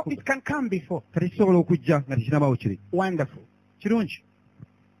 Well, it can come before. Kati kisobola okujja nga tekinabaawo kiri. Wonderful. Kirungi.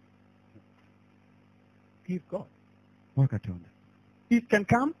 Give God. Wa Katonda. It can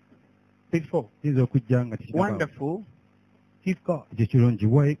come before. Kiyinza okujja nga tekinabaawo. Wonderful. Give God. Ekyo kirungi.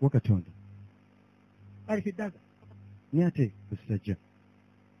 Wa Katonda. But if it doesn't, Naye ate bwe kitajja.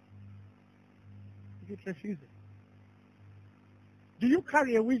 if it refuses, do you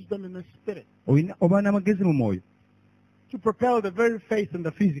carry a wisdom in the spirit Oba n'amagezi mu mwoyo to propel the very faith in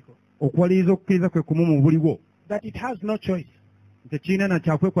the physical okuwaliriza okukkiriza kwe kumu mu buliwo, that it has no choice? tekirina na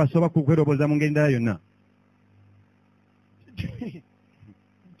kyakwekwasa oba kwerobooza mu ngeri endala yonna.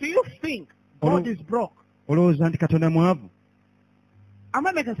 Do you think God is broke? Olowooza nti Katonda mwavu? Am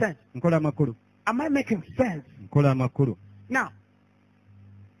I making sense? Nkola amakulu. Am I making sense? Nkola amakulu. Now,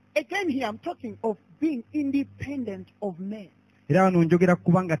 again here I'm talking of being independent of men. Era wano njogera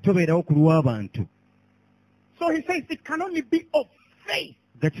kuba nga tobeerawo ku lw'abantu. So he says it can only be of faith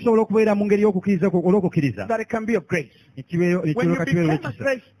Nga kisobola okubeera mu ngeri y'okukkiriza olw'okukkiriza. that it can be of grace. Ekibeero When you kibeera become a ekisa.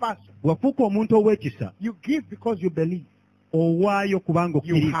 grace person, Bwafuuka omuntu ow'ekisa, you give because you believe. owaayo kubanga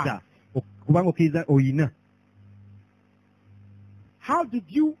You okkiriza. have. Kubanga okkiriza oyina. How did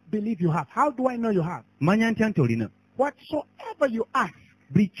you believe you have? How do I know you have? Manya ntya nti olina. Whatsoever you ask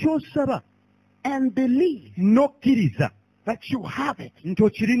Buli ky'osaba and believe n'okkiriza that you have it, nti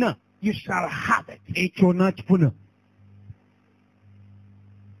okirina, you shall have it. ekyo onaakifuna.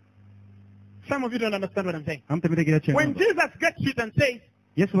 Some of you don't understand what I'm saying. Amu temitegeera kye When ngamba. Jesus gets it and says,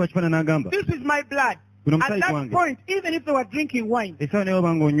 Yesu bw'akifana n'agamba, this is my blood, guno at musaayi that gwange. point, even if they were drinking wine, Essaawa naye oba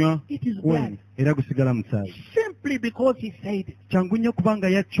ng'onywa it is wine blood. era gusigala musaayi. Simply because he said it. Kyangu nnyo kubanga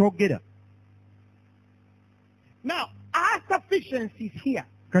yakyogera. Now, our sufficiency is here.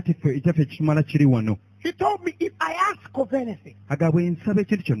 Kati ffe ekyaffe ekimala kiri wano. He told me if I ask of anything Aga bwe nsaba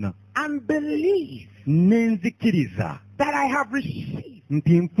ekintu kyonna and believe ne nzikiriza that I have received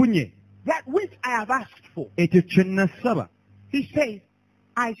nti nfunye that which I have asked for, ekyo kye nasaba, he says,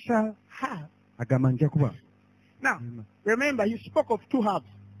 I shall have. agamba nja kuba. Now, remember, you spoke of two halves.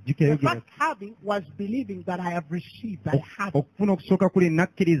 The Gikayogera first having was believing that I have received, I have it. okufuna okusooka kuli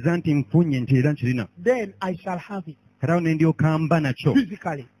nakkiriza nti nfunye nti era nkirina. Then I shall have it Kati awo ne ndyoka mba nakyo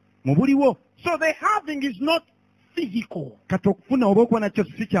physically. mu buliwo. So the having is not physical. Kati okufuna oba okuba nakyo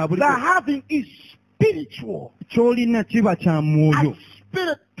si kya The buliwo. having is spiritual. Ky'olina kiba kya mwoyo. And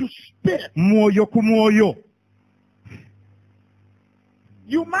spirit to spirit. Mwoyo ku mwoyo.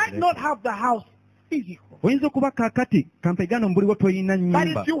 You might not have the house physical, Oyinza okuba kaakati kampegano mu buliwo toyina but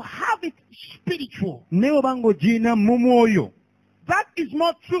nnyumba. if you have it spiritual, Naye oba ng'ogiyina mu mwoyo, that is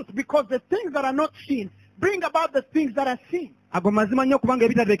more truth, because the things that are not seen bring about the things that are seen. ago mazima nnyo kubanga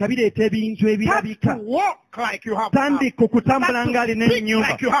ebitalabika bireeta ebintu Start ebirabika. to walk like you have the house. Tandika okutambula ng'alina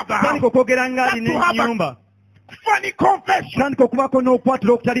ennyumba. Tandika okwogera ng'alina ennyumba. Funny confession. Tandika okubaako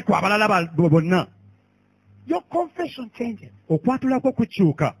n'okwatula okutali kwa balala bonna. Your confession changes. Okwatulako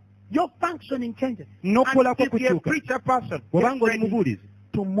kukyuka. Your functioning changes. N'okukolako And if you're a kukyuka. preacher person, Bw'oba get ng'oli ready mubuulizi.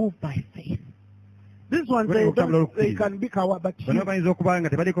 to move by faith. This one, Ready to come they can be coward, but Bonna bayinza okuba nga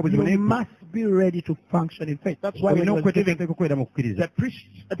tebaliiko buzibu you naye must be ready to function in faith. That's why when olina he was giving okweteekateeka okubeera mu kukkiriza. the priests,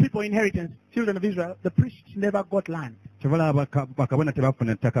 the people inheritance, children of Israel, the priests never got land. Kyobalaba bakabona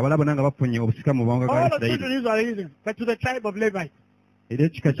tebafuna ttaka, balabona nga bafunye obusika mu bawanga All ga the children Isirayiri. of Israel are using, but to the tribe of Levites, Era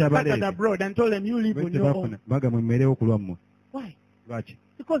ekika scattered ky'Abaleevi abroad and told them, you live on your own. tebafuna, bagamwe mmerewo ku lwammwe. Why? Lwaki?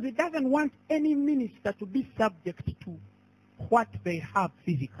 Because it doesn't want any minister to be subject to what they have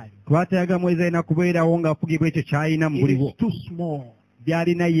physically. Twatayaga mwezi alina kubeerawo ng'afugibwa ekyo ky'alina mu It buliwo. is too small.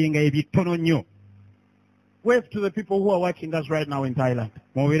 By'alina ye nga ebitono nnyo. Wave to the people who are watching us right now in Thailand.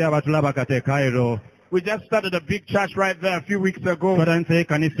 Mubeera abatulaba kate Cairo. We just started a big church right there a few weeks ago. twatandise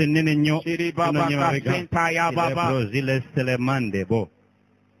ekkanisa ennene nnyo Shiri Baba Kasenta ya Baba. zileselemande bo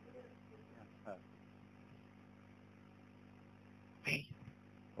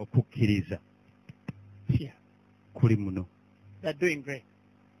okukkiriza Yeah, kuli muno they're doing great.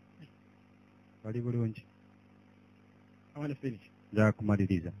 bali bulungi. I want to finish. njala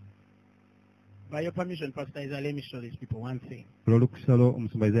kumaliriza. By your permission, Pastor Isaiah, let me show these people one thing. olw'olukusalo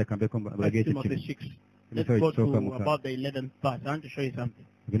omusumba yekambeko First balage ekyo Timothy kimu 6. Let's Emisolo go ekisooka to mukaaga. about the 11th verse. I want to show you something.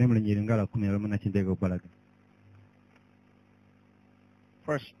 tugende mu lunyiri nga lwakumi na lumu nakinteeka okubalaga.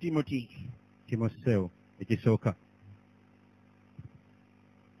 First Timothy. timoseewo ekisooka.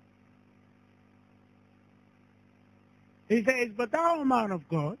 He says, but thou, man of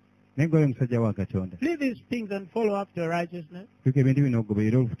God, naye gwe omusajja wa Katonda leave these things and follow after righteousness, tuuka ebintu bino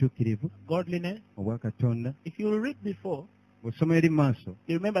ogoberera obutuukirivu godliness. obwa Katonda. If you will read before, bw'osoma eri mu maaso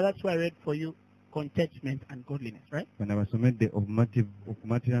you remember that's why I read for you contentment and godliness, right? bana basomedde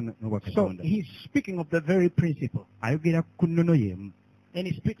okumatira n'obwa So Katonda. he's speaking of the very principle. ayogera ku nnono y'emu. Then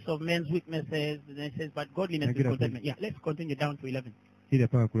he speaks of men's weaknesses, and then he says, but godliness is contentment. Yeah, let's continue down to 11. kiri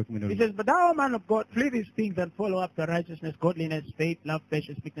paka kule kumi na He lumu. says, but thou, man of God, flee these things and follow after righteousness, godliness, faith, love,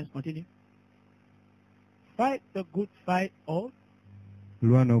 patience, meekness. Continue. Fight the good fight of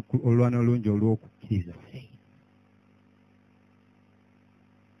olwana olungi olw'okukkiriza. faith.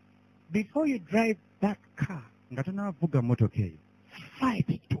 Before you drive that car, nga tonaavuga mmotoka eyo fight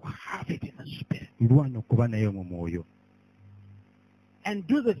to have it in the spirit. lwana okuba nayo mu mwoyo And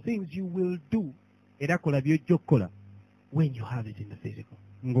do the things you will do era kola by'ojja okukola when you have it in the physical.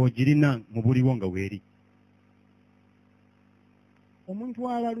 ng'ogirina mu buliwo nga weeri. Omuntu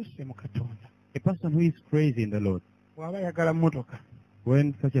abaluse mu Katonda A person who is crazy in the Lord, bw'aba ayagala mmotoka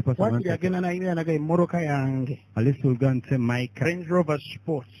when such a person wakiri wants agenda naye anaga emmotoka yange at least will go and say my car, Range Rover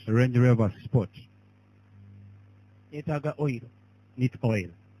Sport Range Rover Sport, yeetaaga oil needs oil.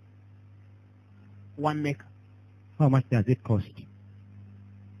 one maker How much does it cost?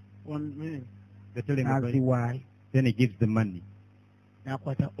 one minute. They tell him about it. Aziwaayo Then he gives the money.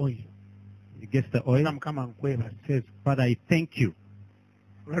 n'akwata oil He gets the oil. nga Mukama nkwebaza Says, Father, I thank you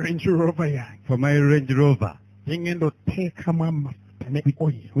Range Rover yange for my Range Rover, ngenda oteekamu amafuta ne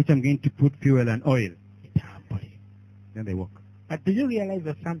oil which I'm going to put fuel and oil. etambule. Then they walk. But do you realize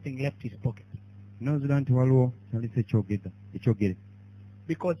that something left his pocket? Nozira nti waliwo kyalisa ekyogere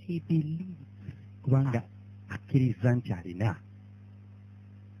Because he believes. kubanga akkiriza nti alina.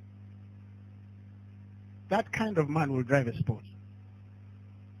 That kind of man will drive a sport.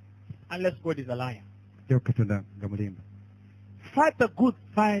 Unless God is a liar. Ate Katonda nga mulimba. Fight the good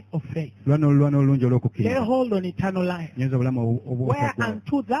fight of faith. Lwana olulungi Lay olw'okukkiriza. hold on eternal life. Nyenza obulamu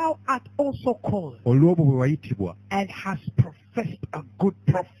Whereunto thou art also called olw'obwo bwe wayitibwa and hast professed a good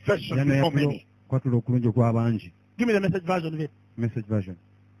profession era before many. kwatula okulungi okw'abangi. Give me the message version of it. Message version.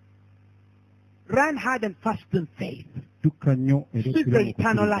 Run hard and fast in faith. Tukka nnyo era Seek okkiriza the mu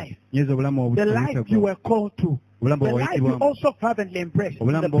eternal kukkiriza. life. Nyenza obulamu The life you were called to. obulamu The bwe life you wayitibwamu also fervently embraced in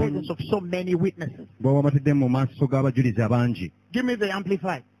the Obulamu presence of so many witnesses. bwe wamatidde mu maaso g'abajulizi abangi. Give me the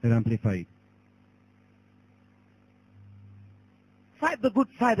amplified. Era amplified. Fight the good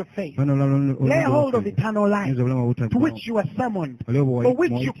fight of faith. Bano Lay hold of eternal life Nyenza obulamu to which you are summoned, olw'obwo for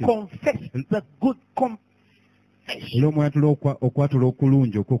which you wayitibwa. confess the good confession olw'omwatula okwatula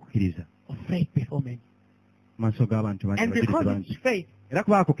okulungi okw'okukkiriza of faith before men. mu maaso g'abantu bangi And abajulizi because bangi. it's faith, Era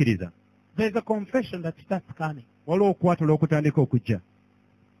kuba akukkiriza there's a confession that starts coming. waliwo okwatula okutandika okujja.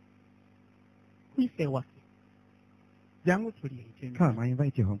 Kuyise waffe. Jangu tulye ekyenge. Come, I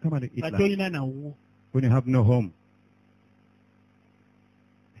invite you home. Come and eat Nga lunch. tolina nawwo. When you have no home.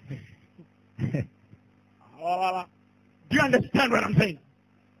 Do you understand what I'm saying?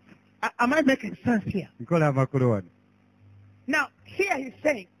 Am I making sense here? Nkola amakulu wano. Now, here he's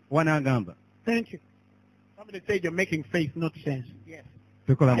saying, Wana agamba. thank you. Somebody said you're making faith not sense. Yes.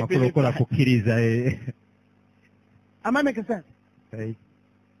 Tukola I amakulu believe okola that. kukkiriza. Am I making sense? Hey.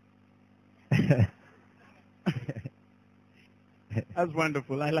 That's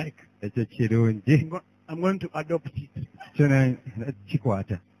wonderful. I like. Ekyo kirungi. I'm going to adopt it. Kyona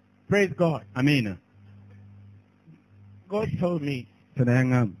kikwata. Praise God. Amiina. God told me Kyona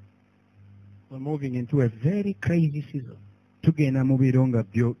yaŋŋamba. we're moving into a very crazy season. Tugenda mu biro nga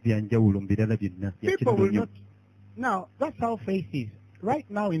byo byanjawulo mu birala byonna. People will not. Now, that's how faith is. Right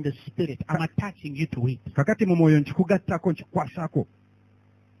now in the spirit, I'm attaching you to it. Kakati mu mwoyo nkikugattako nkikwasaako.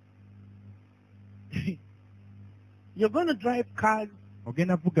 You're going to drive cars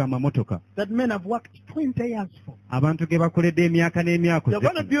Ogenda vuga amamotoka. that men have worked 20 years for. Abantu ge bakoledde emyaka n'emyaka. You're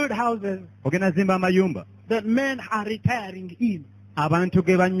going to build houses Ogenda zimba amayumba. that men are retiring in. abantu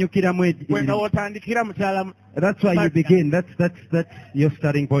ge bannyukiramu wenga wotandikira mukyala. That's why you begin. That's your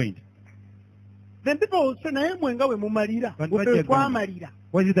starting point. Then people will say naye mwenga we mumalira But we twamalira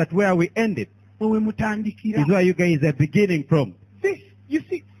what is that where we ended? we mutandikira. Is where you guys are beginning from. This, you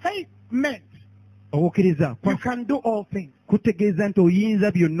see, faith meant Okukkiriza you can do all things. kutegeeza nti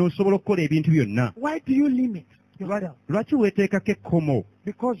oyinza byonna osobola okukola ebintu byonna. Why do you limit yourself? Lwaki weeteekako ekkomo?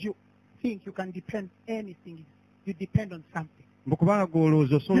 Because you think you can depend anything. You depend on something. Mbukubanga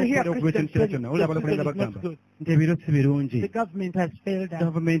gw'olowooza osobola You hear okukola okuba ekintu Christians kyonna. say, Olaba abakulembeze "This is not bagamba good. nti ebiro si birungi. The government has failed us.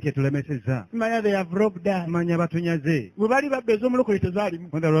 Gavumenti etulemesezza. Manya they have robbed us. Manya batunyaze. Bwe bali babba ez'omulokole tezaalimu.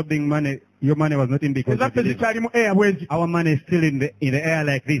 When they're robbing money, your money was not in because you Ezaffe believed. zikyalimu air bwezi. Our money is still in the air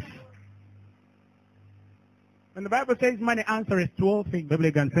like this. When the Bible says money answers to all things, Bayibuli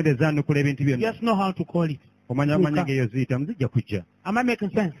egamba sente zaanukula ebintu you byonna. just know how to call it. Omanya ng'eyo ziyita muzijja kujja. Am I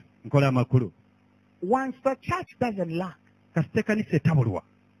making sense? Nkola amakulu. Once the church doesn't lack, Kasita ekkanisa etabulwa.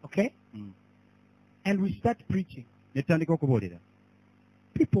 okay, and we start preaching, Ne tutandika okubuulira.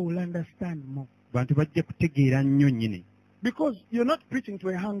 people will understand more. Bantu bajja kutegeera nnyo nnyini. Because you're not preaching to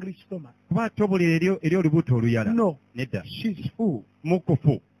a hungry stomach. Kuba tobuulira eri olubuto oluyala. No, Nedda. she's full.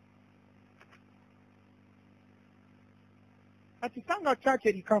 Mukufu. Kati sanga church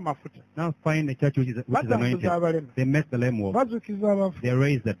eriko amafuta. Now find a church which is Batambuza anointed. abalema. They make the lame walk. Bazukiza abafu. They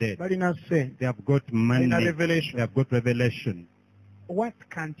raise the dead. Balina ssente. They have got money. Balina They revelation. have got revelation. What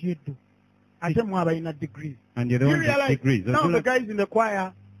can't you do? Ate mwe abalina degrees. And you're the You one with realize degrees. now the guys in the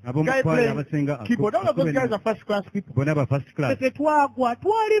choir, guy Abomukwaya playing abasinga keyboard, all of those guys are first class people. bonna ba first class. Tete twagwa,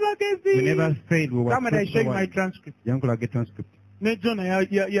 twali We never bagezi. failed. We were Come and I first show you my one. transcript. Yankulaga transcript. Ne Jonah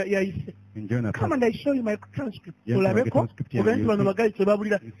yayise. Enjoy na Come and I show you my transcript. Yes, Tulabeko, my transcript, yeah, ogenzi you bano see. bagayi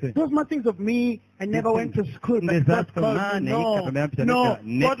tebabulira. You see. Those are things of me. I never went to school. But There's God that called man, me. No, Katonda yampita no.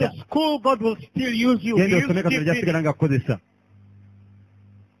 nedda. Go to school. God will still use you. Genda He osome used Katonda Steve gy'asigala ng'akukozesa.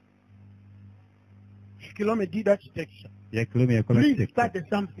 Kilome did architecture. Yakilumi yakola Please architecture. start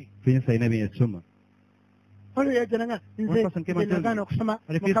something. Prince alina bye yasoma. Olwo yajananga One nze person came and told nagaana me, okusoma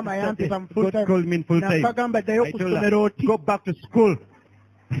 "But if you Mukama start yampiza this, mu full God time." called me in full time. Nakagamba ddayo I ku told her, ssomero oti. go back to school.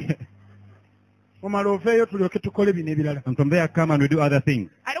 Omala oveeyo tulyoke tukole bino ebirala. And from there come and we do other things.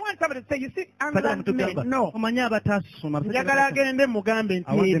 I don't want somebody to say, you see, Sagala unlearned mutugamba, men. No. omanyi abataasoma. Njagala agende mugambe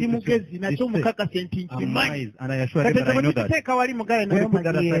I want nti them eri to mugezi say, nakyo they say, mukakase nti I'm nkimanyi. wise, and I assure them Kati that I know bwe that. tukiteeka wali mugaye When naye you put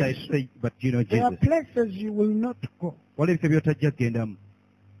that omanyi aside, I Yesu. say, but you know There are Jesus. places you will not go Waliwo ebifo by'otajja kugendamu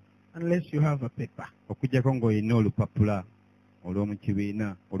unless you have a paper. okuggyako ng'olina olupapula olw'omu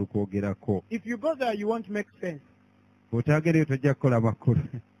kibiina olukwogerako. If you go there, you won't make sense. Bw'otaagendeyo tojja kukola makulu.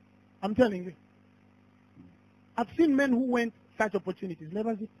 I'm telling you. I've seen men who went such opportunities,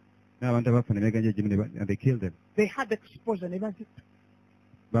 never zip. N'abantu abafuna emiganja egimu and they killed them. They had exposure, never zip.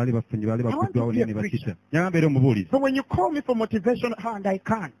 Baali bafunye, baali I want to bakuddwawo be a naye ne preacher. bakita. Nyagamba era omubuulizi. So when you call me for motivation, and I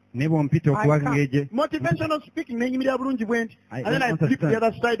can't. Naye bw'ompita I okuba can't. ngeje. Motivational speaking, nenyimirira bulungi bwe nti. I And then I don't flip the understand.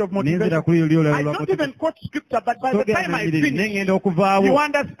 other side of Nenzira motivation. kuli luli olulala I lwa don't motivation. even quote scripture, but by the Togera time I nnyiriri, finish, naye ngenda you okuvaawo.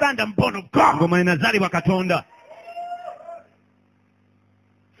 understand I'm born of God. Ng'omanyi nazaalibwa Katonda.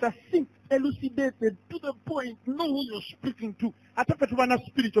 Succinct, elucidated, to the point, know who you're speaking to. Ate fe tuba na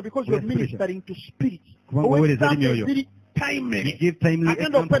spiritual because you're We're spiritual. ministering to spirit. Kubanga oweereza eri Ow'example myoyo. ziri timely. You give timely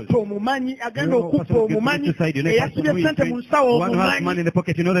Agenda examples. okwetta omumanyi, agenda You know, okuppa person who gives omumanyi, to side, you know, eyasibye person who is sente mu rich, nsawo one who has money in omumanyi. the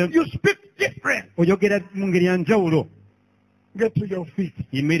pocket, you know them. You speak different. Oyogera mu ngeri ya njawulo. Get to your feet.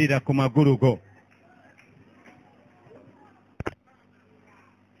 Yimirira ku magulu go.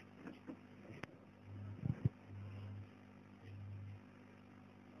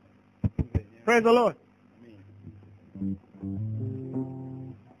 Praise the Lord.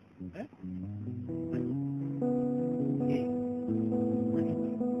 Eh?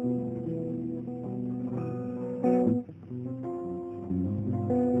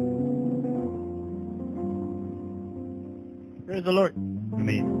 Praise the Lord.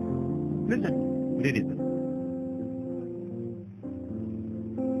 Amen. Listen, Uliriza.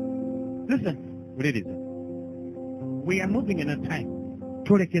 listen. Uliriza. We are moving in a time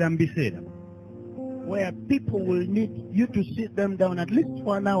Twolekera mu biseera where people will need you to sit them down at least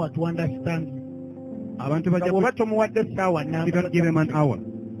for an hour to understand you. abantu bajja Bw'oba tomuwadde essaawa nnamba, you don't give them an hour.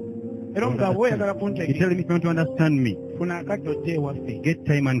 era omugabo oyagala You kuntegeera, tell me if you want to understand me, funa akadde ojje ewaffe. get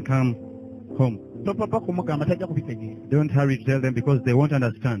time and come home. Topapa kumugamba tajja kubitegeera. Don't hurry to tell them because they won't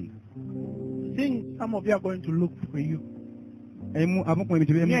understand. Seeing some of you are going to look for you. Abamu ku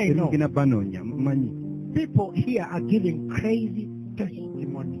ebintu Yeah, I know. ebimugenda banoonya mumanyi. People here are giving crazy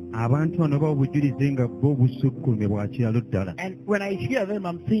testimony. Abantu bano bawa obujulizi nga bo obusukkulumye bwa kiralu ddala. And when I hear them,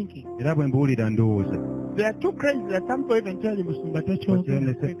 I'm thinking, Era bwe mbuwulira ndowooza. they are too crazy that some people even tell you, Musumba, But then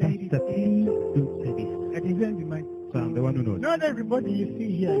they say, Pastor, please don't say this. That is in the mind. sange wanuno Not everybody you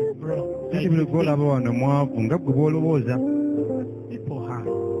see here is broke. kati buli gwolaba wano mwavu nga gwe bw'olowooza People have.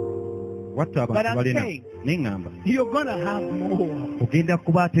 wattu But abantu I'm balina saying- neŋŋamba You're going to have more. ogenda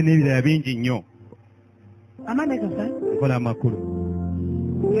kuba ate n'ebirala bingi nnyo Am I making sense? nkola amakulu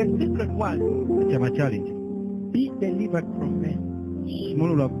The secret was kyama kyali nti be delivered from men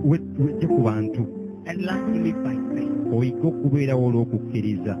mulula wejje ku bantu and learn to live by faith. oyige okubeerawo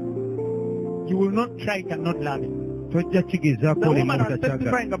olw'okukkiriza You will not try it and not love it. tojja kigezaako The olema woman was obutakyagala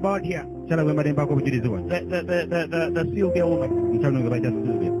testifying about here. kyala bwe mbadde mpaako obujulizi wano The Sylvia woman. mukyalo nga bayita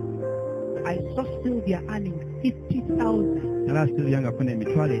Sylvia I saw Sylvia earning 50,000 nala Sylvia nga afuna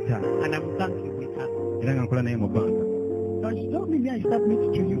emitwalo 5 and I'm thanking with her. era nga nkola naye mu banka So she told me, I submit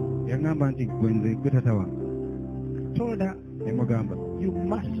to you. yaŋŋamba nti gwe tata wange I told her, ne mugamba you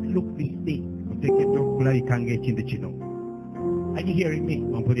must look this day. oteekeddwa okulabika ng'ekintu kino Are you hearing me?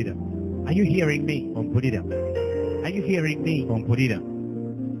 ompulira Are you hearing me? ompulira Are you hearing me? ompulira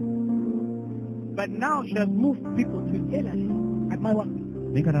But now she has moved people to jealousy at my work.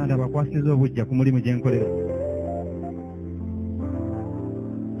 naye katonda bakwasiza obujja ku mulimu gye nkolera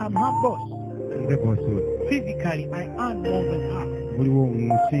I'm her boss. nze boosuula Physically, I earn more than her. buliwo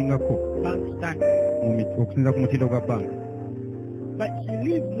musingako Bank standard. okusinza ku mutindo gwa banka But she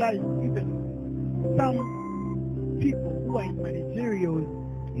lives life even some people who are in managerial.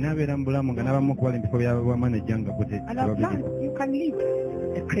 n'abeera mu bulamu nga n'abamu okubala mu bifo byabwamaneja nga And I've learned you can live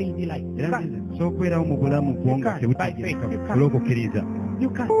a crazy life. You era can. sokubeerawo mu bulamu gwo nga You can, by tebutegeeka faith, you can. olw'okukkiriza You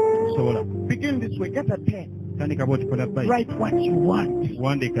can. sobola Begin this way. Get a pen. tandika bwoti kola bayi Write what you want.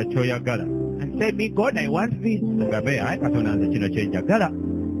 wandiika ky'oyagala And say, me, God, I want this. ogambe ayi katonda nze kino kyenjagala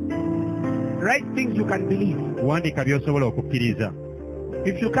Write things you can believe. wandiika by'osobola okukkiriza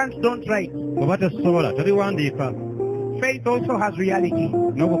If you can't, don't write. bw'oba tosobola tobiwandiika Faith also has reality.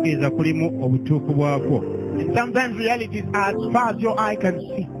 n'okukkiriza kulimu obutuufu bwakwo And sometimes realities are as far as your eye can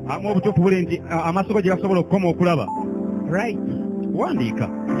see. amu obutuufu buli nti amaaso go gye gasobola okukoma okulaba Right. wandiika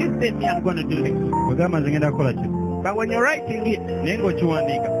Just say me, I'm going to do this. wegamba nze ngenda kukola kino But when you're writing it, naye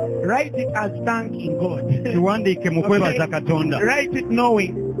ng'okiwandiika write it as thanking God. kiwandiike mu kwebaza katonda Write it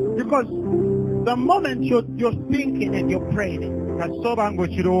knowing. Because the moment you're thinking and you're praying, kasooba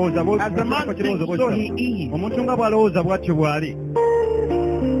ng'okirowooza as the man thinks, so he is. omuntu nga bw'alowooza bw'atyo bw'ali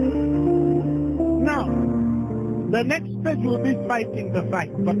Now, the next stage will be fighting the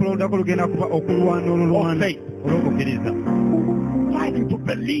fight. olupapula oludako lugenda kuba okulwana olulwana Of faith. olw'okukkiriza Fighting to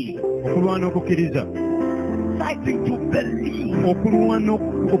believe. okulwana okukkiriza Fighting to believe. okulwana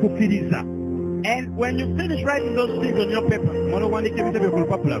okukkiriza And when you finish writing those things on your paper, mala owandiika ebitebyo ku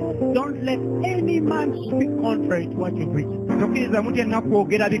lupapula don't let any man speak contrary to what you've written. tokkiriza muntu yenna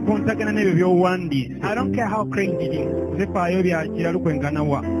kwogera bikontagana n'ebyo by'owandiise I don't care how crazy it is. zifaayo bya kiralu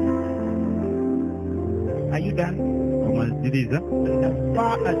kwenkanawa Are you done? omaziriza As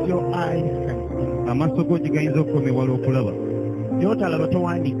far as your eyes can see. amaaso go gigayinza okukomebwa lw'okulaba Yotalaba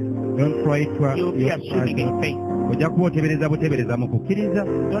towandiika. don't try to You'll be assuming in faith. ojja kuba otebereza butebereza mu kukkiriza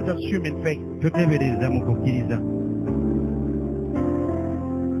Don't assume in faith. totebereza mu kukkiriza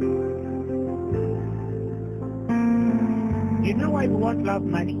You know why we won't love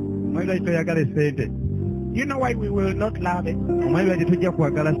money? omanyi lwaki toyagala esente You know why we will not love it? omanyi lwaki tujja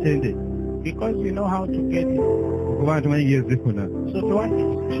kwagala sente Because we know how to get it. okuba tumanyi byezifuna So to us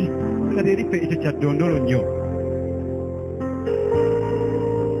it's cheap. kati erife ekyo kya ddondolo nnyo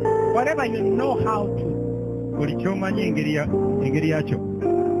Whatever you know how to, buli kyomanyi engeri yakyo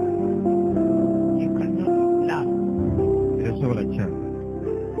you cannot love. tesobola kyala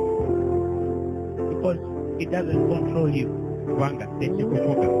Because it doesn't control you. kubanga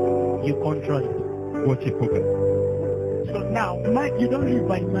tekikufuga You control it. gwokifuga So now, you don't live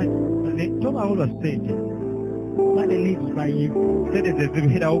by money. tobaawo lwa sente Money lives by you. sente ze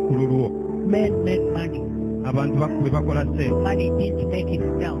zibeerawo ku lulwo Men make money. abantu bwe bakola sente Money didn't make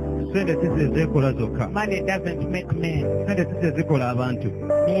it down. sente si ze zeekola zokka Money doesn't make men. sente si ze zikola abantu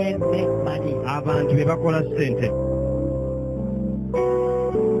Men make money. abantu be bakola sente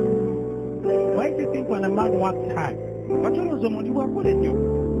Why do you think when a man works hard batolooza omuntu bw'akola ennyo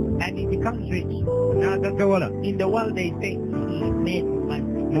and he becomes rich, n'agaggawala in the world they say he made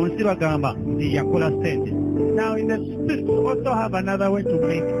money? mu nsi bagamba nti yakola sente Now in the spirit, we also have another way to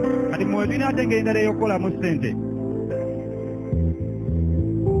make it. kati mu ebiina ate engeri endala ey'okukolamu sente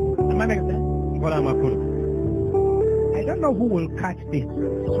Am I making sense? nkola amakulu I don't know who will catch this,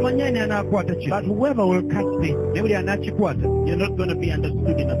 simanyi ani anaakwata kino but whoever will catch this, naye buli anaakikwata you're not going to be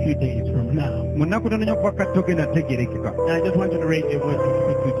understood in a few days from now. mu nnaku tono nnyo kuba kati togenda tegerekeka And I just want you to raise your voice and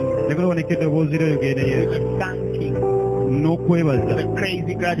speak to Jesus. njagala obonekedde obuuzire oyo genda yesu Thanking n'okwebaza the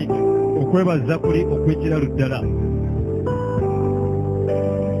crazy gratitude. okwebaza kuli okw'ekiralu ddala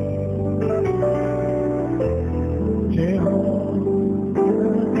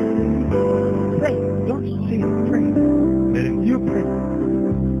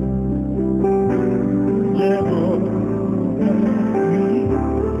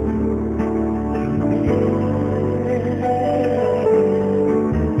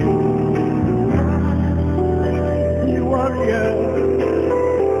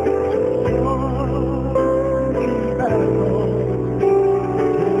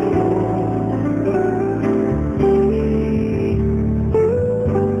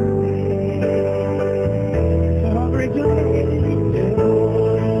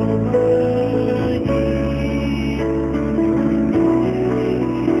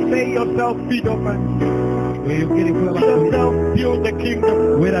See yourself feed up and see weyogereko yourself build the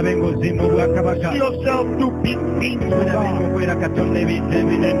kingdom. weerabe ng'ozimba obwakabaka See yourself do big things for weerabe God. ng'okolera katonda ebintu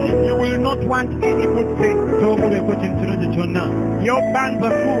ebinene You will not want any good thing. toobuleko kintu kirungi kyonna Your bands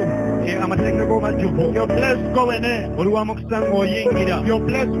are full. amateeka g'omajjuvu You're blessed going in. oli wa mukisa ng'oyingira You're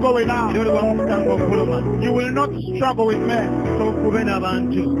blessed going era out. oli wa mukisa ng'ofuluma You will not struggle with men. tokube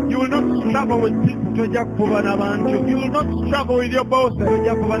n'abantu You will not struggle with people. tojja kukuba n'abantu You will not struggle with your bosses.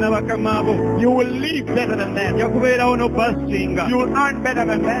 tojja kuba n'abakama bo You will live better than them. ojja kubeerawo n'obasinga You will earn better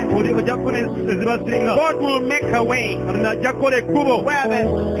than them. ojja kufuna ezibasinga God will make a way katonda ajja kukola ekkubo where there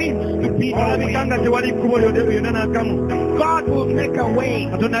seems to be no olabika way. nga tewali kkubo lyonna n'akamu God will make a way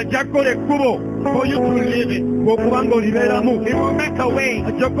katonda ajja kukola ekkubo for you to live it. bw'okuba ng'olibeeramu He will make a way.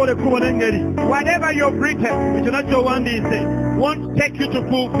 ajja kukola ekkubo n'engeri Whatever you've written kyonna ky'owandiise won't take you to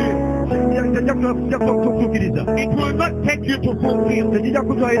fulfill. kijja kutuukiriza It will not take you to fulfill. tekijja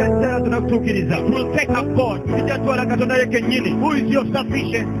kutwalira kiseera kyonna kutuukiriza It will take up God, kijja twala katonda ye kennyini who is your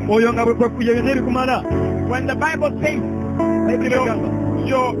sufficient. oyo nga byonna ebikumala When the Bible says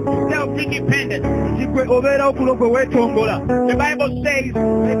you're self-independent, nti gwe obeerawo kulo gwe weetongola the Bible says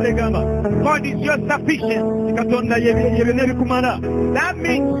bayibuli egamba God is your sufficient. katonda ye byonna ebikumala That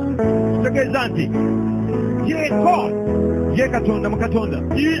means kitegeeza nti you are God. ye katonda mu katonda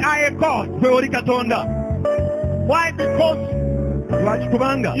You are a God. gwe oli katonda Why? Because lwaki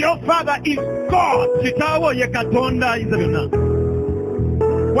kubanga your Father is God. kitaawo ye katonda ayinza byonna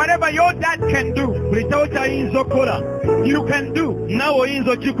Whatever your dad can do, buli kitaawo kyayinza okukola you can do. naawe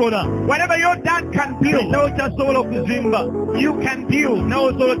oyinza okikola Whatever your dad can buli build, kitaawo kyasobola okuzimba you can build. naawe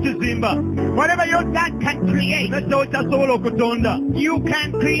osobola okizimba Whatever your dad can create, nekitaawo kyasobola okutonda you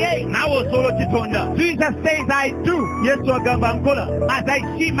can create. naawe osobola okitonda Jesus says, I do yesu agamba nkola as I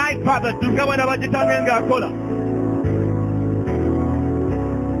see my Father do. nga bwana bagitange ng'akola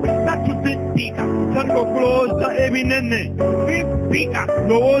Start to think bigger. tandika okulowooza ebinene Think bigger.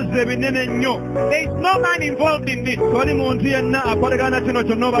 lowooza ebinene nnyo There is no man involved in this. toli muntu yenna akolagana kino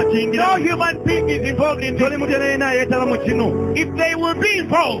kyonna oba No kiyingira human being is involved in toli this. muntu yenna yenna ayeetaba mu kino If they will be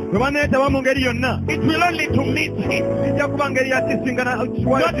involved, bwe baneetaba mu ngeri yonna it will only to meet him, kijja kuba ngeri yasisingana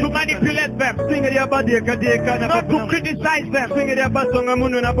not to manipulate them, si ngeri yabadyekadyeeka not to criticize them, si ngeri yabasonga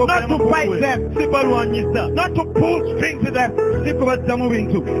munwe nabo not to fight them, si balwanyisa not to pull strings to them. si kubazza mu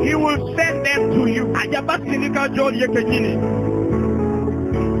bintu He will send them to you. ajja basindika gy'oli ye kennyini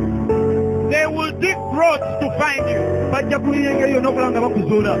They will dig roads to find you. bajja kulinnya engeri yonna okulaba nga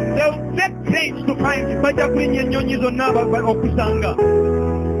bakuzuula They will take planes to find you. bajja kulinnya ennyonyi zonna okusanga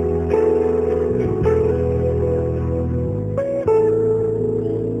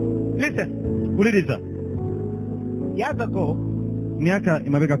Listen, wuliriza years ago, myaka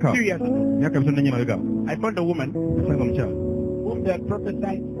emabegako few years ago, myaka bisonda nnyo emabegako I found a woman osanga omukyala whom they had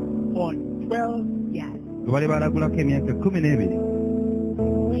prophesied on 12 years. gwe bali balagulako emyaka 12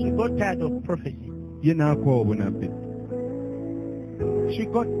 She got tired of prophecy. ye n'akoowa obunabbi She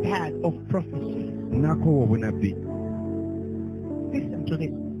got tired of prophecy. n'akoowa obunabbi Listen to this.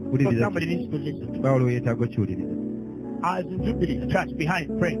 So wuliriza somebody needs to listen. bawula weyeetaaga okiwuliriza I was in Jubilee Church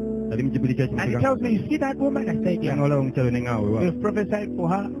behind praying. ali mu kibuli kya And he tells me, you see that woman? I said, yeah. olaba omukyalo neŋaawe wa They've prophesied for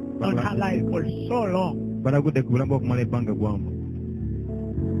her on her life for so long balagudde ku bulamu okumala ebbanga gwangu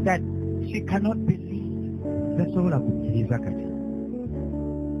that she cannot believe. tasobola kukkiriza kati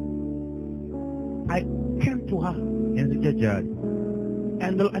I came to her enzijja gy'ali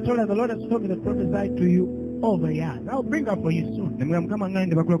and I told her, the Lord has told me to prophesy to you over years. I'll bring her for you soon. nemugamba mukama nga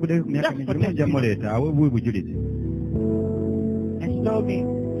ndi bakulagudde ku myaka Just mingi for mujja muleeta awe bubi bujulizi And she told me,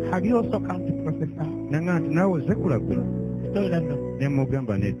 have you also come to prophesy? nanga nti naawe ozze kulagula I told her, no.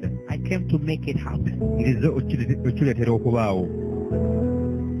 nemugamba nedda I came to make it happen. ngize okireetera okubaawo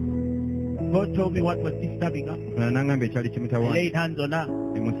God told me what was disturbing her. nangamba ekyali I kimutawa laid hands on her.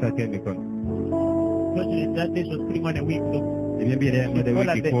 emusaako emikono Because that day she was putting on a wig. So ebyembi yali she ayambadde told her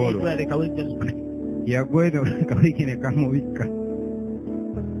the age wikikoolo where they can just yagwa eno kawiki ne kamubikka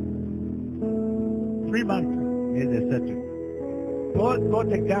 3 months. myezi esatu God got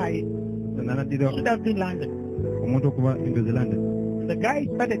a guy, nanaddira should have been London. omuntu okuba endozi london The guy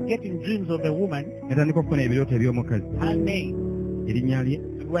started getting dreams of a woman, netandika okufuna ebirooto eby'omukazi her name, erinnya lye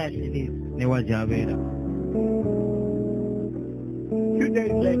and where she lives. newa gy'abeera Few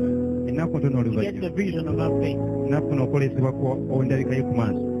days later, ennaku ntono he gets oluvanyuma a vision of her face. nafuna okwolesebwa endabika ye ku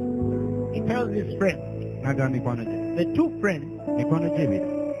maaso He tells his friend, n'agamba mikwano gye the two friends mikwano gye ebiri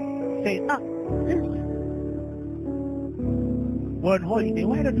say, we're on holiday.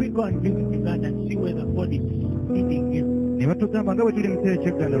 Why don't we go and visit Uganda and see where the God is leading you? ne batugamba nga bwe tuli mu kiseera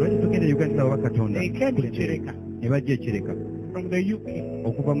ky'egganda lwaki tugenda uganda tulaba katonda They came to Chireka. ne bajja ekireka from the UK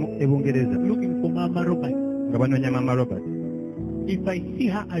okuva mu ebungereza looking for Mama Robert. nga banoonya maama Robert. If I see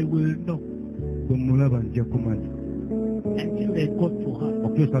her, I will know Bwe mulaba nja kumanya until they got to her.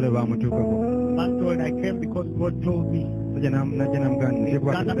 okutuusa lwe baamutuukako. Man told I came because God told me najja namugamba nti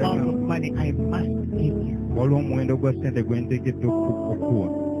that amount of money I must give you. waliwo omuwendo gwa ssente gwe nteekedde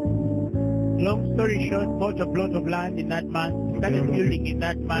okuwa. Long story short, bought a plot of land in that month, started building in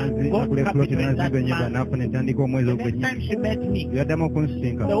that month, got agula capital ploti in that n'azimba ennyumba month. n'afuna entandika omwezi The next ogwennyini. time she met me, yaddamu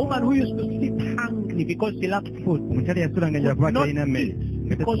okunsisinka the woman who used to sit hungry because she lacked food, omukyala yasulanga enjala kuba not talina mmere eat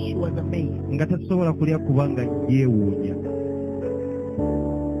because she was a maid. nga tasobola kulya kubanga yeewuunya.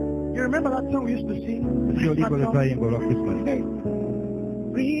 You remember that song we used to sing? oliko lwe twayimba olwa Christmas. Hey.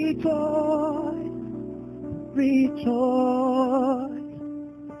 Rejoice, rejoice,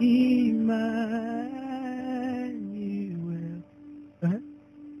 Emmanuel.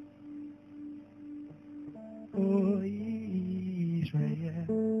 Oh, Israel.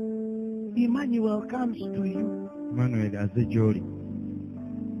 Emmanuel comes to you. Emmanuel azze gy'oli.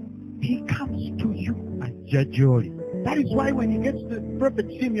 He comes to you. Ajja gy'oli. That is why when he gets to Prophet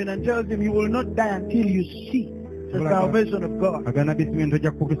Simeon and tells him you will not die until you see the salvation of God. agana bisimeni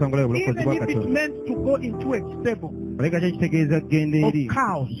tojja kukutuusa ng'olaba obulokozi Even bwa if it's Katonda. meant to go into a stable olega kyekitegeeza kgenda eri of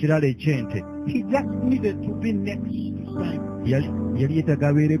cows, kirala ekyente. he just needed to be next to Simon. yali yeetaga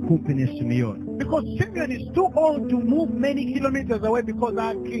abeere kumpi ne Simiyoni. Because Simeon is too old to move many kilometers away because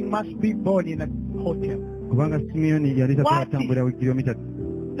our king must be born in a hotel. kubanga Simiyoni yali tasobola What? kutambulira kilomita.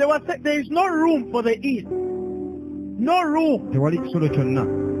 There is no room for the inn. No room. tewali kisulo kyonna.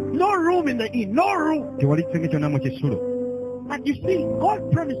 No room in the inn. No room. tewali kisenge kyonna mu kisulo. But you see,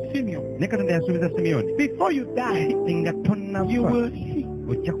 God promised Simeon, naye Katonda yasuubiza Simiyoni before you die, nga tonnafa you will see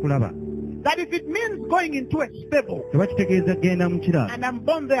ojja kulaba. that if it means going into a stable teba kitegeeza genda mu kiraalo and I'm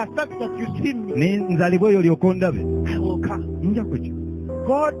born there such that you see me, ne nzaalibwa eyo olyoka ondabe. I will come. nja kukyo.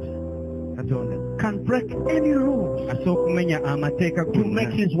 God Katonda can break any rules asobola okumenya amateeka to make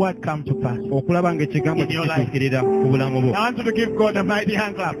gonna his word come to pass. okulaba ng'ekigambo In your life. kituukirira ku bulamu bwo. I want you to give God a mighty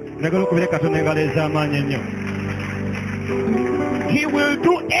hand clap. njagala okubira Katonda engalo ez'amaanyi ennyo. He will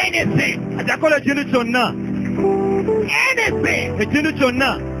do anything. ajja kukola ekintu kyonna. Anything ekintu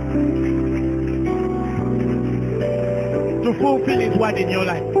kyonna to fulfill his word in your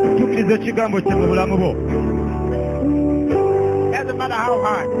life. tuukiriza ekigambo kye mu bulamu bwo. Doesn't matter how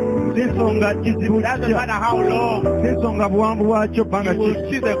hard. si nsonga kizibu Doesn't kitya, matter how long. si nsonga buwanvu bwakyo bbanga You will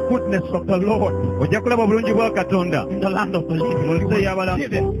see the goodness of the Lord ojja kulaba obulungi bwa Katonda in the land of the living. mu You nsi will ey'abalamu. see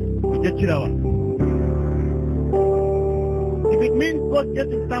this. ojja kiraba. If it means God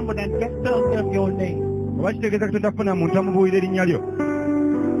getting somebody and just tell them your name, oba kitegeeza Katonda kufuna muntu amubuulira erinnya lyo.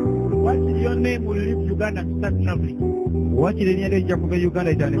 once your name will leave Uganda and start traveling. wakira erinnya lyo lijja kuva e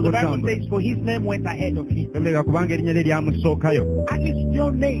Uganda The litandika Bible okutambula. says, for his name went ahead of him. Toleka kubanga erinnya lye lyamusookayo. At least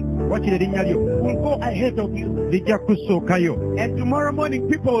your name wakira erinnya lyo will go ahead of you. lijja kusookayo. And tomorrow morning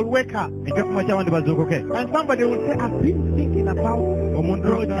people will wake up ejja kumakya abantu bazuukuke. and somebody will say, I've been thinking about omuntu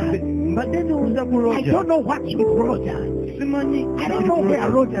Roger. mbadde ndowooza ku I Roger. don't know what's with Roger. simanyi I don't know where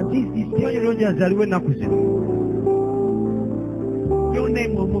Roger is these simanyi days. Roger azaliwo ennaku zino. Your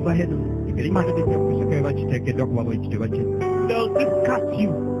name will move ahead of you. erinnya lyo lijja kusooka bwe bakiteekeddwa kuba bwe kityo bakye. They'll discuss you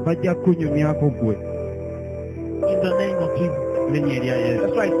bajja kunyumyako gwe in the name of Jesus. erinnya erya Yesu.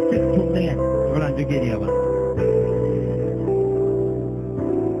 That's why I speak to men. ola njoga eri abantu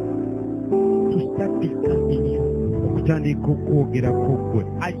To start discussing you. okutandika okwogerako gwe.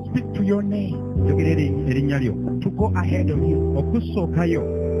 I speak to your name njogera erinnya lyo to go ahead of you. okusookayo.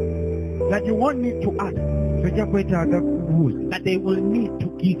 That you won't need to ask, tojja kwetaaga kubuuza. that they will need to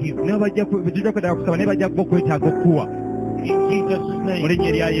give you. naye tujja kwetaaga kusaba naye bajja kuba okwetaaga okuwa. In Jesus' mu name. linnya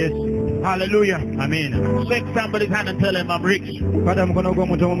erya Yesu. Hallelujah. amiina. Shake somebody's hand and tell him I'm rich. kwata mukono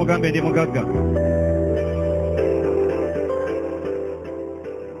gw'omuntu omu mugambe ndi mugagga.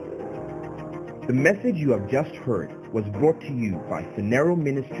 The message you have just heard was brought to you by Phaneroo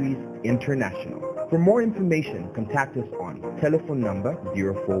Ministries International. For more information, contact us on telephone number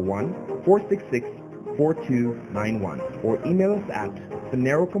 041-466-4291 or email us at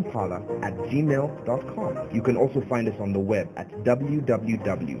phanerocompala@gmail.com. You can also find us on the web at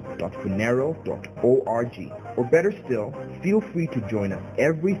www.phaneroo.org. Or better still, feel free to join us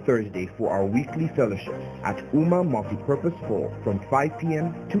every Thursday for our weekly fellowship at UMA Multipurpose Hall from 5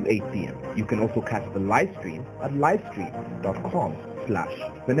 p.m. to 8 p.m. You can also catch the live stream at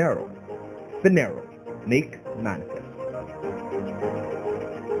livestream.com/Phaneroo. Phaneroo, make manifest.